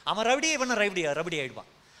செய்கிறது. அவன் ரவுடி, இவன் ரவுடி ஆகிடுவான்.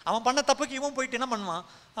 அவன் பண்ண தப்புக்கு இவன் போயிட்டு என்ன பண்ணுவான்,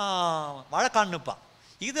 வழக்கான்னு நிற்பான்.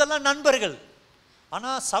 இதெல்லாம் நண்பர்கள்.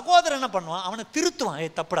 ஆனால் சகோதரன் என்ன பண்ணுவான், அவனை திருத்துவான்.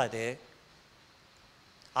 தப்புடாது.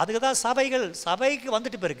 அதுக்கு தான் சபைக்கு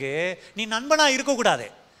வந்துட்டு பிறகு நீ நண்பனாக இருக்கக்கூடாது.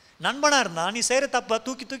 நண்பனாக இருந்தால் நீ செய்கிற தப்பை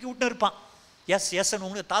தூக்கி விட்டு இருப்பான். எஸ்ன்னு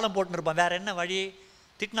உங்களுக்கு தாளம் போட்டுன்னு இருப்பான். வேறு என்ன வழி?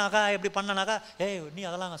 திட்டினாக்கா எப்படி பண்ணனாக்கா, நீ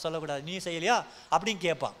அதெல்லாம் சொல்லக்கூடாது, நீ செய்யலையா அப்படின்னு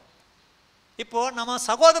கேட்பான். இப்போது நம்ம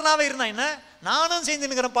சகோதரனாகவே இருந்தா என்ன, நானும்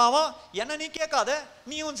செஞ்சுன்னுக்கிற பாவம், என்ன நீ கேட்காத,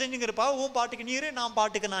 நீயும் செஞ்சுங்கிற பாவம், உன் பாட்டுக்கு நீரு, நான்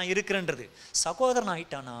பாட்டுக்கு நான் இருக்கிறேன்றது. சகோதரன்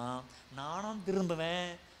ஆகிட்டானா நானும்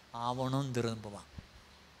திரும்புவேன், அவனும் திரும்புவான்.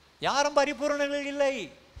 யாரும் பரிபூரணங்கள் இல்லை.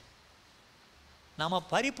 நம்ம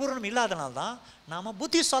பரிபூரணம் இல்லாதனால்தான் நாம்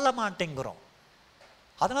புத்தி சொல்ல மாட்டேங்கிறோம்.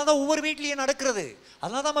 அதனால தான் ஒவ்வொரு வீட்லேயும் நடக்கிறது.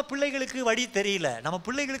 அதனால தான் நம்ம பிள்ளைகளுக்கு வழி தெரியல. நம்ம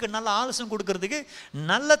பிள்ளைகளுக்கு நல்ல ஆலோசனை கொடுக்கறதுக்கு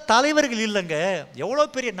நல்ல தலைவர்கள் இல்லைங்க. எவ்வளோ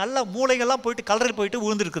பெரிய நல்ல மூளைகள்லாம் போயிட்டு கலரில் போயிட்டு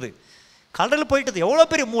விழுந்துருக்குது. கலரில் போயிட்டது எவ்வளோ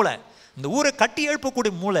பெரிய மூளை, இந்த ஊரை கட்டி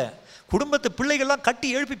எழுப்பக்கூடிய மூளை, குடும்பத்து பிள்ளைகள்லாம் கட்டி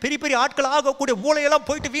எழுப்பி பெரிய பெரிய ஆட்கள் ஆகக்கூடிய மூளையெல்லாம்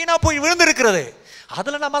போயிட்டு வீணாக போய் விழுந்திருக்கிறது.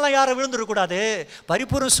 அதில் நம்மளாம் யாரை விழுந்துடக்கூடாது.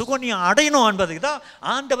 பரிபூர்ண சுகம் நீ அடையணும் என்பதுக்கு தான்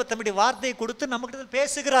ஆண்டவர் தம்முடைய வார்த்தையை கொடுத்து நம்மகிட்ட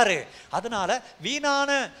பேசுகிறாரு. அதனால் வீணான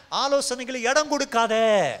ஆலோசனைகளை இடம் கொடுக்காத,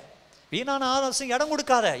 வீணான ஆலோசனை இடம்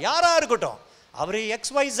கொடுக்காத. யாராக இருக்கட்டும், அவர்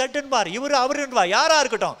XYZன்பார், இவர் அவருன்பா, யாராக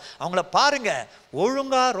இருக்கட்டும், அவங்கள பாருங்க,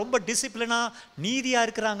 ஒழுங்காக ரொம்ப டிசிப்ளினாக நீதியாக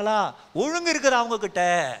இருக்கிறாங்களா, ஒழுங்கு இருக்குதா அவங்கக்கிட்ட.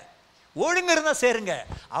 ஒழுங்கு இருந்தால் சேருங்க.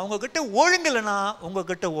 அவங்கக்கிட்ட ஒழுங்கு இல்லைன்னா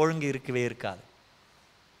உங்ககிட்ட ஒழுங்கு இருக்கவே இருக்காது.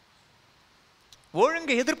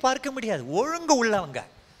 ஒழுங்கு எதிர்பார்க்க முடியாது. ஒழுங்கு உள்ளவங்க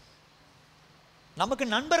நமக்கு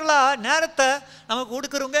நண்பர்களாக நேரத்தை நமக்கு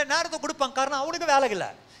கொடுக்குறவங்க நேரத்தை கொடுப்பாங்க. காரணம் அவனுக்கு வேலை இல்லை.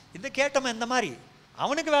 இது கேட்டோம், இந்த மாதிரி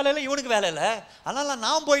அவனுக்கு வேலை இல்லை, இவனுக்கு வேலை இல்லை, அதனால்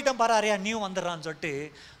நான் போயிட்டேன் பாராரியா நீயும் வந்துடுறான்னு சொல்லிட்டு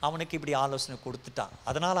அவனுக்கு இப்படி ஆலோசனை கொடுத்துட்டான்.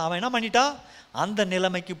 அதனால் அவன் என்ன பண்ணிட்டான், அந்த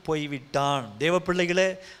நிலைமைக்கு போய்விட்டான். தேவ பிள்ளைகளே,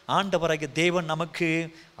 ஆண்டவராகிய தேவன் நமக்கு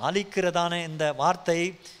அளிக்கிறதான இந்த வார்த்தை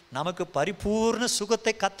நமக்கு பரிபூர்ண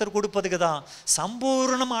சுகத்தை கத்தர் கொடுப்பதுக்கு தான்,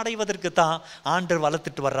 சம்பூர்ணம் அடைவதற்கு தான் ஆண்டவர்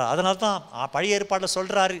வளர்த்துட்டு வர்றார். அதனால தான் பழைய ஏற்பாட்டில்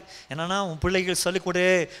சொல்கிறாரு, என்னென்னா உன் பிள்ளைகள் சொல்லிக் கொடு,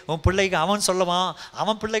 உன் பிள்ளைகள் அவன் சொல்லுவான்,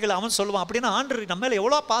 அவன் பிள்ளைகள் அவன் சொல்லுவான். அப்படின்னா ஆண்டவர் நம்ம மேலே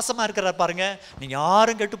எவ்வளோ பாசமாக இருக்கிறார் பாருங்க. நீங்கள்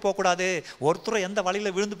யாரும் கெட்டு போகக்கூடாது, ஒருத்தரும் எந்த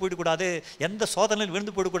வழியில் விழுந்து போயிடக்கூடாது, எந்த சோதனையில்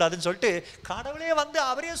விழுந்து போயிடக்கூடாதுன்னு சொல்லிட்டு கடவுளே வந்து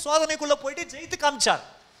அவரே சோதனைக்குள்ளே போயிட்டு ஜெயித்து காமிச்சார்.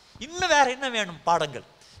 இன்னும் வேறு என்ன வேணும் பாடங்கள்?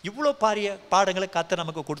 இவ்வளோ பாரிய பாடங்களை கர்த்தர்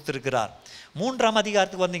நமக்கு கொடுத்துருக்கிறார். 3ஆம்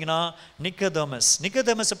அதிகாரத்துக்கு வந்தீங்கன்னா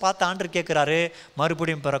நிக்கோதேமஸ் பார்த்து ஆண்டவர் கேட்குறாரு,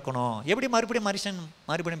 மறுபடியும் பிறக்கணும். எப்படி மறுபடியும்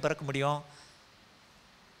பிறக்க முடியும்?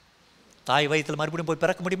 தாய் வயிற்றில் மறுபடியும் போய்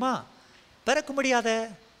பிறக்க முடியுமா? பிறக்க முடியாத.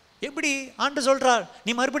 எப்படி? ஆண்டு சொல்கிறார்,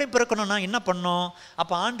 நீ மறுபடியும் பிறக்கணும்னா என்ன பண்ணணும்?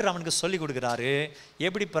 அப்போ ஆண்டவர் அவனுக்கு சொல்லி கொடுக்குறாரு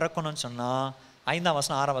எப்படி பிறக்கணும்னு சொன்னால் 5ஆம்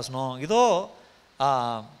வசனம் 6ஆம் வசனம், இதோ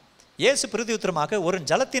இயேசு பிரதியுத்தரமாக, ஒரு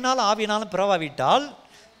ஜலத்தினால் ஆவியினாலும் பிறவாவிட்டால்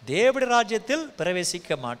தேவனுடைய ராஜ்யத்தில்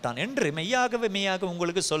பிரவேசிக்க மாட்டான் என்று மெய்யாகவே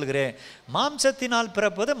உங்களுக்கு சொல்கிறேன். மாம்சத்தினால்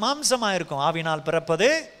பிறப்பது மாம்சமாக இருக்கும், ஆவியினால் பிறப்பது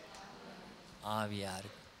ஆவியாக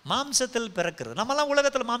இருக்கும். மாம்சத்தில் பிறக்கிறது, நம்மலாம்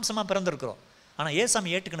உலகத்தில் மாம்சமாக பிறந்திருக்கிறோம். ஆனால்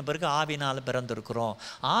ஏசாமி ஏற்றுக்கின பிறகு ஆவினால் பிறந்திருக்கிறோம்.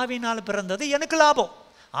 ஆவினால் பிறந்தது எனக்கு லாபம்.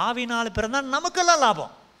 ஆவினால் பிறந்தால் நமக்கெல்லாம்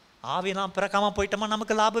லாபம். ஆவினால் பிறக்காமல் போயிட்டோமா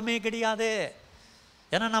நமக்கு லாபமே கிடையாது.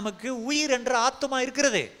 ஏன்னா நமக்கு உயிர் என்ற ஆத்மா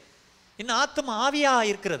இருக்கிறது, இன்னும் ஆத்மா ஆவியாக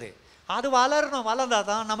இருக்கிறது. அது வளரணும், வளர்ந்தால்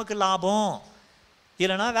தான் நமக்கு லாபம்.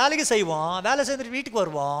 இல்லைன்னா வேலைக்கு செய்வோம், வேலை செஞ்சுட்டு வீட்டுக்கு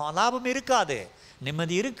வருவோம், லாபம் இருக்காது,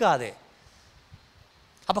 நிம்மதி இருக்காது.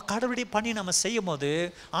 அப்போ கடவுளுடைய பணி நம்ம செய்யும் போது,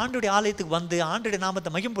 ஆண்டுடைய ஆலயத்துக்கு வந்து ஆண்டுடைய நாமத்தை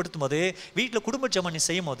மகிமைப்படுத்தும் போது, வீட்டில் குடும்ப ஜெபம் நீ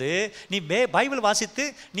செய்யும் போது, நீ பைபிள் வாசித்து,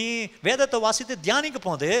 நீ வேதத்தை வாசித்து தியானிக்க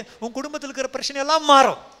போது, உன் குடும்பத்தில் இருக்கிற பிரச்சனை எல்லாம்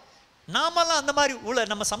மாறும். நாமெல்லாம் அந்த மாதிரி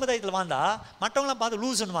நம்ம சமுதாயத்தில் வாழ்ந்தா மற்றவங்களாம் பார்த்து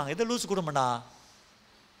லூஸ்ன்னுவாங்க. இது லூஸ் குடும்பம்டா.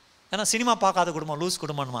 ஏன்னா சினிமா பார்க்காத குடும்பம் லூஸ்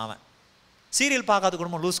குடும்பம்னுவான், அவன் சீரியல் பார்க்காத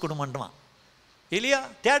குடும்பம் லூஸ் குடும்பம்னுவான் இல்லையா,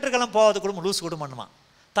 தியேட்டருக்கெல்லாம் போகாத குடும்பம் லூஸ் குடும்பம்னுவான்,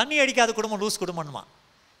 தண்ணி அடிக்காத குடும்பம் லூஸ் குடும்பம்னுவான்.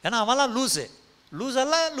 ஏன்னா அவன்லாம்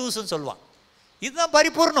லூஸெல்லாம் லூஸுன்னு சொல்லுவான். இதுதான்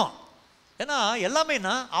பரிபூர்ணம். ஏன்னா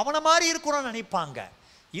எல்லாமேனா அவனை மாதிரி இருக்கிறோன்னு நினைப்பாங்க.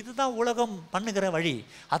 இதுதான் உலகம் பண்ணுகிற வழி.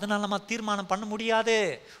 அதனால் நம்ம தீர்மானம் பண்ண முடியாது.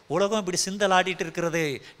 உலகம் இப்படி சிந்தலாடிட்டு இருக்கிறது.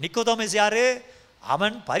 நிக்கோதேமஸ் யாரு?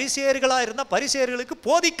 அவன் பரிசேயர்களாக இருந்தால் பரிசேயர்களுக்கு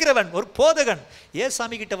போதிக்கிறவன், ஒரு போதகன்.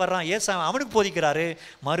 ஏசாமி கிட்ட வர்றான், ஏசாமி அவனுக்கு போதிக்கிறாரு,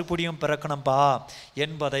 மறுபடியும் பிறக்கணும்பா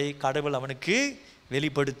என்பதை கடவுள் அவனுக்கு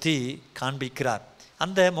வெளிப்படுத்தி காண்பிக்கிறார்.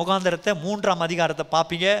 அந்த முகாந்தரத்தை 3ஆம் அதிகாரத்தை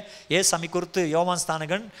பார்ப்பீங்க. ஏசாமி குறித்து யோவான்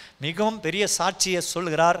ஸ்நானகன் மிகவும் பெரிய சாட்சியை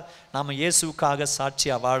சொல்கிறார். நாம் இயேசுக்காக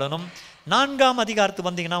சாட்சியாக வாழணும். 4ஆம் அதிகாரத்துக்கு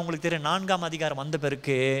வந்தீங்கன்னா உங்களுக்கு தெரியும், 4ஆம் அதிகாரம் வந்த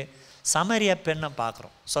பிறகு சமரிய பெண்ணை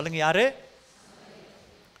பார்க்குறோம். சொல்லுங்க யாரு?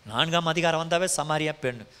 4ஆம் அதிகாரம் வந்தாவே சமாரியா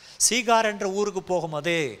பெண். சீகார் என்ற ஊருக்கு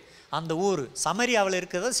போகும்போது, அந்த ஊர் சமரியாவில்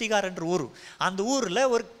இருக்கிறது சீகார் என்ற ஊர். அந்த ஊரில்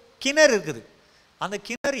ஒரு கிணறு இருக்குது. அந்த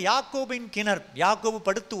கிணறு யாக்கோபின் கிணறு. யாக்கோபு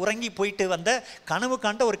படுத்து உறங்கி போயிட்டு வந்த கனவு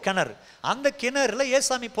கண்ட ஒரு கிணறு. அந்த கிணறுல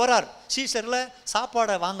ஏசாமி போறார். சீசரில்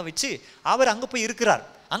சாப்பாடை வாங்க வச்சு அவர் அங்கே போய் இருக்கிறார்.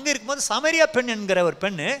 அங்கே இருக்கும்போது சமரியா பெண் என்கிற ஒரு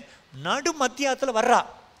பெண்ணு நடு மத்தியத்தில் வர்றா.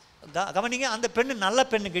 கவனிங்க, அந்த பெண்ணு நல்ல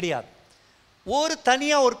பெண்ணு கிடையாது. ஒரு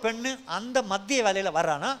தனியாக ஒரு பெண்ணு அந்த மத்திய வேலையில்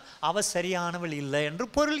வர்றானா அவள் சரியானவள் இல்லை என்று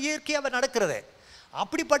பொருள் இயற்கையாக நடக்கிறது.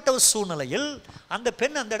 அப்படிப்பட்ட ஒரு சூழ்நிலையில் அந்த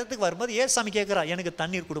பெண் அந்த இடத்துக்கு வரும்போது ஏசாமி கேட்குறா, எனக்கு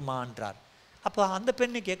தண்ணீர் கொடுமான்றார். அப்போ அந்த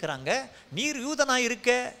பெண்ணு கேட்குறாங்க, நீர் யூதனாக இருக்க,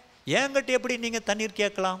 ஏங்கிட்ட எப்படி நீங்கள் தண்ணீர்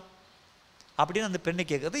கேட்கலாம் அப்படின்னு அந்த பெண்ணு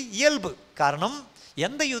கேட்குறது இயல்பு. காரணம்,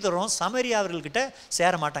 எந்த யூதரும் சமரியாவர்கள்கிட்ட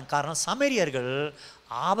சேர மாட்டாங்க. காரணம், சமரியர்கள்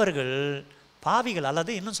அவர்கள் பாவிகள்,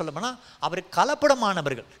 அல்லது இன்னும் சொல்ல போனால் அவர்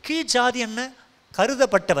கலப்படமானவர்கள், கீழ் ஜாதி என்ன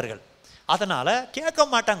கருதப்பட்டவர்கள். அதனால் கேட்க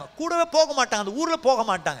மாட்டாங்க, கூடவே போக மாட்டாங்க, அந்த ஊரில் போக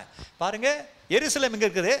மாட்டாங்க. பாருங்கள், எருசலேம் இங்கே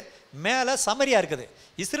இருக்குது, மேலே சமரியா இருக்குது.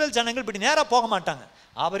 இஸ்ரேல் ஜனங்கள் இப்படி நேராக போக மாட்டாங்க.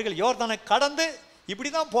 அவர்கள் யோர்தானை கடந்து இப்படி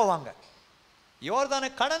தான் போவாங்க. யோர்தானை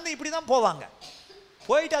கடந்து இப்படி தான் போவாங்க.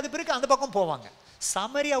 போயிட்டு அது பிறகு அந்த பக்கம் போவாங்க.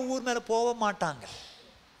 சமரியா ஊர் மேலே போக மாட்டாங்க.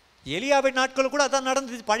 எலியாவின் நாட்கள் கூட அதான்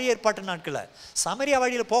நடந்தது. பழைய ஏற்பாட்டு நாட்களில் சமரியா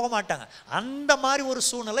வழியில் போக மாட்டாங்க. அந்த மாதிரி ஒரு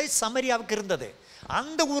சூழ்நிலை சமரியாவுக்கு இருந்தது.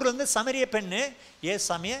 அந்த ஊர்லேருந்து சமரிய பெண்ணு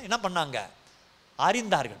ஏசாமியை என்ன பண்ணாங்க?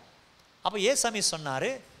 அறிந்தார்கள். அப்போ ஏசாமி சொன்னார்,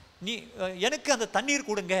 நீ எனக்கு அந்த தண்ணீர்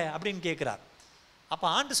கொடுங்க அப்படின்னு கேட்குறார். அப்போ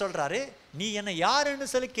ஆண்டு சொல்கிறாரு, நீ என்னை யாருன்னு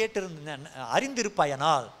சொல்லி கேட்டிருந்த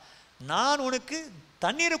அறிந்திருப்பாயனால் நான் உனக்கு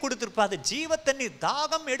தண்ணீரை கொடுத்துருப்பேன், அது ஜீவ தண்ணீர்,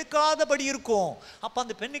 தாகம் எடுக்காதபடி இருக்கும். அப்போ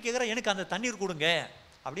அந்த பெண்ணு கேட்குறா, எனக்கு அந்த தண்ணீர் கொடுங்க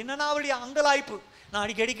அப்படின்னா நான் அவளுடைய அங்கலாய்ப்பு, நான்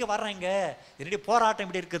அடிக்கடிக்கு வர்றேங்க, என்னுடைய போராட்டம்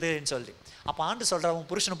இப்படி இருக்குதுன்னு சொல்லி. அப்போ ஆண்டு சொல்கிறா, உன்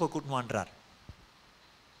புருஷனை போய் கூட்டுவான்றார்.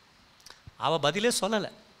 அவள் பதிலே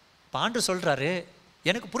சொல்லலை. இப்போ ஆண்டு சொல்கிறாரு,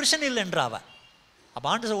 எனக்கு புருஷன் இல்லைன்றா அவள். அப்போ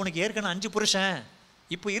ஆண்டு சொல், உனக்கு ஏற்கனவே 5 புருஷன்,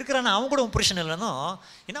 இப்போ இருக்கிறான்னா அவன் கூட உன் புருஷன் இல்லைன்னு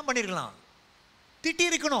என்ன பண்ணியிருக்கலாம்? திட்டி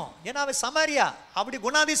இருக்கணும். ஏன்னா அவன் சமாரியா, அப்படி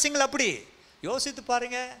குணாதிசயங்கள் அப்படி யோசித்து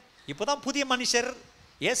பாருங்க. இப்போ தான் புதிய மனுஷர்,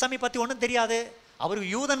 ஏசாமி பற்றி ஒன்றும் தெரியாது,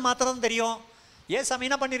 அவருக்கு யூதன் மாத்திரம் தெரியும். ஏசாமி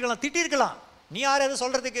என்ன பண்ணியிருக்கலாம்? திட்டிருக்கலாம். நீ யார் அதை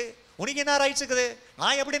சொல்கிறதுக்கு? உனக்கு என்ன ரைட்ஸ் இருக்குது?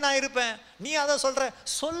 நான் எப்படி நான் இருப்பேன், நீ அதை சொல்கிற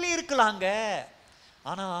சொல்லி இருக்கலாங்க.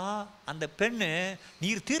 ஆனால் அந்த பெண்ணு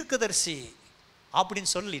நீர் தீர்க்கதரிசி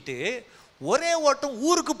அப்படின்னு சொல்லிட்டு ஒரே ஓட்டம்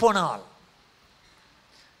ஊருக்கு போனாள்.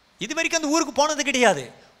 இது வரைக்கும் அந்த ஊருக்கு போனது கிடையாது.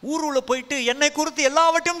 ஊருள்ள போயிட்டு என்னை குறித்து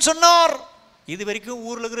எல்லாவற்றையும் சொன்னார். இது வரைக்கும்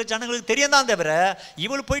ஊரில் இருக்கிற ஜனங்களுக்கு தெரியும் தான் தவிர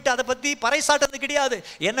இவள் போயிட்டு அதை பற்றி பறைசாட்டது கிடையாது.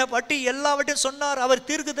 என்னை பற்றி எல்லாவற்றையும் சொன்னார். அவர்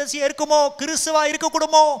தீர்க்கதரிசியா இருக்குமோ, கிறிஸ்துவா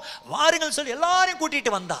இருக்கக்கூடுமோ, வாருங்கள் சொல்லி எல்லாரையும்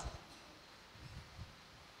கூட்டிட்டு வந்தார்.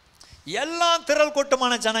 எல்லாம் திரள்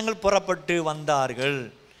கூட்டமான ஜனங்கள் புறப்பட்டு வந்தார்கள்.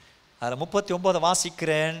 அதில் 39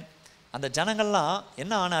 வாசிக்கிறேன். அந்த ஜனங்கள்லாம்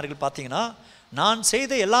என்ன ஆனார்கள் பார்த்தீங்கன்னா, நான்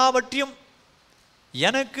செய்த எல்லாவற்றையும்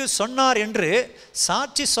எனக்கு சொன்னார் என்று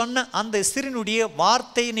சாட்சி சொன்ன அந்த ஸ்திரீனுடைய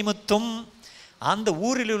வார்த்தை நிமித்தம் அந்த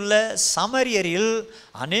ஊரில் உள்ள சமரியரில்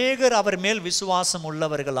அநேகர் அவர் மேல் விசுவாசம்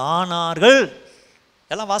உள்ளவர்கள் ஆனார்கள்.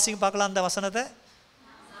 எல்லாம் வாசிங்க பார்க்கலாம் அந்த வசனத்தை.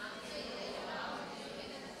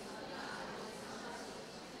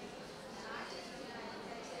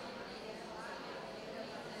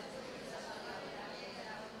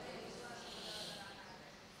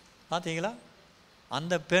 பார்த்தீங்களா?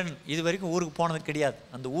 அந்த பெண் இது வரைக்கும் ஊருக்கு போனது கிடையாது.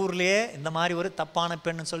 அந்த ஊர்லேயே இந்த மாதிரி ஒரு தப்பான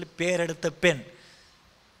பெண்ணு சொல்லி பேர் எடுத்த பெண்,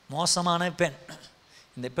 மோசமான பெண்.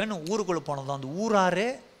 இந்த பெண் ஊருக்குள்ளே போனதும் அந்த ஊராரே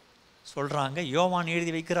சொல்கிறாங்க, யோவான்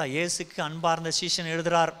எழுதி வைக்கிறார், இயேசுக்கு அன்பார்ந்த சீஷன்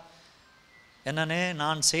எழுதுகிறார், என்னன்னு,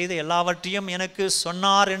 நான் செய்த எல்லாவற்றையும் எனக்கு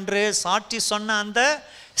சொன்னார் என்று சாட்சி சொன்ன அந்த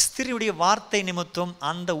ஸ்திரியுடைய வார்த்தை நிமித்தம்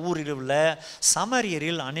அந்த ஊரில் உள்ள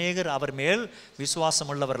சமரியரில் அநேகர் அவர் மேல்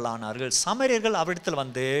விசுவாசம் உள்ளவர்களானார்கள். சமரியர்கள் அவரிடத்தில்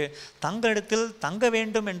வந்து தங்களிடத்தில் தங்க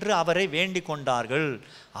வேண்டும் என்று அவரை வேண்டிக் கொண்டார்கள்.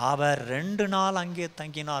 அவர் 2 நாள் அங்கே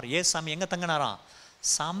தங்கினார். ஏசாமி எங்கே தங்கினாராம்?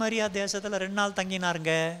 சமரியா தேசத்தில் 2 நாள்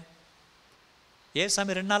தங்கினாருங்க.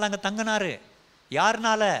 ஏசாமி 2 நாள் அங்கே தங்கினாரு.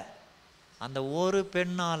 யாருனால? அந்த ஒரு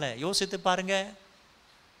பெண்ணால். யோசித்து பாருங்க,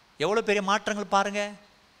 எவ்வளோ பெரிய மாற்றங்கள் பாருங்க.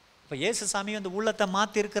 இப்போ இயேசு சாமி அந்த உள்ளத்தை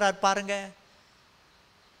மாற்றி இருக்கிறார் பாருங்க.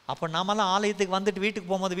 அப்போ நாமெல்லாம் ஆலயத்துக்கு வந்துட்டு வீட்டுக்கு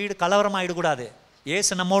போகும்போது வீடு கலவரம் ஆகிடக்கூடாது.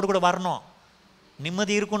 இயேசு நம்மோடு கூட வரணும்,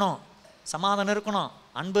 நிம்மதி இருக்கணும், சமாதானம் இருக்கணும்,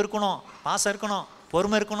 அன்பு இருக்கணும், பாசம் இருக்கணும்,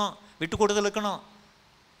 பொறுமை இருக்கணும், விட்டு கொடுதல் இருக்கணும்,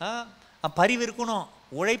 பரிவு இருக்கணும்,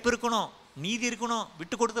 உழைப்பு இருக்கணும், நீதி இருக்கணும்,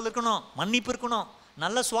 விட்டு கொடுத்தல் இருக்கணும், மன்னிப்பு இருக்கணும்,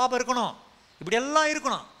 நல்ல சுவாபம் இருக்கணும், இப்படியெல்லாம்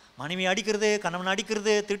இருக்கணும். மனைவி அடிக்கிறது, கணவன்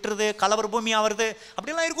அடிக்கிறது, திட்டுறது, கலவர பூமி ஆகிறது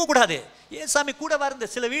அப்படிலாம் இருக்கக்கூடாது. ஏசாமி கூட வருது.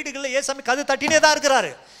 சில வீடுகளில் ஏசாமி கதவு தட்டினே தான்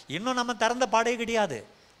இருக்கிறாரு. இன்னும் நம்ம திறந்த பாடே கிடையாது,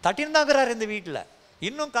 தட்டின்னு தான் இருக்கிறாரு. இந்த வீட்டில்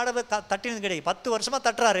இன்னும் கதவை தட்டினது கிடையாது. 10 வருஷமாக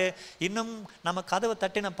தட்டுறாரு, இன்னும் நம்ம கதவை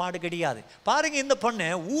தட்டின பாடு கிடையாது. பாருங்க, இந்த பொண்ணு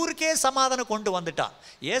ஊருக்கே சமாதானம் கொண்டு வந்துட்டா.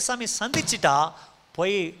 ஏசாமி சந்திச்சிட்டா,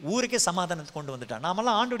 போய் ஊருக்கே சமாதானத்தை கொண்டு வந்துட்டான்.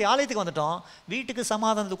 நாமெல்லாம் ஆண்டுடைய ஆலயத்துக்கு வந்துட்டோம், வீட்டுக்கு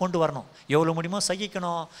சமாதானத்தை கொண்டு வரணும். எவ்வளோ முடியுமோ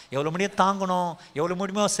சகிக்கணும், எவ்வளோ முடியும் தாங்கணும், எவ்வளோ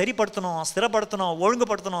முடியுமோ சரிப்படுத்தணும், ஸ்திரப்படுத்தணும்,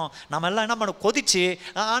 ஒழுங்குபடுத்தணும். நம்ம எல்லாம் என்ன பண்ண, கொதிச்சு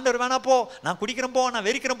ஆண்டவர் வேணா போ, நான் குடிக்கிறேன் போ, நான்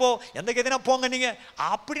வெறிக்கிறேன் போ, எந்த கதைனா போங்க நீங்கள்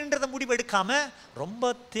அப்படின்றத முடிவு எடுக்காமல்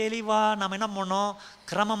ரொம்ப தெளிவாக நம்ம என்ன பண்ணோம்,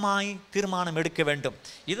 கிரமமாய் தீர்மானம் எடுக்க வேண்டும்.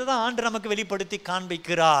 இதுதான் ஆண்டு நமக்கு வெளிப்படுத்தி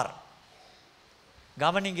காண்பிக்கிறார்.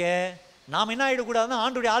 கவனிங்க, நாம் என்ன ஆகிடக்கூடாதுன்னா,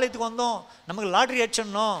 ஆண்டுடைய ஆலயத்துக்கு வந்தோம், நமக்கு லாட்ரி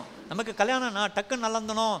அடிச்சிடணும், நமக்கு கல்யாணம் டக்குன்னு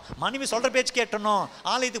நல்லந்தணும், மனைவி சொல்கிற பேச்சு கேட்டணும்,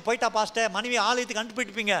 ஆலயத்துக்கு போயிட்டா பாஸ்டர், மனைவி ஆலயத்துக்கு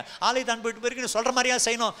அனுப்பிட்டுப்பீங்க, ஆலயத்தை அனுப்பிட்டு போயிருக்கு சொல்கிற மாதிரியா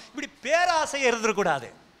செய்யணும், இப்படி பேராசை இருந்துடக்கூடாது.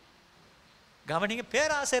 கவனிங்க,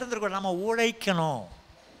 பேராசை இருந்துடக்கூடாது. நம்ம உழைக்கணும்.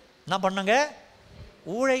 என்ன பண்ணுங்க?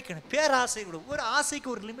 உழைக்கணும். பேராசை கூட, ஒரு ஆசைக்கு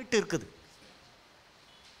ஒரு லிமிட் இருக்குது.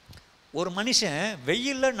 ஒரு மனுஷன்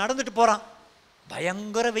வெயிலில் நடந்துட்டு போகிறான்,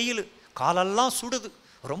 பயங்கர வெயில், காலெல்லாம் சுடுது,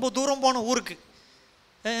 ரொம்ப தூரம் போன ஊருக்கு,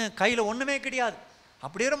 கையில் ஒன்றுமே கிடையாது,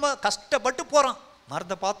 அப்படியே ரொம்ப கஷ்டப்பட்டு போகிறான்.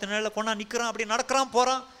 மரத்தை பார்த்து நிலையில் கொண்டா நிற்கிறான், அப்படி நடக்கிறான்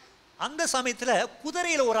போகிறான். அந்த சமயத்தில்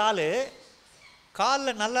குதிரையில் ஒரு ஆள்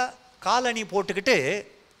காலில் நல்லா காலணி போட்டுக்கிட்டு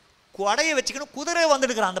கொடையை வச்சுக்கணும், குதிரை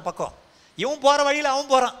வந்துடுக்கிறான் அந்த பக்கம். இவன் போகிற வழியில்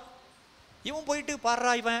அவன் போகிறான். இவன் போயிட்டு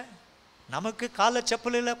பாடுறா, இவன் நமக்கு காலில்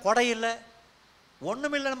செப்பல் இல்லை, கொடை இல்லை,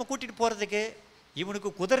 ஒன்றும் இல்லை நம்ம கூட்டிகிட்டு போகிறதுக்கு.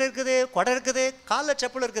 இவனுக்கு குதிரை இருக்குது, கொடை இருக்குது, காலில்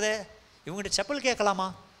செப்பல் இருக்குது, இவங்ககிட்ட செப்பல் கேட்கலாமா?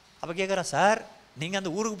 அப்போ கேட்குறா, சார் நீங்கள் அந்த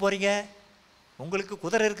ஊருக்கு போகிறீங்க, உங்களுக்கு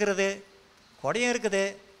குதிரை இருக்கிறது, கொடையும் இருக்குது,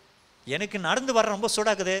 எனக்கு நடந்து வர ரொம்ப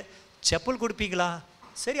சூடாக்குது, செப்பல் கொடுப்பீங்களா?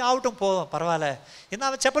 சரி ஆகட்டும், போ, பரவாயில்ல. என்ன,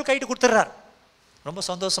 அவன் செப்பல் கைட்டு கொடுத்துட்றார். ரொம்ப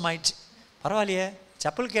சந்தோஷமாயிடுச்சு. பரவாயில்லையே,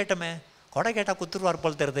 செப்பல் கேட்டோமே, கொடை கேட்டால் குத்துருவார்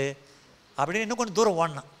போல் தருது அப்படின்னு இன்னும் கொஞ்சம் தூரம்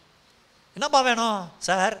ஓடனான். என்னப்பா வேணும்?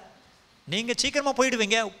 சார் நீங்கள் சீக்கிரமாக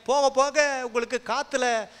போயிடுவீங்க, போக போக உங்களுக்கு காற்றுல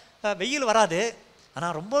வெயில் வராது,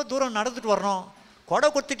 ஆனால் ரொம்ப தூரம் நடந்துட்டு வரணும், கொடை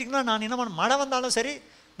கொடுத்துட்டிங்கன்னா நான் என்ன பண்ண, மழை வந்தாலும் சரி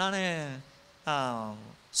நான்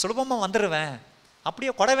சுலபமாக வந்துடுவேன்,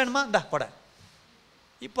 அப்படியே கொடை வேணுமா? இந்த கொடை.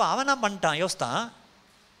 இப்போ அவன் என்ன பண்ணிட்டான், யோசித்தான்,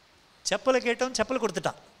 செப்பலை கேட்டோம் செப்பல்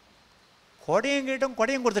கொடுத்துட்டான், கொடையும் கேட்டோம்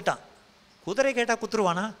கொடையும் கொடுத்துட்டான், குதிரை கேட்டால்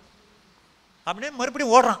குத்துருவானா அப்படின்னு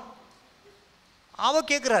மறுபடியும் ஓடுறான். அவன்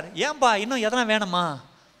கேட்குறாரு, ஏன்பா இன்னும் எதனா வேணுமா?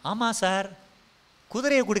 ஆமாம் சார்,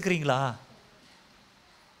 குதிரையை கொடுக்குறீங்களா?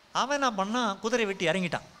 அவன் என்ன பண்ணான், குதிரையை விட்டு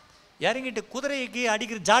இறங்கிட்டான். இறங்கிட்டு குதிரைக்கு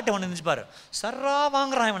அடிக்கிற ஜாட்டை ஒன்று இருந்துச்சுப்பாரு, சர்ரா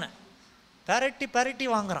வாங்குறான். இவனை பெரட்டி பெரட்டி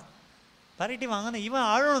வாங்குறான். பெரட்டி வாங்கின இவன்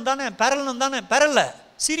அழணும் தானே, பெறலணும் தானே, பெறல,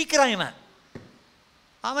 சிரிக்கிறான் இவன்.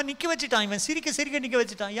 அவன் நிற்க வச்சுட்டான், இவன் சிரிக்க சிரிக்க நிற்க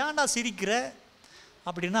வச்சுட்டான். ஏன்டா சிரிக்கிற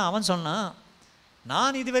அப்படின்னா அவன் சொன்னான்,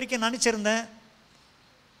 நான் இது வரைக்கும் நினச்சிருந்தேன்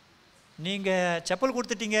நீங்கள் செப்பல்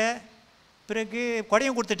கொடுத்துட்டீங்க, பிறகு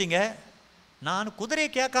கொடையும் கொடுத்துட்டீங்க, நான் குதிரையை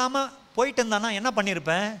கேட்காம போயிட்டு இருந்தானா என்ன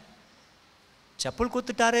பண்ணியிருப்பேன்? செப்பல்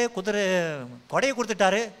கொடுத்துட்டாரு, குதிரை கொடையை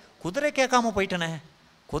கொடுத்துட்டாரு, குதிரை கேட்காம போயிட்டேனே,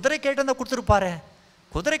 குதிரை கேட்டிருந்தா கொடுத்துருப்பாரு,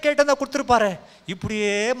 குதிரை கேட்டிருந்தா கொடுத்துருப்பாரு,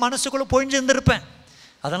 இப்படியே மனசுக்குள்ளே பொழிஞ்சிருந்துருப்பேன்.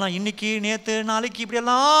 அதெல்லாம் இன்றைக்கி நேற்று நாளைக்கு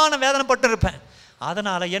இப்படியெல்லாம் நான் வேதனைப்பட்டு இருப்பேன்.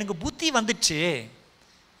 அதனால் எனக்கு புத்தி வந்துடுச்சு,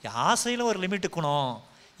 ஆசையில் ஒரு லிமிட் இருக்கணும்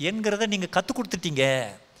என்கிறத நீங்கள் கற்றுக் கொடுத்துட்டீங்க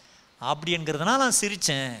அப்படி என்கிறதுனால நான்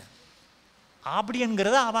சிரித்தேன் அப்படி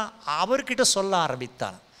என்கிறத அவன் அவர்கிட்ட சொல்ல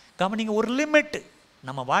ஆரம்பித்தான். கவனிங்க, ஒரு லிமிட்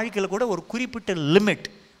நம்ம வாழ்க்கையில் கூட ஒரு குறிப்பிட்ட லிமிட்,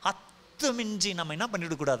 மிஞ்சி நம்ம என்ன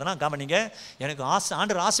பண்ணிடக்கூடாதுன்னா, கவனிங்க, எனக்கு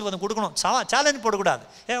ஆண்டவர் ஆசீர்வாதம் கொடுக்கணும், சேலஞ்ச் போடக்கூடாது.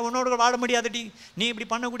 உன்னோட வாழ முடியாதுடி, நீ இப்படி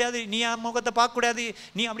பண்ணக்கூடாது, நீ என் முகத்தை பார்க்கக்கூடாது,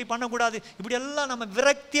 நீ அப்படி பண்ணக்கூடாது, இப்படி எல்லாம் நம்ம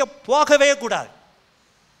விரக்தியை போகவே கூடாது.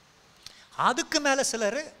 அதுக்கு மேலே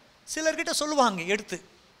சிலர்கிட்ட சொல்லுவாங்க, எடுத்து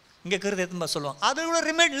இங்கே இருக்கிறது எடுத்துன்னு சொல்லுவாங்க. அது கூட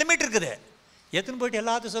லிமிட் இருக்குது. எடுத்துன்னு போயிட்டு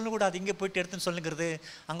எல்லாத்தையும் சொல்லக்கூடாது, இங்கே போயிட்டு எடுத்துன்னு சொல்லுங்கிறது,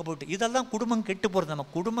 அங்கே போய்ட்டு, இதெல்லாம் குடும்பம் கெட்டு போகிறது. நம்ம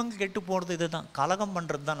குடும்பங்கள் கெட்டு போகிறது இது தான், கலகம்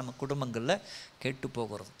பண்ணுறது தான் நம்ம குடும்பங்களில் கெட்டு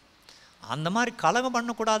போகிறது. அந்த மாதிரி கலகம்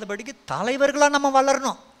பண்ணக்கூடாதபடிக்கு தலைவர்களாக நம்ம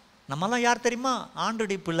வளரணும். நம்மலாம் யார் தெரியுமா?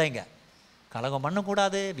 ஆண்டுடைய பிள்ளைங்க. கலகம்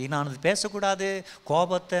பண்ணக்கூடாது, வீணானது பேசக்கூடாது,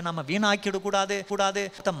 கோபத்தை நம்ம வீணாக்கிடக்கூடாது,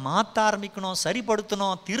 மாற்ற ஆரம்பிக்கணும்,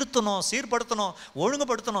 சரிப்படுத்தணும், திருத்தணும், சீர்படுத்தணும்,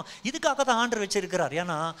 ஒழுங்குபடுத்தணும். இதுக்காக தான் ஆண்டவர் வச்சிருக்கிறார்.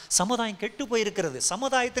 ஏன்னா சமுதாயம் கெட்டு போயிருக்கிறது.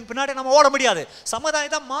 சமுதாயத்தின் பின்னாடி நம்ம ஓட முடியாது.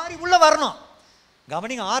 சமுதாயம் தான் மாறி உள்ள வரணும்.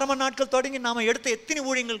 கவனிங்க, ஆரம்ப நாட்கள் தொடங்கி நாம் எடுத்த எத்தனை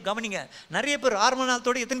ஊழியங்கள் கவனிங்க. நிறைய பேர் ஆரம்ப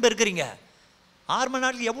நாளத்தோடு எத்தனை பேர் இருக்கிறீங்க? ஆரம்ப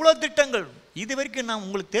நாட்கள் எவ்வளோ திட்டங்கள். இது வரைக்கும் நான்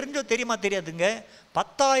உங்களுக்கு தெரிஞ்சோ தெரியுமா தெரியாதுங்க,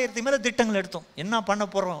 10,000 மேலே திட்டங்கள் எடுத்தோம். என்ன பண்ண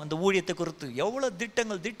போகிறோம் இந்த ஊழியத்தை குறித்து, எவ்வளோ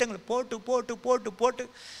திட்டங்கள் போட்டு போட்டு போட்டு போட்டு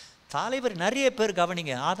தலைவர் நிறைய பேர்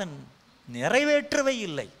கவனிங்க அதை நிறைவேற்றவே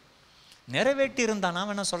இல்லை. நிறைவேற்றி இருந்தால்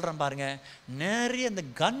நான் என்ன சொல்கிறேன் பாருங்க, நிறைய இந்த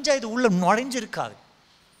கஞ்சா இது உள்ள நுழைஞ்சிருக்காது.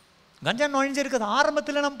 கஞ்சா நுழைஞ்சிருக்காது.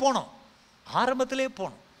 ஆரம்பத்தில் நம்ம போனோம், ஆரம்பத்திலே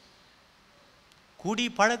போனோம். குடி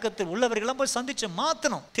பழக்கத்தில் உள்ளவர்களெல்லாம் போய் சந்திச்சு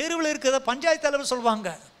மாற்றணும். தெருவில் இருக்கிறத பஞ்சாயத்து தலைவர் சொல்லுவாங்க,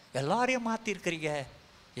 எல்லாரையும் மாற்றிருக்கிறீங்க,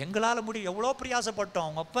 எங்களால் முடியும், எவ்வளோ பிரயாசப்பட்டோம்,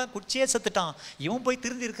 அவங்க அப்பா குச்சியே செத்துட்டான், இவன் போய்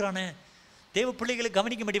திருந்தி இருக்கிறானே. தேவ பிள்ளைகளை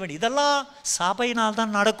கவனிக்க முடியும். இதெல்லாம் சபையினால்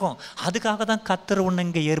தான் நடக்கும். அதுக்காக தான் கர்த்தர் உன்னை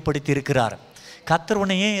இங்கே ஏற்படுத்தி இருக்கிறார். கர்த்தர்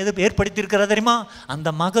உன்னை ஏன் ஏற்படுத்தி இருக்கிறார் தெரியுமா?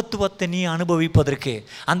 அந்த மகத்துவத்தை நீ அனுபவிப்பதற்கு,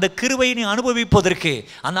 அந்த கிருபையை நீ அனுபவிப்பதற்கு,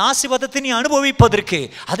 அந்த ஆசீர்வாதத்தை நீ அனுபவிப்பதற்கு.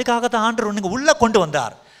 அதுக்காக தான் ஆண்டவர் உனக்கு உள்ளே கொண்டு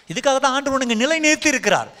வந்தார். இதுக்காக தான் ஆண்டவர் உனக்கு நிலை நிறுத்தி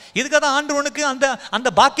இருக்கிறார். இதுக்காக தான் ஆண்டவர் உனக்கு அந்த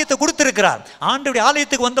பாக்கியத்தை கொடுத்திருக்கிறார். ஆண்டவருடைய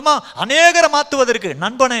ஆலயத்துக்கு வந்தோமா அநேகரை மாற்றுவதற்கு,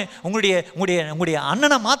 நண்பனை, உங்களுடைய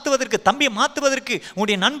அண்ணனை மாற்றுவதற்கு, தம்பியை மாற்றுவதற்கு,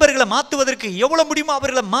 உங்களுடைய நண்பர்களை மாற்றுவதற்கு, எவ்வளோ முடியுமோ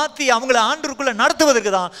அவர்களை மாற்றி அவங்கள ஆண்டவருக்குள்ளே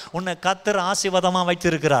நடத்துவதற்கு தான் உன்னை கர்த்தர் ஆசீர்வாதமாக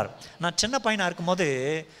வைத்திருக்கிறார். நான் சின்ன பையனாக இருக்கும்போது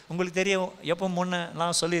உங்களுக்கு தெரியும், எப்போ முன்னே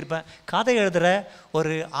நான் சொல்லியிருப்பேன், கதை எழுதுகிற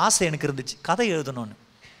ஒரு ஆசை எனக்கு இருந்துச்சு, கதை எழுதணும்னு.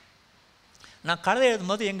 நான் கதை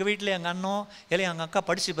எழுதும்போது எங்கள் வீட்டில் எங்கள் அண்ணோ இல்லை எங்கள் அக்கா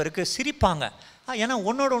படித்த பிறகு சிரிப்பாங்க. ஏன்னா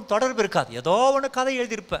உன்னோட தொடர்பு இருக்காது, ஏதோ ஒன்று கதை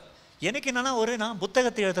எழுதியிருப்பேன். எனக்கு என்னென்னா நான்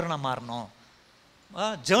புத்தகத்தை எழுதுறேன்னா மாறணும்,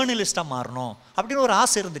 ஜேர்னலிஸ்ட்டாக மாறணும் அப்படின்னு ஒரு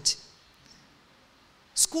ஆசை இருந்துச்சு.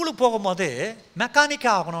 ஸ்கூலுக்கு போகும்போது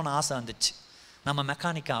மெக்கானிக்காக ஆகணும்னு ஆசை வந்துச்சு, நம்ம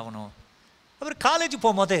மெக்கானிக் ஆகணும். அப்புறம் காலேஜ்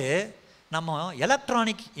போகும்போது நம்ம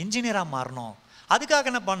எலக்ட்ரானிக் இன்ஜினியராக மாறணும். அதுக்காக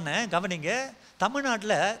என்ன பண்ணேன் கவனிங்க,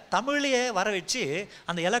 தமிழ்நாட்டில் தமிழையே வர வச்சு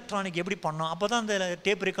அந்த எலக்ட்ரானிக் எப்படி பண்ணோம், அப்போ தான் அந்த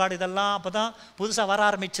டேப் ரெக்கார்டு இதெல்லாம் அப்போ தான் புதுசாக வர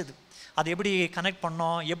ஆரம்பிச்சது. அது எப்படி கனெக்ட்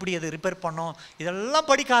பண்ணோம், எப்படி அது ரிப்பேர் பண்ணோம், இதெல்லாம்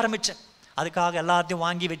படிக்க ஆரம்பித்தேன். அதுக்காக எல்லாத்தையும்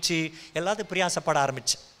வாங்கி வச்சு எல்லாத்தையும் பிரயாசப்பட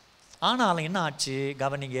ஆரம்பித்தேன். ஆனாலும் என்ன ஆச்சு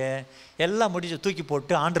கவனிங்க, எல்லாம் முடிஞ்சு தூக்கி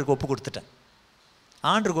போட்டு ஆண்டருக்கு ஒப்பு கொடுத்துட்டேன்.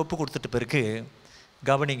 ஆண்டருக்கு ஒப்பு கொடுத்துட்ட பிறகு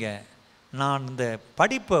கவனிங்க, நான் இந்த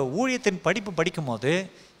ஊழியத்தின் படிப்பு படிக்கும்போது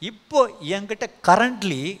இப்போ என்கிட்ட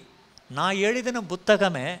கரண்ட்லி நான் எழுதின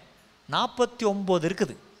புத்தகமே 49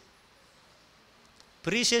 இருக்குது.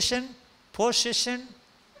 ப்ரீ செஷன், போஸ்ட் செஷன்,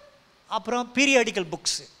 அப்புறம் பீரியாடிக்கல்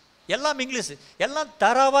புக்ஸு, எல்லாம் இங்கிலீஷ், எல்லாம்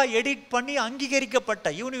தரவாக எடிட் பண்ணி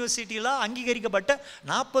அங்கீகரிக்கப்பட்ட யூனிவர்சிட்டியில் அங்கீகரிக்கப்பட்ட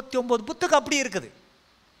 49 புத்தகம் அப்படி இருக்குது.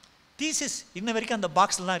 தீசிஸ் இன்ன வரைக்கும் அந்த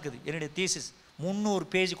பாக்ஸில் தான் இருக்குது. என்னுடைய தீசிஸ்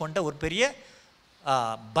 300 பேஜ் கொண்ட ஒரு பெரிய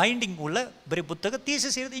பைண்டிங் உள்ள பெரிய புத்தகம்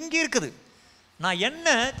தீசிஸ் இங்கே இருக்குது. நான் என்ன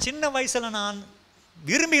சின்ன வயசில் நான்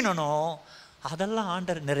விரும்பினோ அதெல்லாம்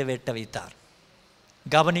ஆண்டவர் நிறைவேற்ற வைத்தார்.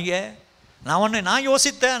 கவனிங்க, நான்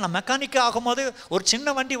யோசித்தேன், நான் மெக்கானிக்கு ஆகும்போது ஒரு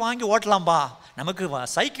சின்ன வண்டி வாங்கி ஓட்டலாம்பா, நமக்கு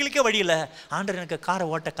சைக்கிளுக்கே வழியில், ஆண்டவர் எனக்கு காரை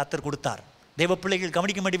ஓட்ட கர்த்தர் கொடுத்தார். தெய்வ பிள்ளைகள்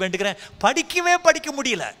கவனிக்க வேண்டுகிறேன்,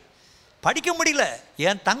 படிக்க முடியல.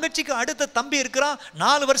 என் தங்கச்சிக்கு அடுத்த தம்பி இருக்கிறான்,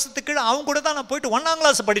 4 வருஷத்துக்கு அவங்க கூட தான் நான் போயிட்டு 1ஆம்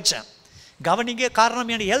கிளாஸ் படித்தேன். கவனிங்க,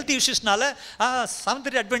 காரணம் என் ஹெல்த் இஷ்யூஸ்னால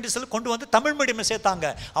 7th அட்வென்டிஸ்டில் கொண்டு வந்து தமிழ் மீடியம் சேர்த்தாங்க.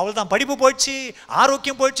 அவள் தான் படிப்பு போயிடுச்சு,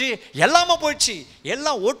 ஆரோக்கியம் போயிடுச்சு, எல்லாமே போயிடுச்சு.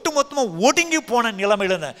 எல்லாம் ஒட்டு மொத்தமாக ஒடுங்கி போன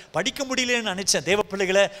நிலைமையில படிக்க முடியலன்னு நினச்சேன். தேவ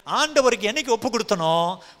பிள்ளைகளை ஆண்டவருக்கு என்னைக்கு ஒப்பு கொடுத்தனோ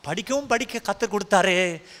படிக்க கத்தர் கொடுத்தாரு.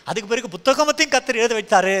 அதுக்கு பிறகு புத்தகமத்தையும் கத்தர் எழுத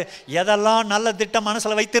வைத்தாரு. எதெல்லாம் நல்ல திட்டம்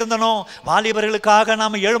மனசில் வைத்திருந்தனோ, வாலிபர்களுக்காக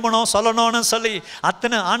நாம் எழுமணும் சொல்லணும்னு சொல்லி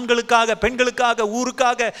அத்தனை ஆண்களுக்காக, பெண்களுக்காக,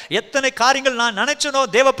 ஊருக்காக எத்தனை காரியங்கள் நான் நினைச்சனோ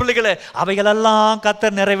தேவ பிள்ளைகளை அவைகளெல்லாம்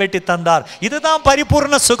கர்த்தர் நிறைவேற்றி தந்தார். இதுதான்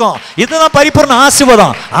பரிபூர்ண சுகம், இதுதான் பரிபூர்ண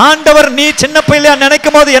ஆசீர்வாதம். ஆண்டவர் நீ சின்ன பிள்ளையா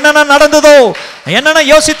நினைக்கும் போது என்னென்ன நடந்ததோ, என்னென்ன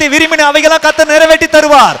யோசித்து விரும்பின அவைகளாம் கர்த்தர் நிறைவேற்றி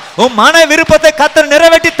தருவார். உன் மன விருப்பத்தை கர்த்தர்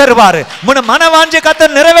நிறைவேற்றி தருவார். உன் மன வாஞ்சை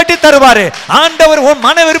கர்த்தர் நிறைவேற்றி தருவார். ஆண்டவர் உன்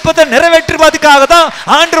மன விருப்பத்தை நிறைவேற்றுவதற்காக தான்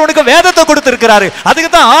ஆண்டவர் உனக்கு வேதத்தை கொடுத்திருக்கிறாரு.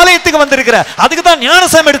 அதுக்கு தான் ஆலயத்துக்கு வந்திருக்கிற, அதுக்கு தான்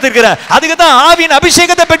ஞானசாரம் எடுத்திருக்கிற, அதுக்கு தான் ஆவியின்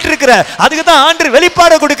அபிஷேகத்தை பெற்றிருக்கிற, அதுக்கு தான் ஆண்டவர்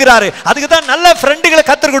வெளிப்பாடு கொடுக்கிறாரு, அதுக்கு தான் நல்ல ஃப்ரெண்டுகளை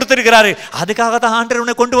கர்த்தர் கொடுத்திருக்கிறாரு. அதுக்காக தான் ஆண்டவர்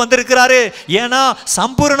உன்னை கொண்டு வந்திருக்கிறாரு. ஏன்னா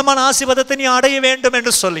சம்பூர்ணமான ஆசீர்வாதத்தை நீ அடைய வேண்டும்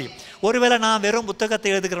என்று சொல்லி. ஒருவேளை நான் வெறும்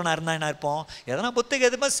புத்தகத்தை எழுதுகிறவனா இருந்தா என்ன இருப்போம்? எதனா புத்தகம்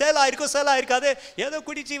எதுவுமே சேல் ஆயிருக்கும், சேல் ஆயிருக்காது, ஏதோ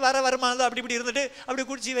குடிச்சு வருமானம் அப்படி இப்படி இருந்துட்டு அப்படி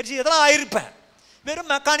குடிச்சு வச்சு எதனா ஆயிருப்பேன்.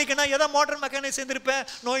 வெறும் மெக்கானிக்னா ஏதோ மோட்டர் மெக்கானிக் சேர்ந்துருப்பேன்,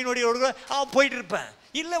 நோய் நொடியோடு போயிட்டு இருப்பேன்.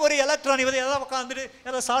 இல்லை ஒரு எலக்ட்ரானிக் எதாவது உட்காந்துட்டு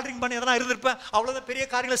ஏதோ சால்ட்ரிங் பண்ணி எதனா இருந்திருப்பேன். அவ்வளோதான், பெரிய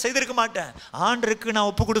காரியங்களை செய்திருக்க மாட்டேன். ஆண்டருக்கு நான்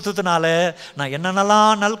ஒப்பு கொடுத்ததுனால நான்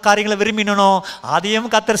என்னென்னலாம் நல் காரியங்களை விரும்பினோ அதையும்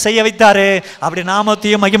கர்த்தர் செய்ய வைத்தாரு. அப்படி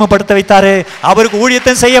நாமத்தையும் மகிமைப்படுத்த வைத்தாரு. அவருக்கு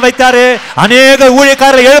ஊழியத்தையும் செய்ய வைத்தாரு. அநேக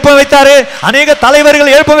ஊழியக்காரரை எழுப்ப வைத்தாரு. அநேக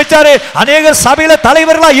தலைவர்கள் எழுப்ப வைத்தாரு. அநேக சபையில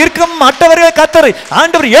தலைவர்களா இருக்கும் மற்றவர்கள் கர்த்தர்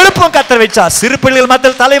ஆண்டவர் எழுப்பும் கர்த்தர் வைச்சார். சிறு பிள்ளைகள்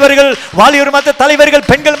மத்தியில் தலைவர்கள், வாலிபர் மத்தியில் தலைவர்கள்,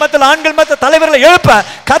 பெண்கள் மத்தியில் ஆண்கள் மத்தியில் தலைவர்களை எழுப்ப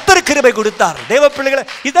கர்த்தர் கிருபை கொடுத்தார். தேவ பிள்ளைகளை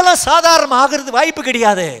இதெல்லாம் சாதாரண ஆகிறது வாய்ப்பு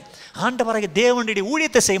கிடையாது. ஆண்டவராகிய தேவனுடைய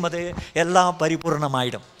ஊழியத்தை செய்வது எல்லாம்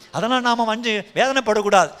பரிபூர்ணமாயிடும். அதனால் நாம்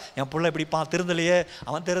வேதனைப்படக்கூடாது. என் பிள்ளை இப்படி திருந்தலையே,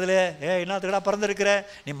 அவன் திருந்தலையே, என்னத்துக்கடா பிறந்திருக்கிற,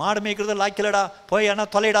 நீ மாடு மேய்க்கிறது லாய்க்கலடா, போய் என்ன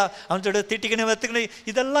தொலைடா அவன் சொல்லிட்டு திட்டிக்கணும் வெத்துக்கணும்,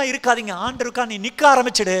 இதெல்லாம் இருக்காதிங்க. ஆண்டருக்கா நீ நிற்க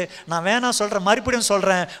ஆரம்பிச்சிடு. நான் வேணாம் சொல்கிறேன், மறுபடியும்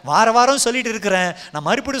சொல்கிறேன், வாரம் சொல்லிட்டு இருக்கிறேன். நான்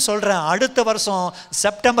மறுபடியும் சொல்கிறேன், அடுத்த வருஷம்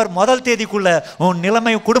செப்டம்பர் 1 தேதிக்குள்ள உன்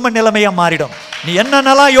நிலைமை குடும்ப நிலைமையாக மாறிடும். நீ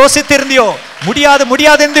என்னென்னலாம் யோசித்திருந்தியோ,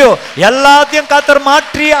 முடியாது இருந்தியோ எல்லாத்தையும் கர்த்தர்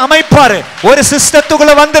மாற்றி அமைப்பாரு. ஒரு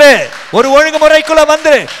சிஸ்டத்துக்குள்ள வந்துரு, ஒரு ஒழுங்குமுறைக்குள்ள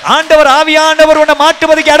வந்துரு. ஆண்டவர் ஆவியானவர் உன்னை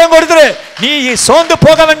மாற்றுவதற்கு இடம் கொடுத்துரு. நீ சோர்ந்து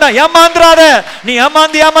போக வேண்டாம், ஏமாந்துறாத. நீ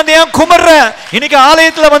ஏமாந்து ஏன் குமர்ற? இன்னைக்கு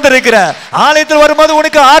ஆலயத்துல வந்திருக்கிற, ஆலயத்தில் வரும்போது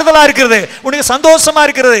உனக்கு ஆறுதலா இருக்கிறது, உனக்கு சந்தோஷமா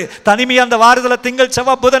இருக்கிறது. தனிமையா அந்த வாரத்துல திங்கள்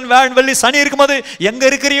செவ்வாய் புதன் வியாழன் வெள்ளி சனி இருக்கும்போது எங்க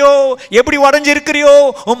இருக்கிறியோ, எப்படி உடஞ்சி இருக்கிறியோ,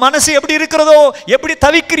 உன் மனசு எப்படி இருக்கிறதோ, எப்படி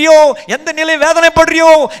தவிக்கிறியோ, எந்த நிலை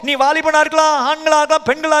வேதனைப்படுறியோ, நீ வாலிபனா இருக்கலாம், ஆண்களா இருக்கலாம்,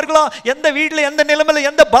 பெண்களா இருக்கலாம், எந்த வீட்டுல எந்த நிலைமையில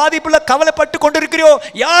எந்த பாதிப்புல கவலைப்பட்டு கொண்டிருக்கிறியோ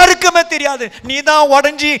யாருக்குமே தெரியாது. நீ தான்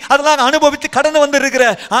உடஞ்சி அதெல்லாம் அனுபவித்து கடந்து வந்து இருக்கிற.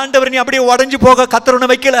 ஆண்டவர் நீ அப்படியே உடஞ்சு போக கர்த்தர் உன்னை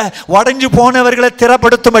வைக்கல. உடஞ்சு போனவர்களை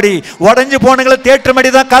திறப்படுத்தும்படி, உடஞ்சு போனவர்களை தேற்றும்படி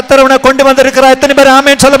தான் கர்த்தர் உன்னை கொண்டு வந்திருக்கிறார். எத்தனை பேர்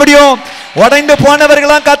ஆமென் சொல்ல முடியும்? உடைந்து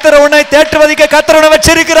போனவர்களாம் கர்த்தர் உன்னை தேற்றுவதற்கு கர்த்தர் உன்னை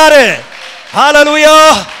வச்சிருக்கிறாரு. ஹல்லேலூயா,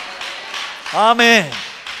 ஆமென்.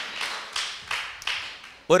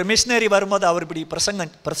 ஒரு மிஷனரி வரும்போது அவர் இப்படி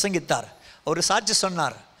பிரசங்கித்தார். ஒரு சாட்சி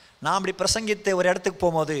சொன்னார். நான் அப்படி பிரசங்கித்து ஒரு இடத்துக்கு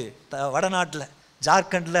போகும்போது வடநாட்டில்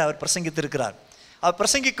ஜார்க்கண்டில் அவர் பிரசங்கித்திருக்கிறார். அவர்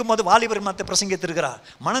பிரசங்கிக்கும் போது வாலிபர் மற்ற பிரசங்கித்திருக்கிறார்.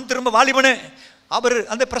 மனம் திரும்ப வாலிபனு அவர்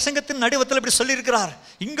அந்த பிரசங்கத்தின் நடுவத்தில் இப்படி சொல்லியிருக்கிறார்.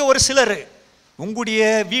 இங்கே ஒரு சிலர் உங்களுடைய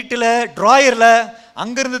வீட்டில் ட்ராயரில்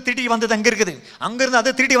அங்கேருந்து திருடி வந்தது அங்கே இருக்குது, அங்கேருந்து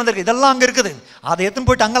அதை திருடி வந்திருக்கு, இதெல்லாம் அங்கே இருக்குது, அதை எடுத்துன்னு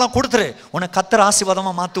போயிட்டு அங்கெல்லாம் கொடுத்துரு, உன்னை கர்த்தர்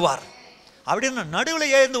ஆசீர்வாதமாக மாற்றுவார் அப்படின்னு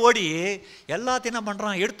நடுவில் எழுந்து ஓடி எல்லாத்தையும் என்ன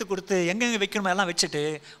பண்ணுறான், எடுத்து கொடுத்து எங்கெங்கே வைக்கணுமோ எல்லாம் வச்சுட்டு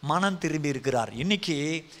மனம் திரும்பி இருக்கிறார். இன்னைக்கு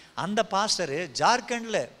அந்த பாஸ்டர்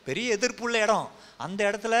ஜார்க்கண்டில் பெரிய எதிர்ப்புள்ள இடம், அந்த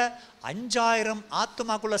இடத்துல 5000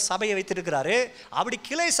 ஆத்துமாக்குள்ள சபையை வைத்திருக்கிறாரு. அப்படி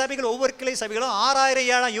கிளை சபைகள், ஒவ்வொரு கிளை சபைகளும் 6000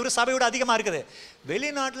 7,000 இவர் சபையோட அதிகமாக இருக்குது.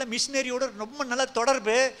 வெளிநாட்டில் மிஷினரியோட ரொம்ப நல்ல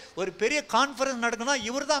தொடர்பு. ஒரு பெரிய கான்ஃபரன்ஸ் நடக்குன்னா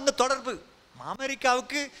இவர் தான் அங்கே தொடர்பு.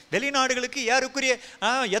 அமெரிக்காவுக்கு வெளிநாடுகளுக்கு ஏறக்குரிய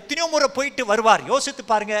எத்தனையோ முறை போயிட்டு வருவார். யோசித்து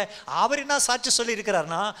பாருங்க. அவர் என்ன சாட்சி சொல்லி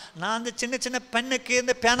இருக்கிறார்னா, நான் அந்த சின்ன சின்ன பெண்ணுக்கு,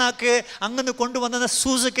 இந்த பேனாக்கு, அங்கேருந்து கொண்டு வந்த அந்த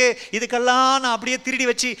ஷூஸுக்கு, இதுக்கெல்லாம் நான் அப்படியே திருடி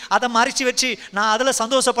வச்சு அதை மறைச்சி வச்சு நான் அதில்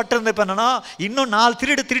சந்தோஷப்பட்டு இருந்திருப்பேன்னா இன்னும்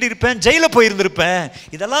 4 திருடி இருப்பேன், ஜெயிலில் போயிருந்திருப்பேன்.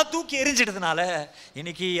 இதெல்லாம் தூக்கி எரிஞ்சிட்டதுனால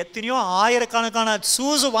இன்னைக்கு எத்தனையோ ஆயிரக்கணக்கான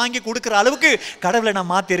ஷூஸ் வாங்கி கொடுக்குற அளவுக்கு கடவுளை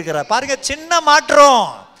நான் மாற்றி இருக்கிறார். பாருங்க,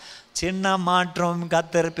 சின்ன மாற்றம்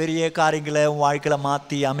கர்த்தர் பெரிய காரியங்களை வாழ்க்கையில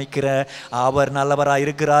மாற்றி அமைக்கிற அவர் நல்லவராக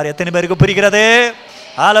இருக்கிறார். எத்தனை பேருக்கு புரிகிறது?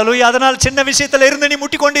 ஹல்லேலூயா. அதனால் சின்ன விஷயத்துல இருந்து நீ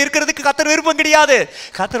முட்டிக்கொண்டு இருக்கிறதுக்கு கர்த்தர் விருப்பம் கிடையாது.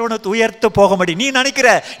 கர்த்தர் உன்னை உயர்த்த போக முடியும். நீ நினைக்கிற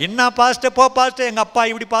என்ன பாஸ்டர், போ பாஸ்டர், எங்க அப்பா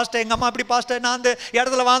இப்படி பாஸ்டர், எங்க அம்மா இப்படி பாஸ்டர், நான் அந்த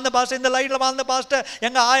இடத்துல வாழ்ந்த பாஸ்டர், இந்த லைன்ல வாழ்ந்த பாஸ்டர்,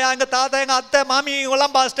 எங்க ஆயா, எங்க தாத்தா, எங்க அத்தை, மாமி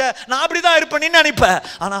இவங்கெல்லாம் பாஸ்டர், நான் அப்படிதான் இருப்பேன் நீ நினைப்ப.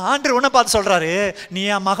 ஆனா ஆண்டவர் உன்னை பார்த்து சொல்றாரு, நீ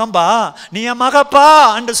என் மகன்பா, நீ என் மகப்பா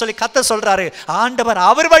என்று சொல்லி கர்த்தர் சொல்றாரு. ஆண்டவர்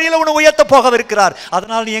அவர் வழியில உன்னை உயர்த்த போக இருக்கிறார்.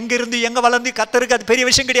 அதனால் நீ எங்க இருந்து எங்க வளர்ந்து, கர்த்தருக்கு அது பெரிய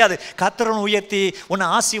விஷயம் கிடையாது. கர்த்தர் உன்னை உயர்த்தி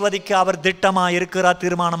உன்னை ஆசீர்வதிக்க அவர் திட்டமா இருக்கிறார்,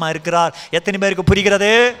 தீர்மானமா இருக்கிறார். எத்தனை பேருக்கு புரிகிறது?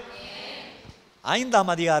 5ஆம்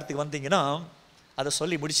அதிகாரத்துக்கு வந்தீங்கன்னா அதை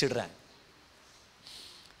சொல்லி முடிச்சிடுறேன்.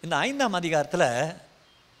 இந்த 5ஆம் அதிகாரத்தில்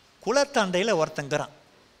குளத்தண்டையில் ஒருத்தங்கிறான்.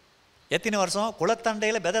 எத்தனை வருஷம்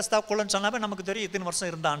குளத்தண்டையில் பெதஸ்தா குளம்னு சொன்னாவே நமக்கு தெரியும் எத்தனை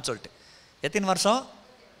வருஷம் இருந்தான்னு சொல்லிட்டு. எத்தனை வருஷம்?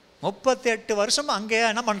 38 வருஷம் அங்கே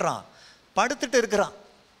என்ன பண்ணுறான், படுத்துட்டு இருக்கிறான்.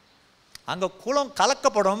 அங்கே குளம்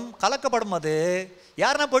கலக்கப்படும் போது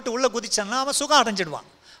யாருன்னா போய்ட்டு உள்ளே குதிச்சான்னா அவன் சுகம் அடைஞ்சிடுவான்.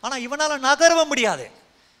 ஆனால் இவனால் நகரவே முடியாது.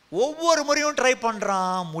 ஒவ்வொரு முறையும் ட்ரை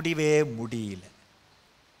பண்ணுறான், முடியவே முடியல.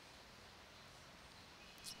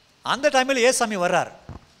 அந்த டைமில் ஏசாமி வர்றார்.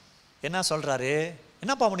 என்ன சொல்கிறாரு,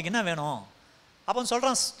 என்னப்பா உனக்கு என்ன வேணும்? அப்போ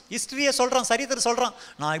சொல்கிறான், ஹிஸ்ட்ரியை சொல்கிறான், சரித்திரம் சொல்கிறான்.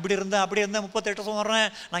 நான் இப்படி இருந்தேன், அப்படி இருந்தேன், 38 வருஷம் வர்றேன்,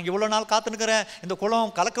 நான் இவ்வளோ நாள் காத்துனுக்கிறேன், இந்த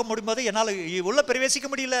குளம் கலக்க முடியும்போது என்னால் உள்ளே பிரவேசிக்க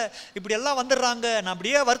முடியல, இப்படி எல்லாம் வந்துடுறாங்க, நான்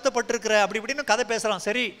அப்படியே வருத்தப்பட்டிருக்கிறேன், அப்படி இப்படின்னு கதை பேசுகிறான்.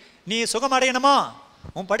 சரி, நீ சுகம் அடையணுமா,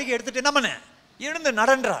 உன் படிக்கை எடுத்துகிட்டு என்ன பண்ண, எழுந்து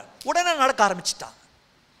நடன்றார். உடனே நடக்க ஆரம்பிச்சிட்டான்.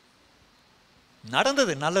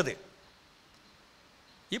 நடந்தது நல்லது.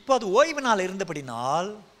 இப்போ அது ஓய்வு நாள் இருந்தபடினால்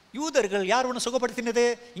யூதர்கள் யார் ஒன்று சுகப்படுத்தினது,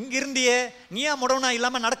 இங்கே இருந்தியே, நீ ஏன் முடவனா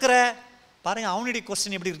இல்லாமல் நடக்கிற பாருங்க. அவனுடைய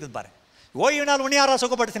கொஸ்டின் எப்படி இருக்குது பாருங்க. ஓய்வு நாள் ஒன்று யாரா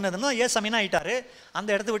சுகப்படுத்தினதுன்னா ஏசாமினா ஆயிட்டாரு, அந்த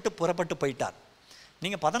இடத்த விட்டு புறப்பட்டு போயிட்டார்.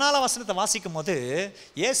 நீங்கள் 14ஆம் வசனத்தை வாசிக்கும் போது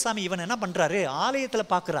ஏசாமி இவன் என்ன பண்ணுறாரு,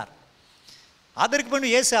 ஆலயத்தில் பார்க்குறார். அதற்கு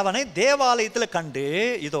பின்பு இயேசு அவனை தேவாலயத்தில் கண்டு,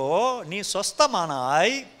 இதோ நீ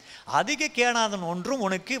சொஸ்தமானாய், அதிக கேடாதன் ஒன்றும்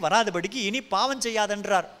உனக்கு வராதபடிக்கு இனி பாவம்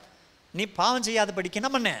செய்யாதென்றார். நீ பாவம் செய்யாதபடிக்கு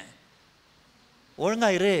என்ன பண்ண,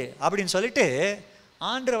 ஒழுங்காயிரு அப்படின்னு சொல்லிட்டு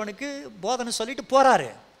ஆண்டவர் அவனுக்கு போதனை சொல்லிட்டு போகிறாரு.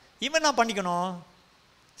 இவன் என்ன பண்ணிக்கணும்,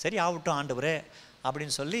 சரி ஆகட்டும் ஆண்டவரே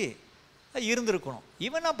அப்படின்னு சொல்லி இருந்திருக்கணும்.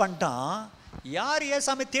 இவன் என்ன பண்ணிட்டான், யார்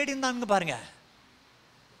ஏசாமி தேடி இருந்தானுங்க பாருங்க,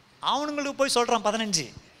 அவனுங்களுக்கு போய் சொல்கிறான்.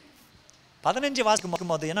 15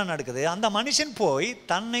 வாசிக்கும் போது என்ன நடக்குது, அந்த மனுஷன் போய்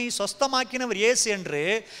தன்னை சொஸ்தமாக்கினவர் இயேசு என்று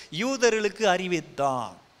யூதர்களுக்கு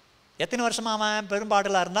அறிவித்தான். எத்தனை வருஷமா அவன்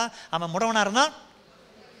பெரும்பாடலாக இருந்தான், அவன் முடவனாக இருந்தான்,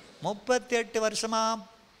 38 வருஷமா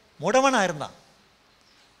முடவனாக இருந்தான்.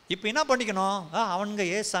 இப்போ என்ன பண்ணிக்கணும், அவனுங்க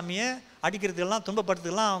ஏசாமியை அடிக்கிறதுக்கெல்லாம்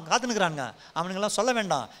துன்பப்படுத்துக்கெல்லாம் காத்துனுக்குறானுங்க, அவனுங்கெல்லாம் சொல்ல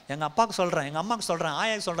வேண்டாம், எங்கள் அப்பாவுக்கு சொல்கிறேன், எங்கள் அம்மாவுக்கு சொல்கிறேன்,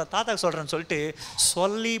 ஆயாவுக்கு சொல்கிறேன், தாத்தாவுக்கு சொல்கிறேன்னு சொல்லிட்டு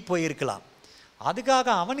சொல்லி போயிருக்கலாம். அதுக்காக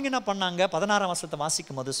அவனுங்க என்ன பண்ணாங்க, 16ஆம் வசனத்தை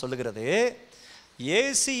வாசிக்கும் போது சொல்லுகிறது,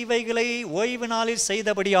 இயேசு இவைகளை ஓய்வு நாளில்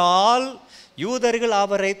செய்தபடியால் யூதர்கள்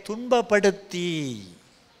அவரை துன்பப்படுத்தி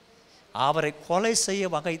அவரை கொலை செய்ய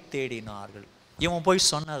வகை தேடினார்கள். இவன் போய்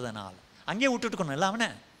சொன்னதனால் அங்கேயே விட்டுட்டுக்கணும் இல்லை அவனை.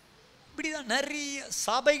 இப்படிதான் நிறைய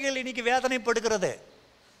சபைகள் இன்னைக்கு வேதனைப்படுகிறது,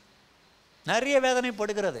 நிறைய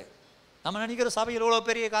வேதனைப்படுகிறது. நம்ம நினைக்கிற சபையில் எவ்வளோ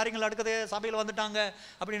பெரிய காரியங்கள் நடக்குது, சபையில் வந்துட்டாங்க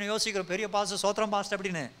அப்படின்னு யோசிக்கிறோம், பெரிய பாஸ்டர் சோத்திரம் பாஸ்டர்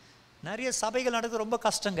அப்படின்னு. நிறைய சபைகள் நடக்குது, ரொம்ப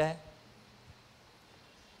கஷ்டங்க,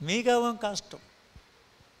 மிகவும் கஷ்டம்,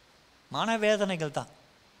 மனவேதனைகள் தான்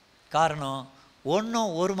காரணம்.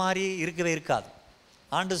 ஒன்றும் ஒரு மாதிரி இருக்கவே இருக்காது.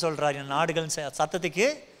 ஆண்டு சொல்கிறார், என் நாடுகள் சத்தத்துக்கு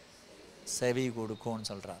செவி கொடுக்கும்னு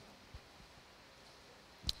சொல்கிறார்.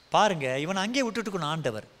 பாருங்க, இவன் அங்கே விட்டுட்டுக்கணும்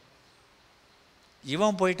ஆண்டவர்.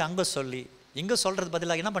 இவன் போயிட்டு அங்கே சொல்லி இங்கே சொல்கிறது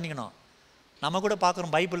பதிலாக என்ன பண்ணிக்கணும், நம்ம கூட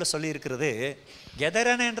பார்க்குறோம் பைபிளில் சொல்லி இருக்கிறது.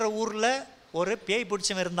 கெதரன் என்ற ஊரில் ஒரு பேய்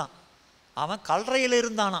பிடிச்சவன் இருந்தான், அவன் கல்றையில்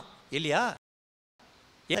இருந்தானான் இல்லையா.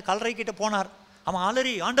 கல்றை கிட்ட போனார், அவன்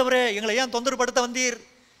அலறி, ஆண்டவரே எங்களை ஏன் தொந்தரப்படுத்த வந்தீர்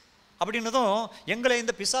அப்படின்னதும், எங்களை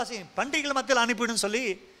இந்த பிசாசி பண்டிகைகள் மத்தியில் அனுப்பிடுன்னு சொல்லி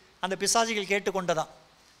அந்த பிசாசிகள் கேட்டுக்கொண்டதான்.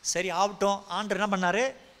 சரி ஆகட்டும், ஆண்டவர் என்ன பண்ணார்,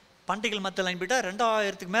 பண்டிகைகள் மத்தியில் அனுப்பிட்டா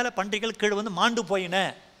 2000க்கு மேலே பண்டிகைகள் கீழே வந்து மாண்டு போயின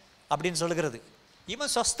அப்படின்னு சொல்லுகிறது.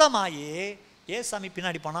 இவன் சொஸ்தமாயி ஏசாமி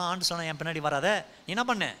பின்னாடி போனான். ஆண்டு சொன்னான், என் பின்னாடி வராத, நீ என்ன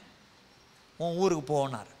பண்ண, உன் ஊருக்கு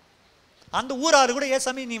போனார். அந்த ஊராரு கூட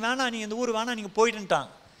ஏசாமி நீ வேணாம், நீ இந்த ஊர் வேணாம், நீங்கள் போயிட்டுட்டான்.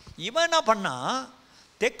 இவன் என்ன பண்ணா,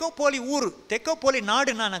 தெக்கப்போலி ஊர், தெக்கப்போலி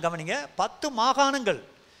நாடுன்னா நான் கவனிங்க, 10 மாகாணங்கள்,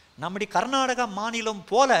 நம்முடைய கர்நாடகா மாநிலம்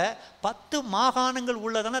போல 10 மாகாணங்கள்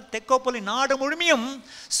உள்ளதான தெக்கப்போலி நாடு முழுமையும்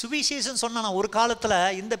சுவிசேஷம் சொன்னான். ஒரு காலத்தில்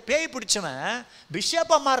இந்த பேய் பிடிச்சவன்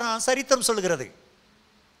பிஷப்பாக மாறினான், சரித்திரம் சொல்லுகிறது.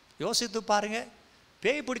 யோசித்து பாருங்க,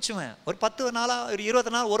 பேய் பிடிச்சவன் ஒரு 10 நாளா, ஒரு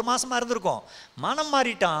 20 நாள், ஒரு மாசமா இருந்திருக்கும், மனம்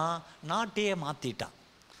மாறிட்டான், நாட்டையே மாற்றிட்டான்.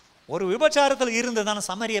 ஒரு விபச்சாரத்தில் இருந்ததான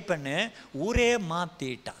சமரிய பெண்ணு ஊரே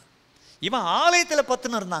மாற்றிட்டான். இவன் ஆலயத்தில்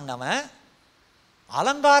 10 இருந்தாங்க, அவன்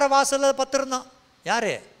அலங்கார வாசலில் 10 இருந்தான்.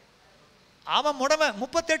 யாரு அவன்? முடவன்,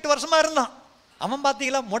 38 வருஷமா இருந்தான். அவன்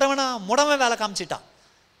பார்த்தீங்களா, முடவன் வேலை காமிச்சிட்டான்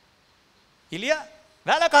இல்லையா,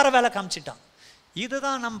 வேலைக்கார வேலை காமிச்சிட்டான்.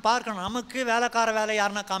 இதுதான் நம்ம பார்க்கணும். நமக்கு வேலைக்கார வேலை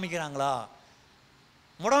யாருன்னா காமிக்கிறாங்களா,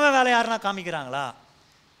 முடவன் வேலை யாருன்னா காமிக்கிறாங்களா?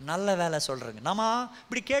 நல்ல வேலை சொல்கிறேங்க. நம்ம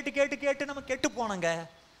இப்படி கேட்டு கேட்டு கேட்டு நம்ம கெட்டு போனோங்க.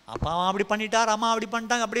 அப்பா அப்படி பண்ணிட்டார், அம்மா அப்படி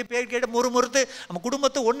பண்ணிட்டாங்க, அப்படியே பேர் கேட்டு முறுமுறுத்து நம்ம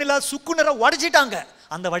குடும்பத்தை ஒன்றும் இல்லாத சுக்குநரை உடச்சிட்டாங்க.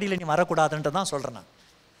 அந்த வழியில் நீ வரக்கூடாதுன்ட்டு தான் சொல்கிறேன் நான்.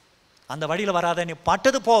 அந்த வழியில் வராத, நீ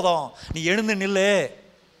பட்டது போதும், நீ எழுந்து நில்லு,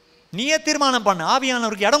 நீயே தீர்மானம் பண்ணு,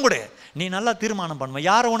 ஆவியானவருக்கு இடம் கொடு, நீ நல்லா தீர்மானம் பண்ணுவ.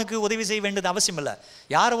 யாரும் உனக்கு உதவி செய்ய வேண்டியது அவசியம் இல்லை,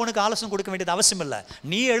 யாரும் உனக்கு ஆலோசனை கொடுக்க வேண்டியது அவசியம் இல்லை.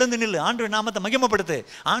 நீ எழுந்து நில்லு, ஆண்டவருடைய நாமத்தை மகிமைப்படுத்து,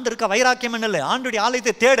 ஆண்டவருக்கு வைராக்கியம் நில்லு, ஆண்டவருடைய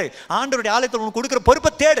ஆலயத்தை தேடு, ஆண்டவருடைய ஆலயத்தில் உனக்கு கொடுக்குற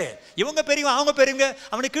பொறுப்பை தேடு. இவங்க பெரியவங்க அவங்க பெரியவங்க,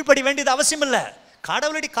 அவனுக்கு கீழ்ப்படி வேண்டியது அவசியம் இல்லை.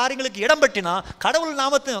 கடவுளுடைய காரியங்களுக்கு இடம் பட்டினா கடவுள்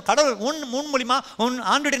நாமத்து கடவுள் முன் மூலியமா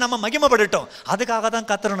ஆண்டுடைய நம்ம மகிமைப்படட்டும். அதுக்காக தான்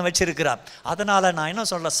கர்த்தர் வச்சிருக்கிறார். அதனால நான் என்ன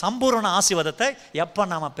சொல்றேன், சம்பூர்ண ஆசீர்வாதத்தை எப்போ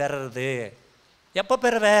நாம பெறது? எப்போ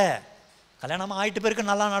பெறவே? கல்யாணம் ஆயிட்டு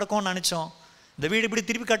பேருக்கு நல்லா நடக்கும்னு நினச்சோம். இந்த வீடு இப்படி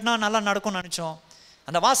திருப்பி கட்டினா நல்லா நடக்கும்னு நினச்சோம்.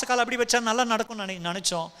 அந்த வாசக்கால் அப்படி வச்சா நல்லா நடக்கும்னு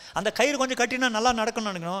நினச்சோம். அந்த கயிறு கொஞ்சம் கட்டினா நல்லா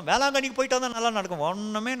நடக்கும்னு நினைக்கணும். வேளாங்கண்ணிக்கு போயிட்டு வந்தால் நல்லா நடக்கும்.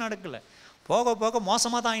 ஒன்றுமே நடக்கலை. போக போக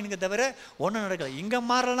மோசமாக தான் எனக்கு தவிர ஒன்றும் நடக்கலை. இங்கே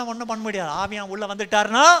மாறலாம் ஒன்றும் பண்ண முடியாது. ஆவியான் உள்ளே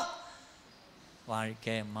வந்துட்டாருன்னா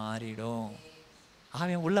வாழ்க்கை மாறிடும்.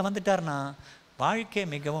 ஆவியான் உள்ளே வந்துட்டாருன்னா வாழ்க்கை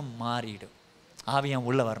மிகவும் மாறிடும். ஆவியான்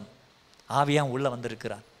உள்ளே வரணும். ஆவியான் உள்ளே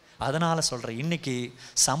வந்திருக்கிறார். அதனால் சொல்கிறேன், இன்னைக்கு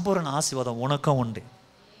சம்பூர்ண ஆசீர்வாதம் உனக்கும் உண்டு,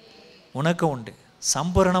 உனக்கும் உண்டு.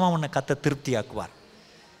 சம்பூர்ணமாக உன்னை கர்த்தர் திருப்தியாக்குவார்.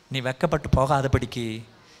 நீ வெக்கப்பட்டு போகாதபடிக்கு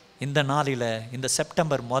இந்த நாளில், இந்த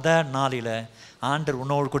செப்டம்பர் நாளில் ஆண்டவர்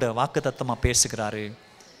உன்னோடு கூட வாக்குத்தத்தமாக பேசுகிறாரு.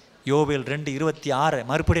 யோவேல் 2:26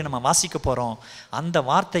 மறுபடியும் நம்ம வாசிக்க போகிறோம். அந்த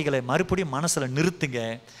வார்த்தைகளை மறுபடியும் மனசில் நிறுத்துங்க.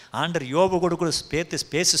 ஆண்டவர் யோபோடு கூட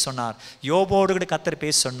பேசி சொன்னார். யோபோடு கூட கர்த்தர்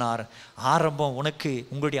பேசி சொன்னார், ஆரம்பம்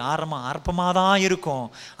உங்களுடைய ஆரம்பம் அற்பமாக தான் இருக்கும்,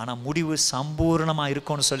 ஆனால் முடிவு சம்பூர்ணமாக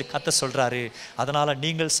இருக்கும்னு சொல்லி கர்த்தர் சொல்கிறாரு. அதனால்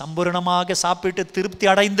நீங்கள் சம்பூர்ணமாக சாப்பிட்டு திருப்தி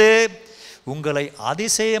அடைந்து உங்களை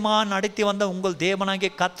அதிசயமாக நடத்தி வந்த உங்கள் தேவனாகிய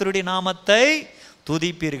கர்த்தருடைய நாமத்தை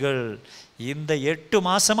துதிப்பீர்கள். இந்த 8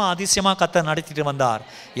 மாசமா அதிசயமாக கர்த்தர் நடத்திட்டு வந்தார்.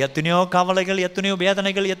 எத்தனையோ கவலைகள், எத்தனையோ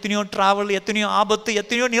வேதனைகள், எத்தனையோ டிராவல், எத்தனையோ ஆபத்து,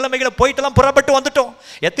 எத்தனையோ நிலைமைகளை போயிட்டெல்லாம் புறப்பட்டு வந்துட்டோம்.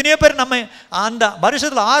 எத்தனையோ பேர் நம்ம அந்த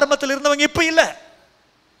வருஷத்தில் ஆரம்பத்தில் இருந்தவங்க இப்போ இல்லை.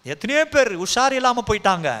 எத்தனையோ பேர் உஷார் இல்லாமல்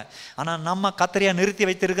போயிட்டாங்க. ஆனால் நம்ம கர்த்தரையா நிறுத்தி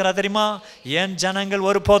வைத்திருக்கிறா தெரியுமா? என் ஜனங்கள்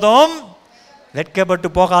ஒருபோதும் வெட்கப்பட்டு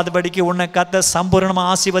போகாதபடிக்கு உன்னை கர்த்தர்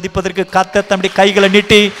சம்பூர்ணமாக ஆசீர்வதிப்பதற்கு கர்த்தர் தம்முடைய கைகளை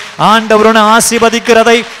நீட்டி ஆண்டவருடன்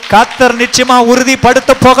ஆசீர்வதிக்கிறதை கர்த்தர் நிச்சயமா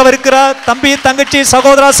உறுதிப்படுத்த போகவிருக்கிறார். தம்பி, தங்கச்சி,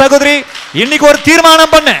 சகோதரா, சகோதரி, இன்னைக்கு ஒரு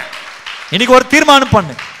தீர்மானம் பண்ணு. இன்னைக்கு ஒரு தீர்மானம்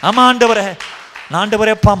பண்ணு. ஆமா ஆண்டவரே, நான்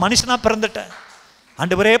ஆண்டவரேப்பா மனுஷனா பிறந்துட்டேன்.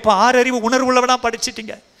 ஆண்டவரேப்பா 6 அறிவு உணர்வு உள்ளவனா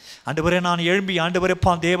படிச்சிட்டீங்க. ஆண்டவரே, நான் எழும்பி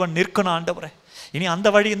ஆண்டவரேப்பா தேவன் நிற்கணும். ஆண்டவரே, இனி அந்த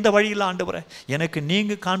வழி இந்த வழி இல்லை. ஆண்டவரே, எனக்கு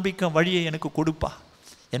நீங்க காண்பிக்கும் வழியை எனக்கு கொடுப்பா,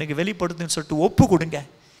 எனக்கு வெளிப்படுத்துன்னு சொல்லிட்டு ஒப்பு கொடுங்க.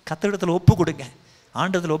 கர்த்தரிடத்தில் ஒப்பு கொடுங்க.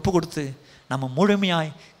 ஆண்டத்தில் ஒப்பு கொடுத்து நம்ம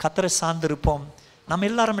முழுமையாய் கர்த்தரை சார்ந்திருப்போம். நம்ம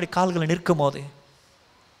எல்லாரும் நம்முடைய கால்களை நிற்கும் போது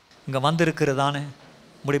இங்கே வந்திருக்கிறதான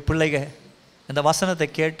உங்களுடைய பிள்ளைகள் இந்த வசனத்தை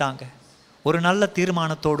கேட்டாங்க. ஒரு நல்ல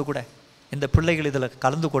தீர்மானத்தோடு கூட இந்த பிள்ளைகள் இதில்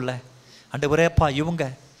கலந்து கொள்ள ஆண்டவரேப்பா இவங்க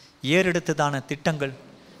ஏறெடுத்ததான திட்டங்கள்,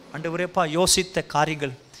 ஆண்டவரேப்பா யோசித்த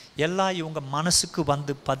காரியங்கள் எல்லாம் இவங்க மனசுக்கு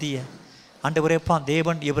வந்து பதிய ஆண்டவரேப்பா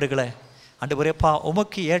தேவன் இவர்களை ஆண்டவரேப்பா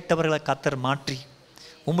உமக்கு ஏற்றவர்களை கர்த்தர் மாற்றி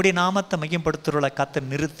உம்முடைய நாமத்தை மையப்படுத்துகிறவர்களை கர்த்தர்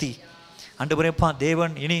நிறுத்தி ஆண்டவரேப்பா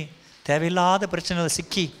தேவன் இனி தேவையில்லாத பிரச்சனைகளை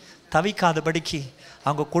சிக்கி தவிக்காதபடிக்கு,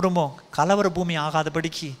 அவங்க குடும்பம் கலவர பூமி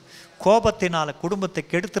ஆகாதபடிக்கு, கோபத்தினால் குடும்பத்தை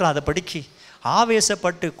கெடுத்துடாதபடிக்கு,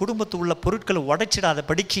 ஆவேசப்பட்டு குடும்பத்து உள்ள பொருட்களை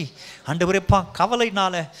உடைச்சிடாதபடிக்கு, ஆண்டவரேப்பா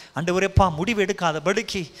கவலைனால ஆண்டவரேப்பா முடிவு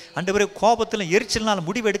எடுக்காதபடிக்கு, ஆண்டவரே கோபத்தில் எரிச்சல்னால்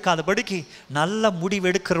முடிவு எடுக்காதபடிக்கு நல்ல முடிவு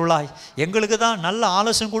எடுக்கிறவளாய் எங்களுக்கு தான் நல்ல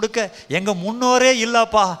ஆலோசனை கொடுக்க எங்கள் முன்னோரே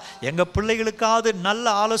இல்லைப்பா, எங்கள் பிள்ளைகளுக்காவது நல்ல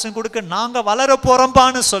ஆலோசனை கொடுக்க நாங்கள் வளர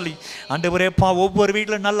போகிறோம்ப்பான்னு சொல்லி ஆண்டவரேப்பா ஒவ்வொரு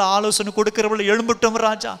வீட்டில் நல்ல ஆலோசனை கொடுக்கிறவளை எழும்பட்டும்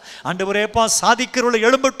ராஜா. ஆண்டவரேப்பா சாதிக்கிறவளை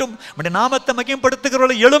எழும்பட்டும், நம்முடைய நாமத்தை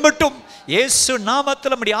மகிமைப்படுத்துகிறவளை எழும்பட்டும். இயேசு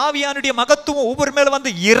நாமத்தில் நம்முடைய ஆவியானுடைய மகத்துவம் ஒவ்வொரு மேல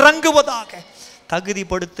வந்து இறங்குவதாக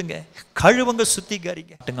தகுதிப்படுத்துங்க, கழுவுங்க,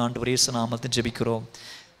 சுத்திகரிங்க. ஆண்டவர் இயேசு நாமத்தில் ஜெபிக்கிறோம்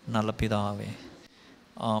நல்ல பிதாவே,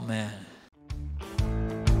 ஆமென்.